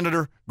against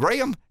Senator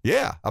Graham,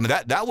 yeah, I mean,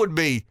 that would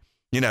be,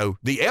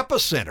 the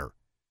epicenter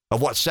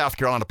of what South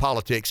Carolina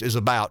politics is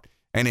about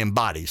and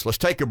embodies. Let's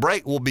take a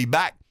break. We'll be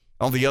back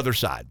on the other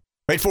side.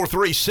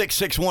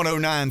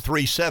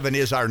 843-661-0937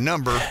 is our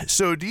number.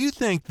 So do you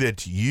think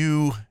that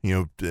you've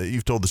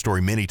told the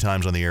story many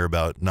times on the air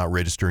about not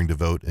registering to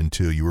vote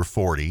until you were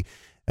 40.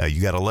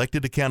 You got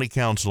elected to county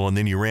council, and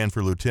then you ran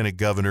for lieutenant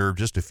governor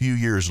just a few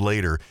years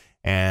later.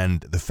 And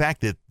the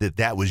fact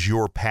that was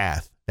your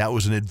path, that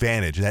was an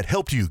advantage. That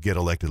helped you get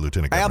elected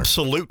lieutenant governor.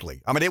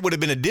 Absolutely. I mean, it would have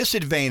been a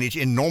disadvantage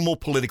in normal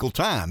political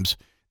times.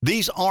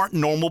 These aren't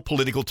normal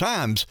political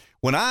times.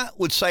 When I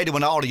would say to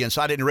an audience,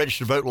 I didn't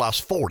register to vote until I was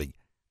 40,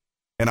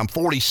 and I'm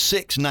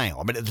 46 now.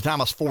 I mean, at the time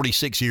I was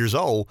 46 years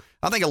old,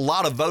 I think a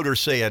lot of voters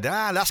said,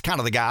 that's kind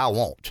of the guy I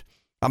want.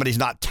 I mean, he's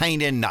not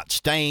tainted, not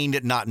stained,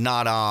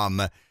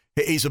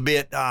 he's a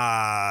bit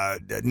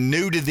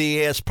new to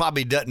this,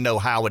 probably doesn't know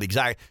how it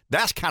exactly.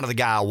 That's kind of the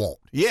guy I want.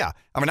 Yeah.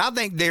 I mean, I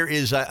think there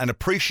is an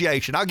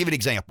appreciation. I'll give you an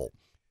example.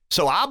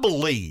 So I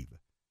believe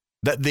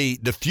that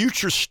the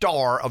future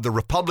star of the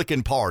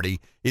Republican Party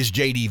is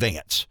J.D.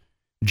 Vance.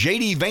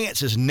 J.D.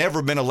 Vance has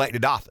never been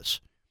elected office.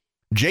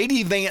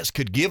 J.D. Vance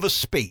could give a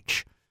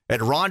speech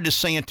at Ron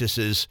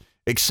DeSantis's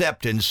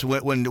acceptance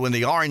when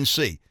the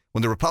RNC,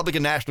 when the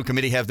Republican National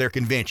Committee have their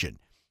convention,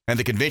 and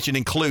the convention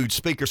includes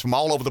speakers from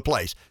all over the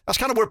place. That's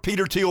kind of where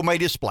Peter Thiel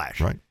made his splash.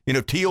 Right.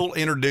 Thiel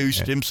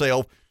introduced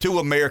himself to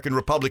American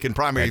Republican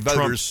primary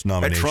voters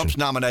at Trump's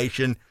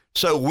nomination.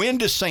 So when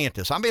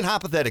DeSantis, I'm being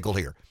hypothetical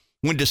here,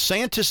 when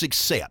DeSantis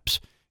accepts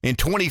in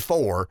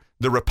 24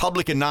 the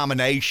Republican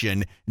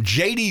nomination,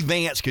 J.D.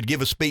 Vance could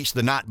give a speech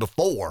the night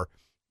before,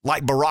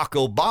 like Barack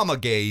Obama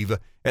gave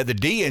at the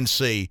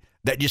DNC,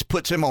 that just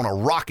puts him on a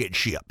rocket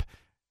ship.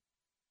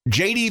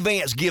 J.D.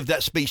 Vance gave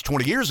that speech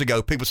 20 years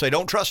ago. People say,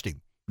 don't trust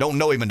him. Don't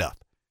know him enough.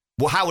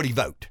 Well, how would he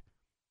vote?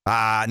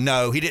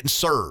 No, he didn't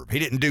serve. He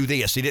didn't do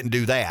this. He didn't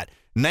do that.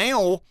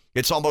 Now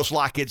it's almost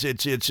like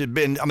it's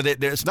been, I mean,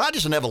 it's not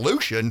just an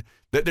evolution,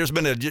 that there's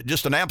been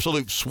just an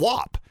absolute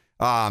swap.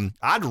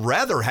 I'd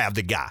rather have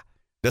the guy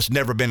that's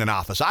never been in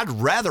office. I'd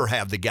rather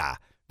have the guy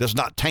that's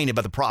not tainted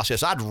by the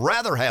process. I'd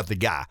rather have the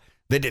guy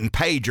that didn't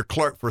page your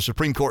clerk for a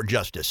Supreme Court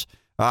justice.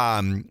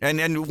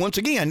 And once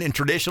again, in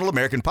traditional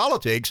American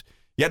politics,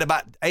 you had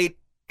about 8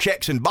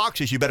 checks and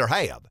boxes you better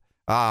have.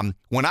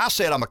 When I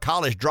said I'm a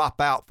college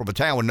dropout from a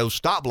town with no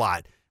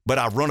stoplight, but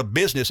I've run a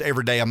business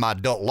every day of my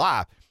adult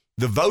life,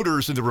 the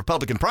voters in the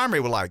Republican primary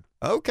were like,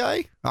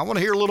 okay, I want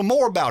to hear a little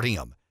more about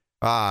him.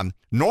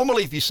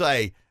 Normally, if you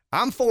say,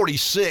 I'm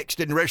 46,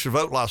 didn't register to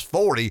vote till I was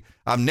 40,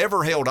 I've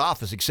never held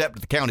office except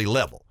at the county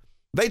level,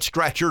 they'd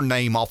scratch your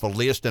name off a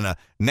list in a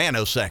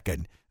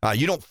nanosecond.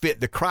 You don't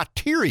fit the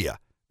criteria,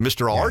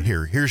 Mr. Ard.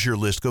 Here's your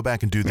list. Go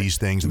back and do these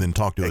things and then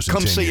talk to us in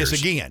 10 years. Come see us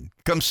again.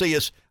 Come see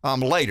us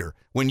later.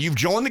 When you've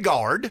joined the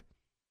Guard,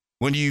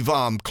 when you've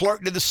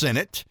clerked to the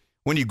Senate,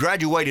 when you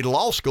graduated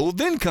law school,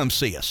 then come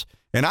see us.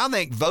 And I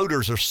think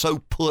voters are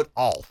so put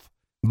off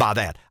by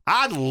that.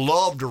 I'd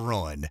love to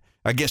run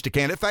against a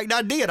candidate. In fact,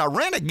 I did. I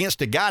ran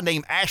against a guy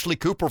named Ashley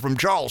Cooper from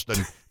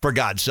Charleston, for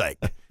God's sake.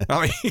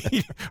 I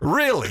mean,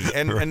 really.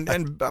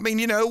 And I mean,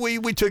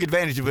 we took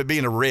advantage of it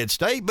being a red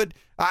state. But,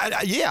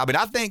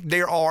 I think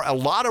there are a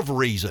lot of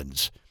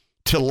reasons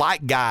to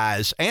like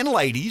guys and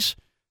ladies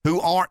who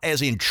aren't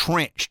as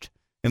entrenched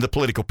in the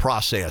political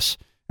process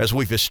as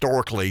we've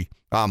historically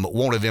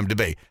wanted them to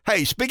be.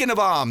 Hey, speaking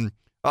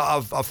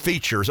of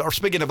features, or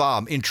speaking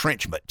of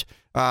entrenchment,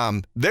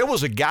 there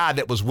was a guy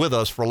that was with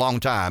us for a long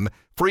time.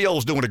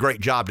 Freehole's doing a great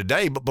job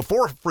today, but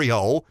before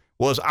Freehole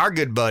was our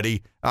good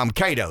buddy,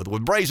 Cato.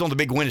 With Braves on the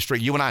big winning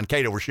streak, you and I and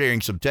Cato were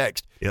sharing some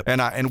text. Yep.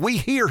 And we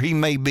hear he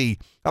may be,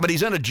 but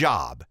he's in a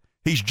job.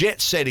 He's jet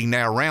setting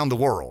now around the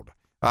world.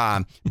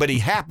 But he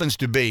happens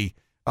to be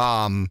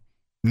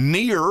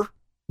near,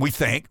 we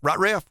think, right,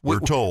 Ref? We're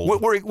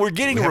told. We're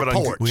getting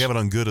reports. We have it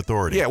on good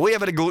authority. Yeah, we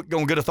have it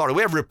on good authority.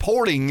 We have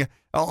reporting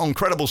on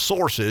credible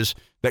sources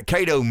that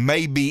Cato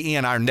may be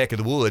in our neck of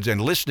the woods and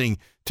listening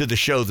to the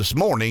show this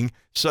morning.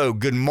 So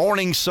good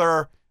morning,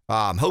 sir.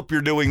 Hope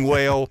you're doing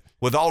well.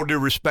 With all due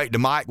respect to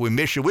Mike, we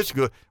miss you.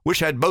 Wish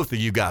had both of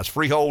you guys,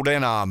 Freehold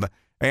and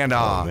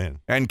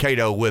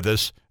Cato, with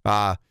us.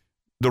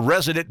 The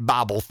resident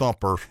Bible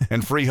thumper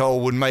and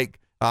Freehold would make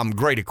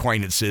great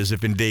acquaintances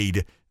if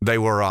indeed they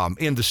were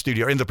in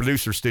the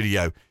producer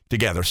studio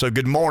together. So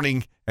good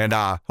morning, and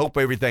hope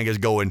everything is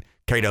going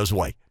Cato's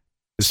way.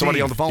 Is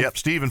somebody on the phone? Yep,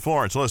 Steve in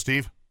Florence. Hello,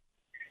 Steve.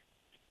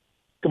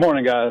 Good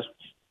morning, guys.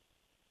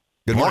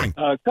 Good morning.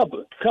 A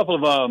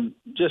couple of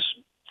just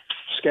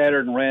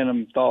scattered and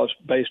random thoughts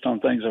based on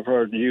things I've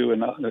heard you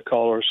and the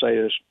caller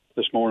say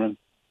this morning.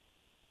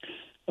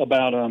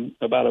 about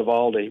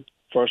Uvalde.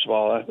 First of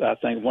all, I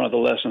think one of the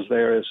lessons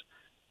there is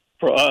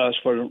for us,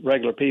 for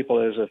regular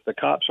people, is if the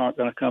cops aren't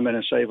going to come in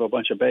and save a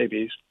bunch of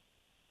babies,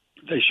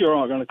 they sure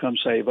aren't going to come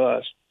save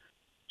us.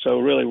 So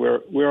really,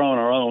 we're on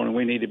our own, and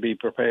we need to be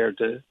prepared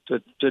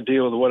to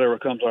deal with whatever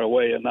comes our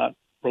way and not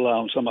rely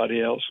on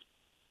somebody else.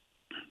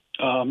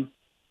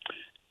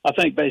 I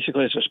think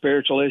basically it's a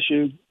spiritual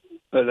issue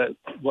that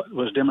what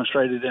was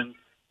demonstrated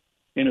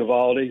in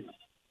Uvalde,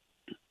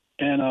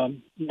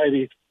 and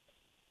maybe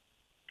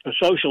a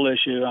social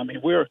issue. I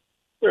mean, we're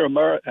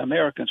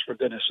Americans, for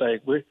goodness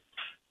sake.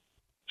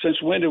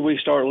 Since when did we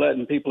start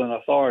letting people in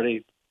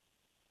authority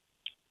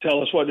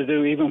tell us what to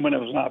do, even when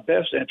it was not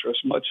best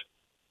interest, much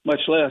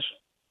less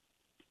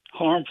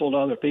harmful to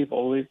other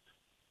people? We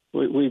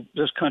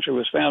this country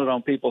was founded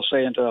on people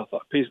saying to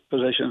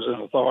positions of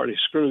authority,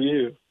 "Screw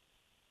you."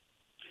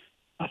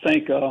 I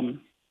think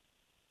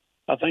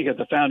if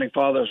the founding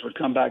fathers would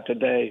come back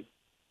today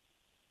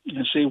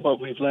and see what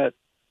we've let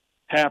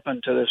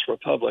happen to this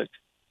republic,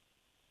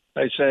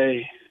 they'd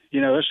say,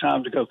 it's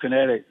time to go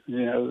kinetic. We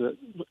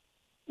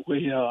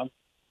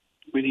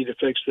need to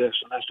fix this,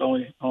 and that's the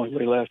only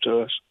way left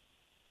to us.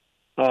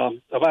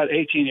 About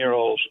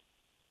 18-year-olds,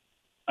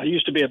 I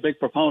used to be a big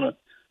proponent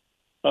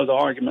of the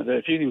argument that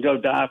if you can go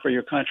die for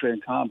your country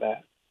in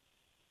combat,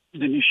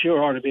 then you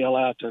sure ought to be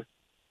allowed to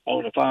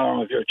own a firearm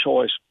of your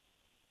choice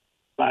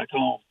back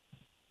home.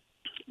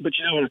 But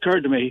it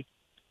occurred to me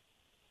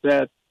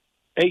that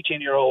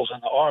 18-year-olds in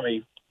the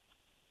Army,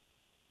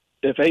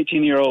 if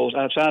 18-year-olds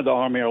outside the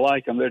Army are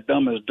like them, they're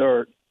dumb as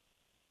dirt,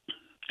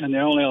 and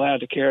they're only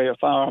allowed to carry a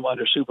firearm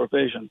under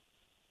supervision.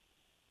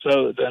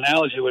 So the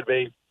analogy would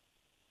be,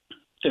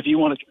 if you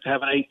want to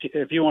have an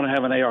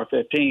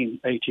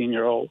AR-15,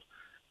 18-year-old,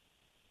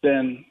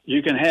 then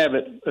you can have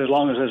it as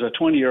long as there's a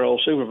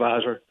 20-year-old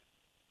supervisor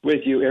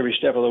with you every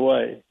step of the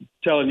way,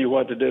 telling you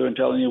what to do and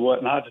telling you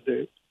what not to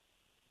do,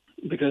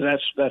 because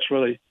that's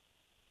really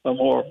a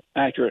more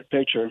accurate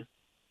picture.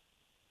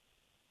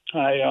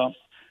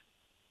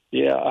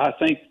 I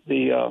think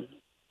the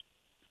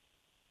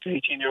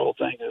 18-year-old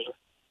thing is,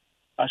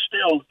 I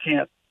still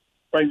can't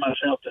bring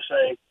myself to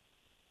say,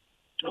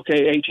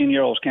 okay,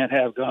 18-year-olds can't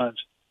have guns.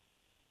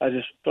 I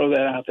just throw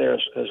that out there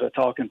as a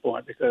talking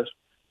point, because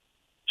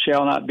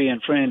shall not be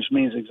infringed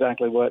means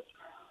exactly what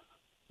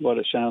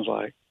it sounds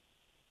like.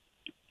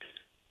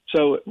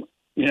 So,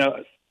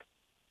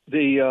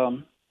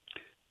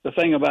 the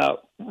thing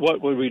about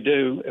what would we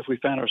do if we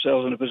found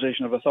ourselves in a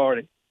position of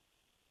authority?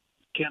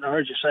 Ken, I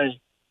heard you say,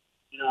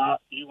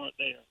 you weren't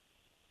there,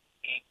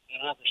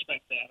 and I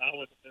respect that. I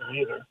wasn't there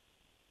either.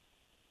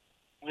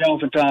 We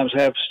oftentimes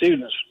have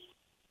students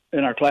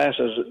in our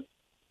classes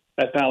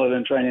at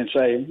Paladin training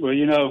say, well,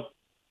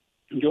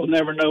 you'll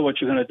never know what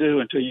you're going to do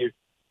until you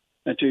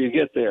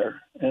get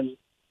there. And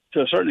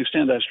to a certain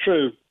extent, that's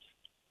true.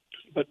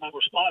 But my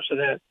response to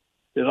that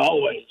is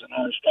always, and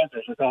our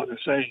instructors are taught to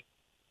say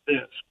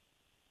this: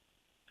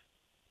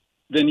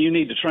 then you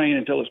need to train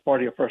until it's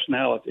part of your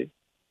personality.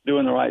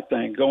 Doing the right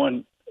thing,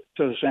 going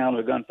to the sound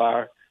of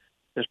gunfire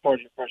is part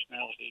of your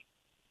personality.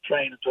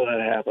 Train until that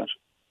happens.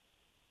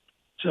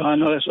 So I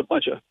know that's a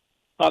bunch of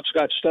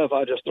hopscotch stuff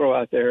I just throw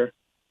out there.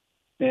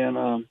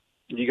 And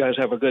you guys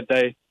have a good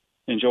day.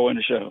 Enjoying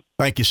the show.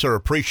 Thank you, sir.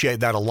 Appreciate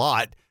that a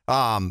lot.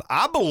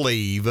 I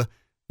believe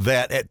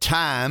that at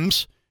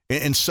times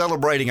in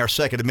celebrating our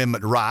Second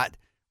Amendment right,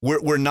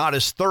 we're not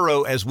as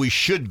thorough as we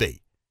should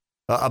be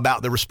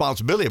about the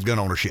responsibility of gun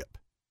ownership.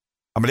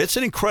 I mean, it's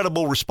an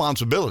incredible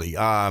responsibility.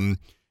 When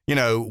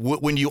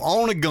you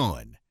own a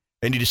gun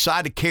and you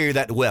decide to carry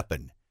that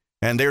weapon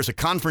and there's a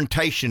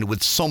confrontation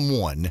with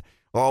someone,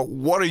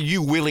 what are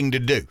you willing to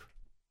do?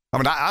 I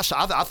mean,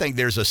 I think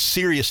there's a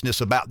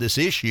seriousness about this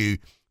issue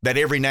that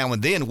every now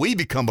and then we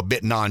become a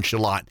bit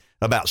nonchalant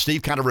about.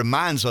 Steve kind of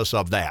reminds us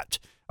of that.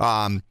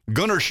 Gun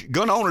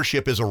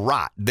ownership is a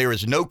right. There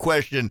is no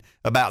question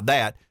about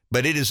that,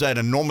 but it is an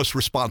enormous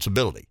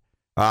responsibility.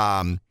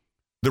 The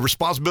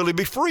responsibility to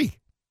be free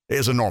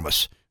is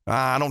enormous.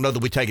 I don't know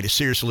that we take it as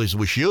seriously as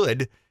we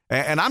should.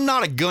 And I'm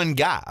not a gun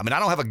guy. I mean, I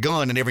don't have a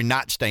gun in every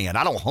nightstand.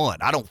 I don't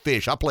hunt. I don't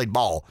fish. I played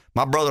ball.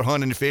 My brother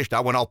hunted and fished. I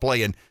went off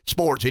playing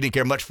sports. He didn't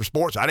care much for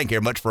sports. I didn't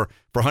care much for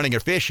hunting or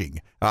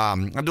fishing. I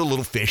do a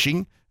little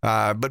fishing,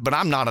 but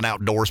I'm not an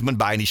outdoorsman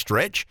by any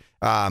stretch.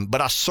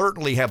 But I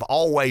certainly have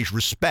always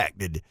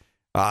respected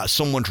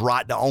someone's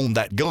right to own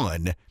that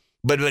gun.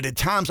 But at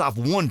times I've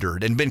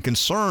wondered and been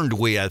concerned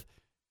with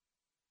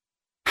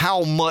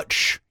how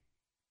much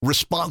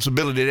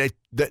responsibility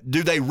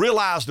do they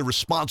realize the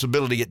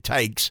responsibility it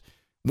takes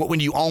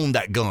when you own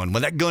that gun,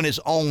 when that gun is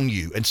on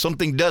you and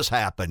something does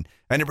happen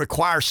and it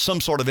requires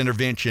some sort of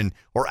intervention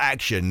or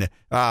action.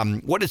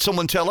 What did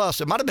someone tell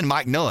us? It might have been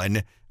Mike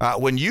Nunn.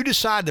 When you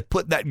decide to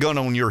put that gun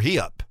on your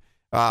hip,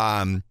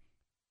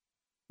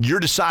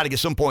 you're deciding at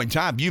some point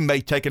in time you may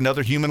take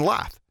another human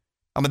life.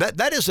 I mean,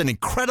 that is an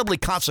incredibly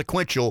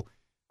consequential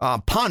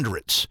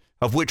ponderance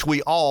of which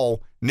we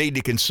all need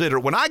to consider.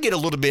 When I get a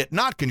little bit,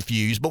 not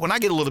confused, but when I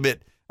get a little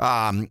bit,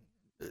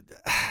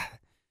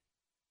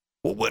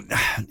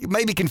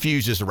 maybe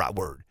confused is the right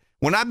word.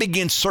 when I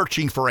begin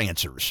searching for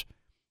answers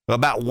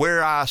about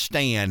where I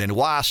stand and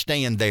why I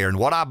stand there and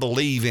what I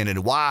believe in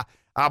and why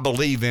I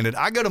believe in it,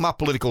 I go to my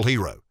political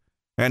hero,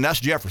 and that's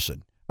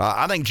Jefferson.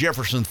 I think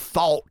Jefferson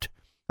thought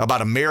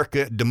about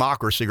American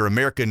democracy or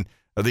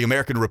the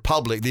American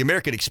Republic, the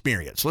American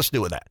experience. Let's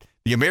do with that.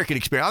 The American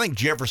experience. I think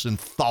Jefferson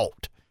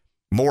thought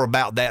more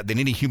about that than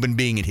any human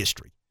being in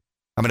history.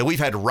 I mean, we've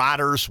had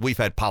writers, we've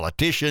had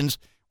politicians,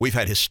 we've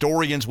had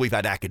historians, we've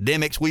had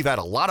academics, we've had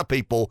a lot of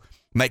people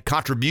make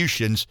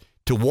contributions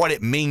to what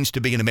it means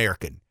to be an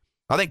American.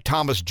 I think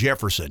Thomas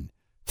Jefferson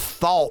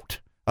thought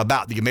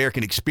about the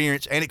American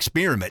experience and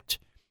experiment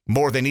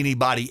more than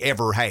anybody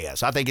ever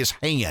has. I think his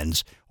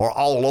hands are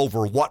all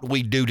over what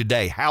we do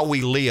today, how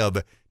we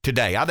live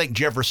today. I think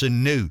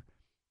Jefferson knew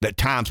that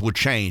times would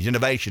change.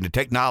 Innovation and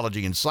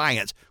technology and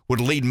science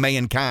would lead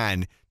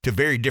mankind to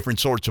very different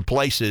sorts of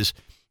places.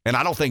 And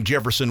I don't think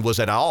Jefferson was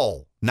at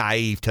all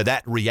naive to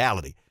that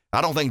reality.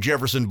 I don't think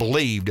Jefferson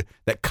believed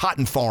that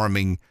cotton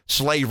farming,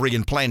 slavery,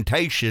 and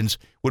plantations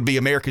would be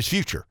America's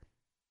future.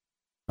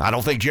 I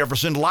don't think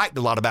Jefferson liked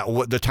a lot about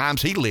what the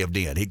times he lived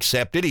in. He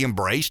accepted, he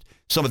embraced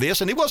some of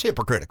this, and he was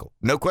hypocritical.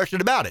 No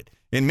question about it.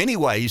 In many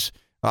ways,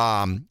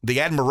 the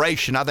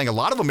admiration I think a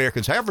lot of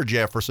Americans have for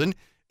Jefferson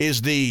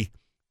is the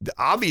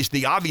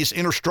obvious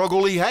inner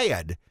struggle he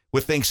had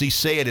with things he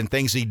said and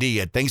things he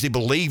did, things he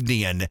believed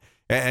in,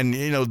 and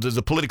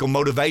the political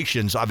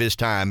motivations of his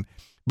time.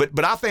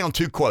 But I found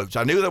two quotes.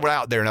 I knew they were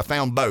out there, and I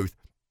found both.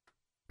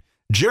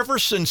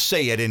 Jefferson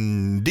said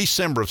in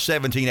December of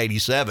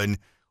 1787,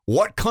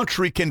 "What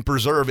country can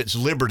preserve its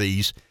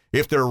liberties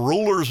if their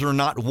rulers are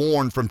not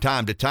warned from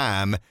time to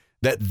time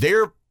that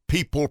their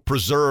people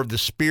preserve the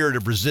spirit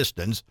of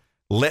resistance?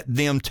 Let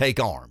them take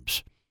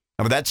arms."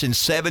 I mean, that's in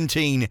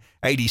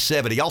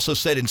 1787. He also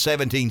said in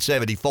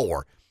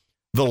 1774,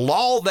 the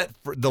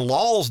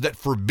laws that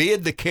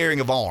forbid the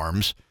carrying of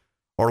arms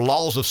are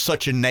laws of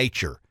such a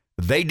nature.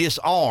 They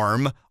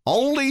disarm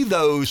only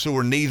those who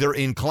are neither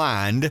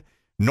inclined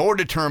nor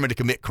determined to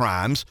commit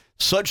crimes.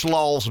 Such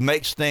laws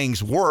makes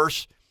things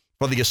worse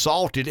for the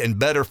assaulted and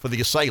better for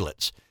the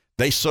assailants.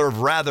 They serve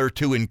rather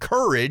to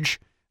encourage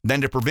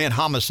than to prevent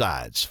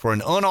homicides. For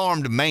an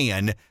unarmed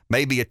man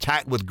may be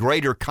attacked with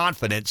greater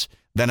confidence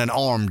than an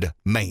armed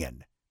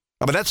man.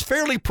 I mean, that's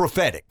fairly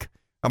prophetic.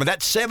 I mean,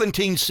 that's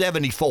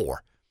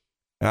 1774.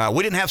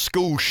 We didn't have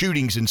school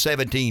shootings in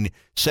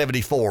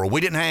 1774. We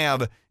didn't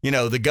have,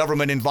 the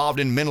government involved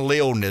in mental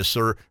illness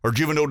or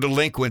juvenile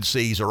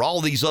delinquencies or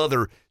all these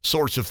other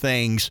sorts of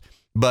things.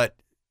 But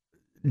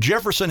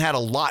Jefferson had a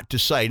lot to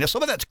say. Now,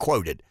 some of that's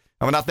quoted.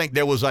 I mean, I think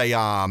there was a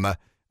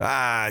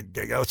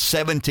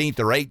 17th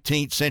or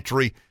 18th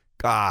century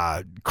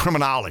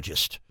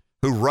criminologist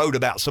who wrote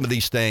about some of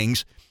these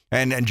things.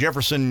 And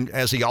Jefferson,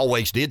 as he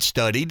always did,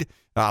 studied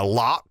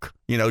Locke.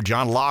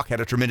 John Locke had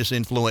a tremendous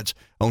influence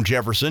on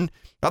Jefferson.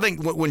 I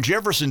think when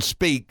Jefferson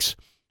speaks,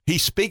 he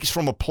speaks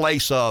from a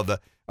place of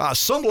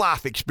some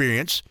life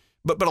experience,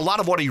 but a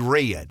lot of what he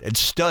read and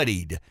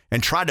studied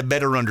and tried to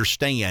better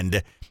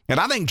understand. And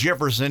I think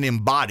Jefferson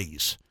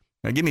embodies,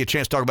 now give me a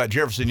chance to talk about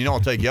Jefferson, I'll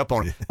take you up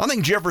on it. I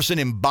think Jefferson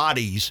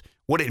embodies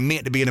what it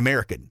meant to be an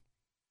American.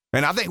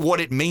 And I think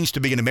what it means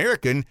to be an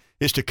American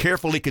is to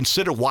carefully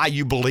consider why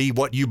you believe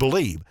what you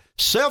believe.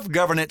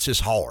 Self-governance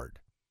is hard.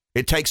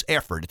 It takes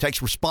effort. It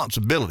takes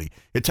responsibility.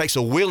 It takes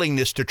a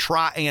willingness to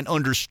try and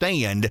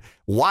understand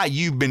why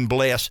you've been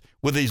blessed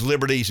with these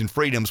liberties and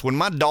freedoms. When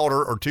my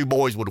daughter or two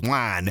boys would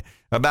whine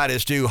about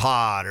it's too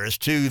hot or it's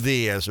too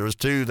this or it's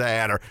too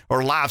that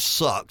or life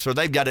sucks or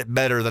they've got it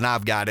better than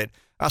I've got it,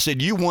 I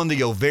said, you won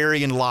the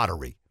ovarian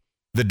lottery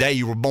the day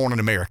you were born in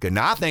America.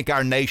 Now, I think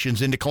our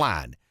nation's in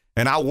decline,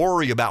 and I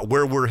worry about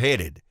where we're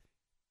headed,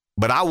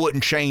 but I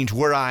wouldn't change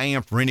where I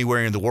am for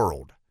anywhere in the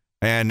world.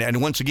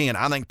 And once again,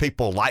 I think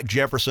people like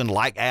Jefferson,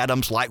 like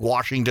Adams, like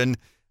Washington,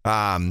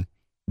 that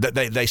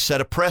they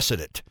set a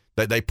precedent,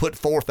 that they put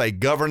forth a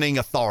governing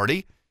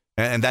authority,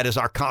 and that is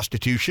our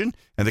Constitution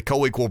and the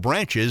co-equal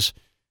branches,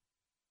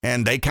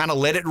 and they kind of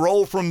let it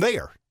roll from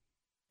there.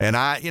 And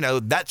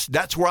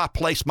that's where I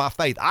place my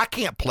faith. I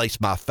can't place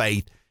my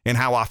faith in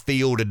how I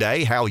feel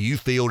today, how you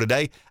feel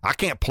today. I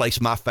can't place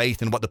my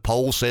faith in what the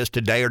poll says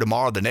today or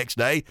tomorrow, the next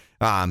day.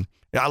 I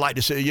like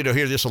to say,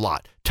 hear this a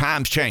lot.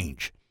 Times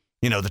change.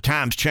 The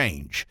times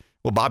change.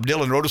 Well, Bob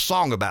Dylan wrote a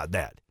song about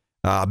that.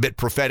 A bit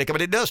prophetic. I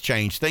mean, it does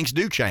change. Things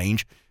do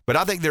change. But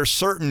I think there's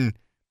certain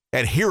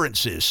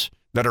adherences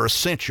that are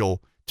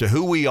essential to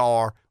who we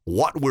are,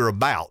 what we're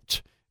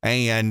about.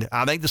 And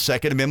I think the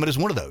Second Amendment is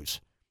one of those.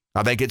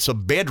 I think it's a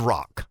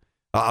bedrock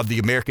of the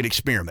American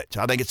experiment.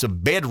 I think it's a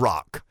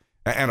bedrock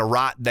and a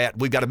right that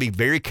we've got to be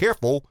very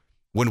careful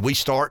when we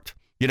start,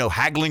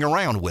 haggling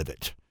around with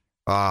it.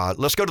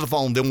 Let's go to the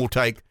phone, then we'll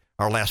take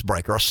our last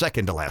break, or our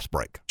second to last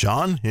break.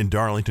 John in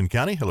Darlington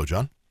County. Hello,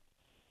 John.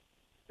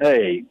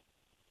 Hey,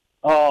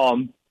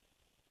 I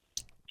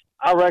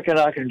reckon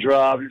I can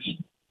drive this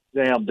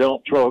damn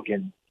dump truck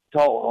and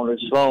talk on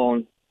this phone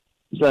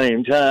at the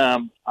same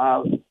time.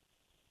 I've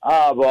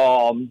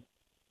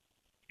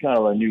kind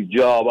of a new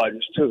job I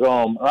just took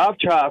on. I've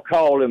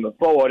called him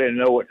before. I didn't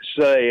know what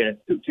to say, and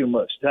it took too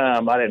much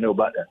time. I didn't know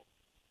about the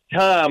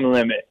time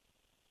limit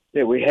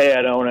that we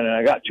had on it, and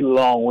I got too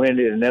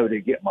long-winded and never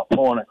did get my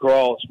point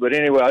across. But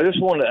anyway, I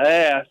just wanted to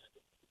ask,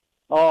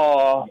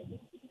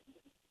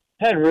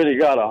 hadn't really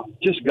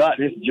just got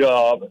this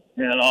job,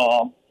 and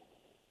I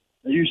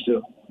used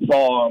to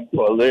farm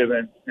for a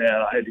living, and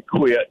I had to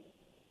quit.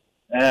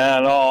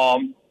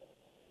 And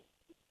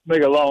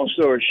make a long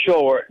story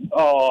short,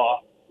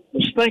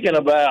 was thinking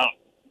about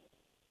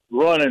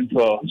running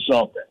for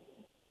something.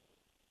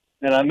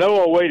 And I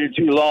know I waited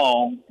too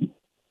long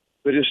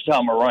for this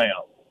time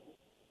around.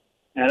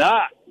 And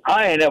I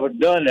ain't ever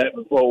done that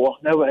before,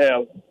 never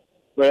have.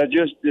 But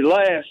the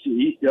last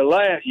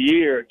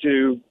year or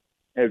two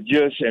have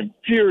just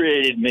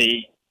infuriated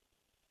me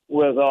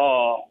with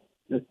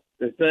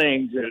the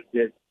things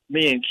that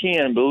me and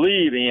Ken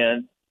believe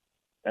in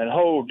and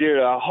hold dear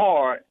to our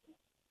heart,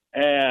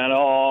 and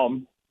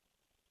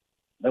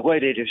the way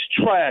they just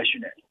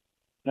trashing it.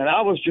 And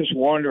I was just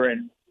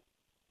wondering,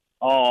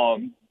 I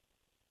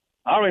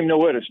don't even know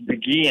where to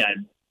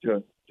begin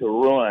to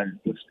run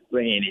for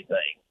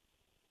anything.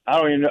 I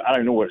don't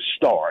even know where to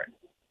start.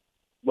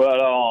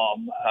 But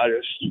I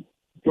just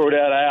throw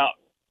that out.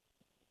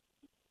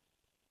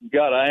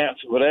 Got an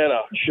answer for that?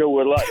 I sure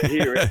would like to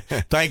hear it.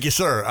 Thank you,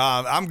 sir.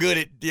 I'm good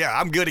at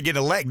getting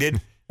elected,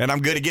 and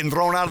I'm good at getting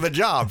thrown out of a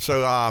job.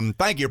 So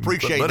thank you,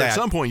 appreciate that. But at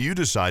some point, you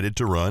decided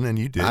to run, and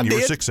you did. You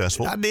were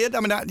successful. I did. I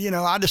mean,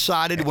 I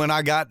decided when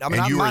I got.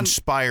 And you were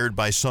inspired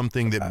by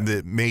something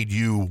that made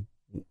you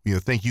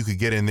think you could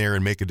get in there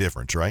and make a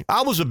difference, right?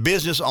 I was a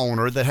business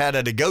owner that had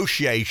a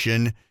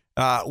negotiation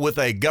with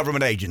a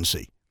government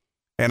agency,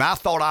 and I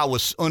thought I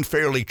was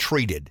unfairly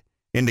treated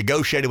in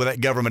negotiating with that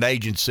government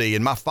agency.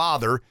 And my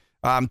father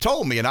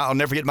told me, and I'll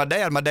never forget my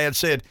dad. My dad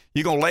said,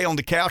 "You're going to lay on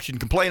the couch and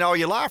complain all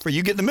your life, or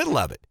you get in the middle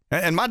of it."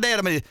 And my dad,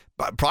 I mean,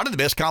 probably the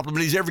best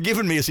compliment he's ever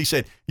given me is he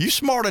said, "You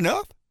smart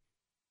enough?"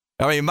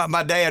 I mean,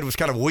 my dad was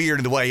kind of weird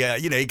in the way,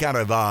 he kind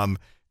of,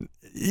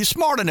 "You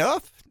smart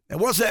enough?"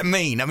 What does that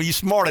mean? I mean, you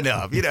smart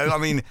enough, I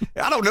mean,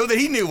 I don't know that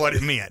he knew what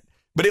it meant,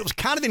 but it was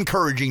kind of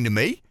encouraging to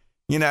me,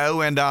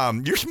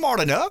 and you're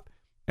smart enough.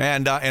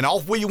 And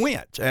off we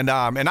went. And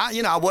I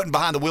wasn't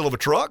behind the wheel of a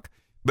truck,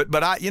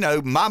 but I,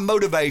 my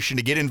motivation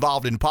to get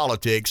involved in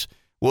politics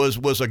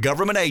was a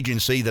government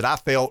agency that I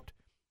felt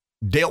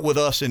dealt with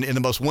us in the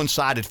most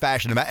one-sided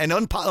fashion and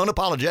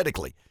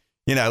unapologetically,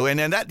 and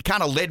then that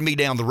kind of led me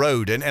down the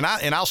road. And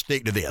I'll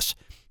stick to this.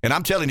 And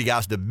I'm telling you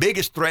guys, the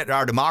biggest threat to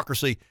our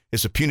democracy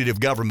is a punitive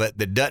government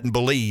that doesn't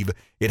believe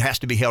it has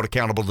to be held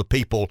accountable to the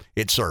people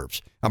it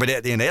serves. I mean,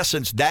 in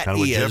essence, that kind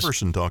of is what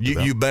Jefferson talked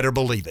about. You better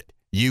believe it.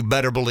 You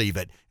better believe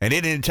it. And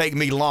it didn't take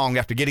me long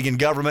after getting in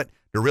government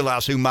to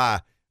realize who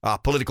my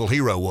political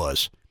hero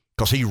was,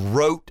 because he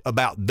wrote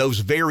about those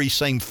very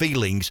same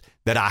feelings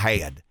that I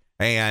had.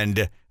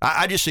 And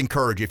I just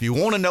encourage you, if you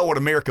want to know what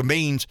America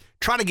means,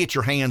 try to get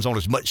your hands on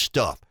as much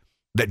stuff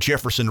that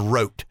Jefferson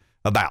wrote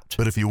about.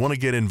 But if you want to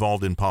get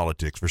involved in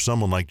politics, for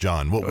someone like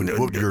John, what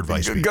would your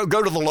advice be? Go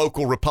to the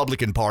local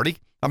Republican Party.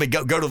 I mean,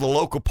 go to the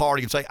local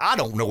party and say, I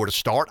don't know where to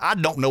start. I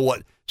don't know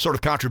what sort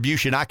of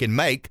contribution I can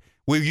make.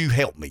 Will you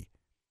help me?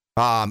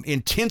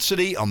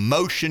 Intensity,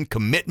 emotion,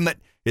 commitment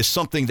is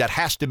something that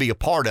has to be a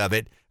part of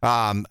it.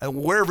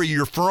 Wherever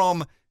you're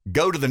from,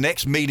 go to the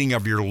next meeting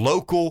of your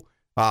local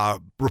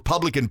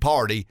Republican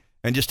Party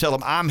and just tell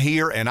them, I'm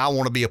here and I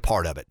want to be a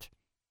part of it.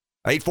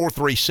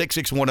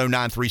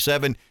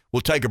 843-661-0937. We'll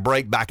take a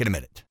break. Back in a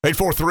minute.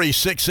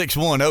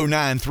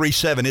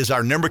 843-661-0937 is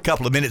our number.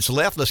 Couple of minutes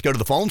left. Let's go to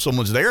the phone.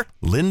 Someone's there.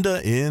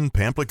 Linda in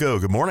Pamplico.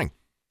 Good morning.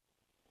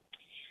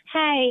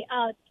 Hey,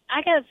 I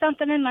got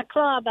something in my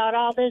claw about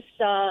all this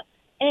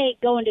aid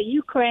going to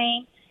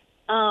Ukraine.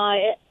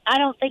 I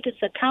don't think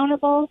it's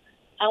accountable.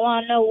 I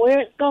want to know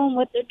where it's going,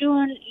 what they're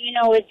doing.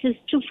 It's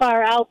just too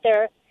far out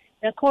there.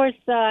 And, of course,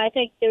 I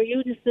think they're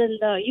using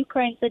the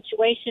Ukraine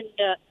situation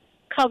to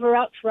cover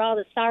up for all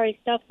the sorry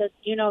stuff that,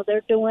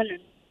 they're doing and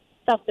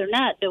stuff they're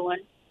not doing.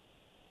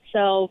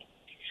 So,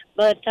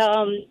 but,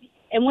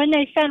 and when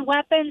they send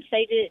weapons,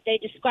 they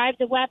describe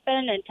the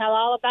weapon and tell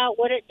all about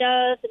what it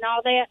does and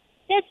all that.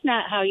 That's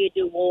not how you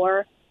do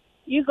war.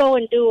 You go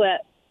and do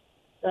it.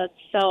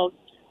 So,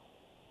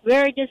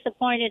 very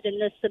disappointed in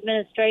this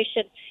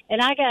administration.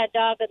 And I got a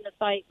dog in the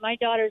fight. My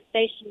daughter's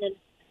stationed in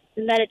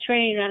the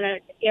Mediterranean on an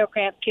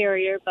aircraft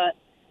carrier, but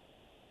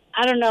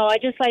I don't know. I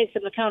just like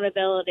some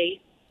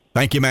accountability.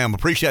 Thank you, ma'am.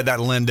 Appreciate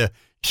that, Linda.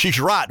 She's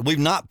right. We've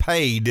not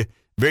paid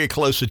very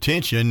close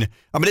attention.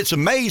 I mean, it's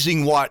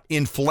amazing what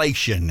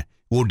inflation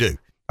will do.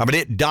 I mean,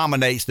 it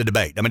dominates the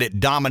debate. I mean, it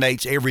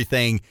dominates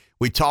everything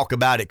we talk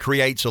about. It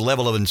creates a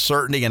level of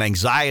uncertainty and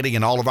anxiety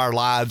in all of our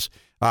lives.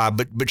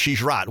 But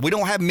she's right. We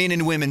don't have men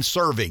and women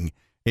serving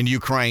in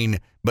Ukraine,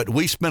 but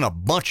we spent a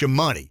bunch of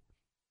money,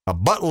 a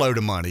buttload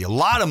of money, a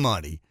lot of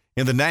money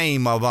in the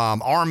name of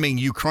arming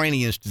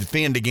Ukrainians to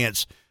defend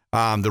against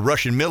the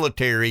Russian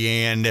military.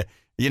 And,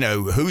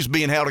 who's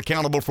being held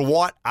accountable for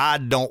what? I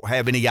don't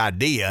have any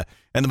idea.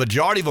 And the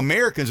majority of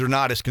Americans are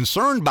not as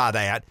concerned by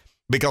that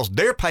because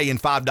they're paying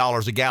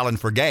 $5 a gallon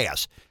for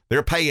gas.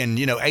 They're paying,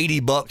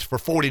 $80 for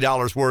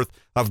 $40 worth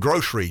of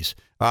groceries.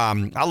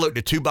 I looked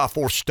at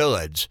 2x4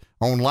 studs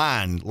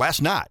online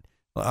last night.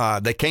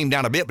 They came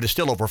down a bit, but it's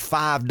still over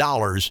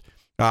 $5.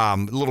 A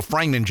little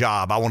framing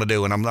job I want to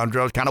do, and I'm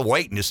kind of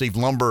waiting to see if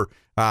lumber.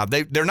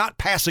 They're not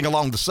passing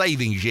along the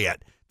savings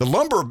yet. The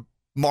lumber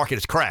market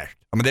has crashed.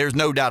 I mean, there's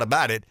no doubt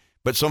about it.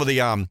 But some of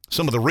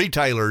the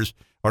retailers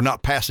are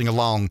not passing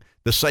along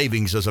the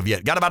savings as of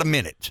yet. Got about a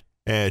minute.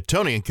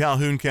 Tony in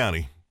Calhoun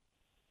County.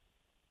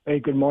 Hey,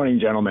 good morning,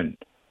 gentlemen.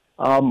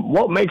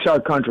 What makes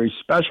our country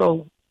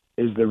special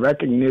is the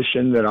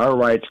recognition that our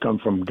rights come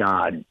from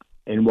God,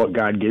 and what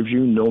God gives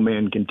you, no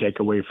man can take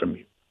away from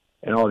you.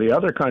 In all the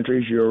other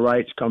countries, your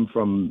rights come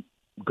from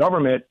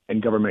government,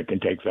 and government can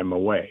take them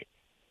away.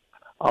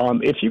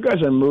 If you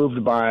guys are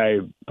moved by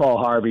Paul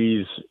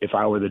Harvey's "If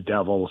I Were the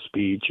Devil"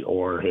 speech,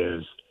 or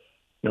his,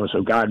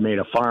 so God made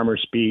a farmer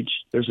speech,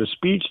 there's a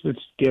speech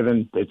that's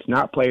given that's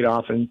not played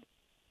often,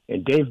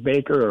 and Dave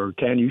Baker or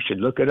Ken, you should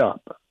look it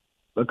up.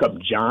 Look up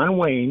John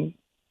Wayne,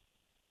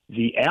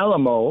 the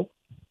Alamo,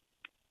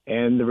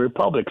 and the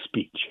Republic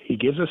speech. He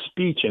gives a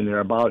speech in there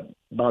about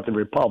the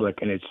Republic,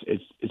 and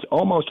it's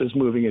almost as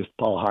moving as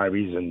Paul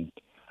Harvey's, and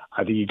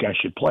I think you guys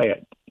should play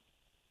it.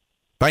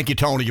 Thank you,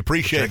 Tony.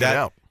 Appreciate that.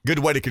 Out. Good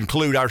way to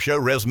conclude our show.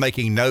 Rev's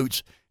making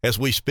notes as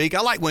we speak.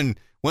 I like when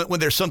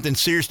there's something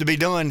serious to be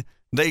done,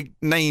 they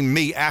name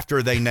me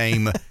after they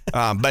name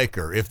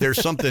Baker. If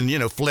there's something,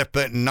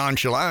 flippant and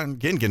nonchalant,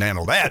 Ken can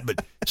handle that,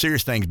 but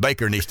serious things,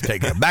 Baker needs to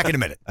take care of. Back in a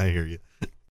minute. I hear you.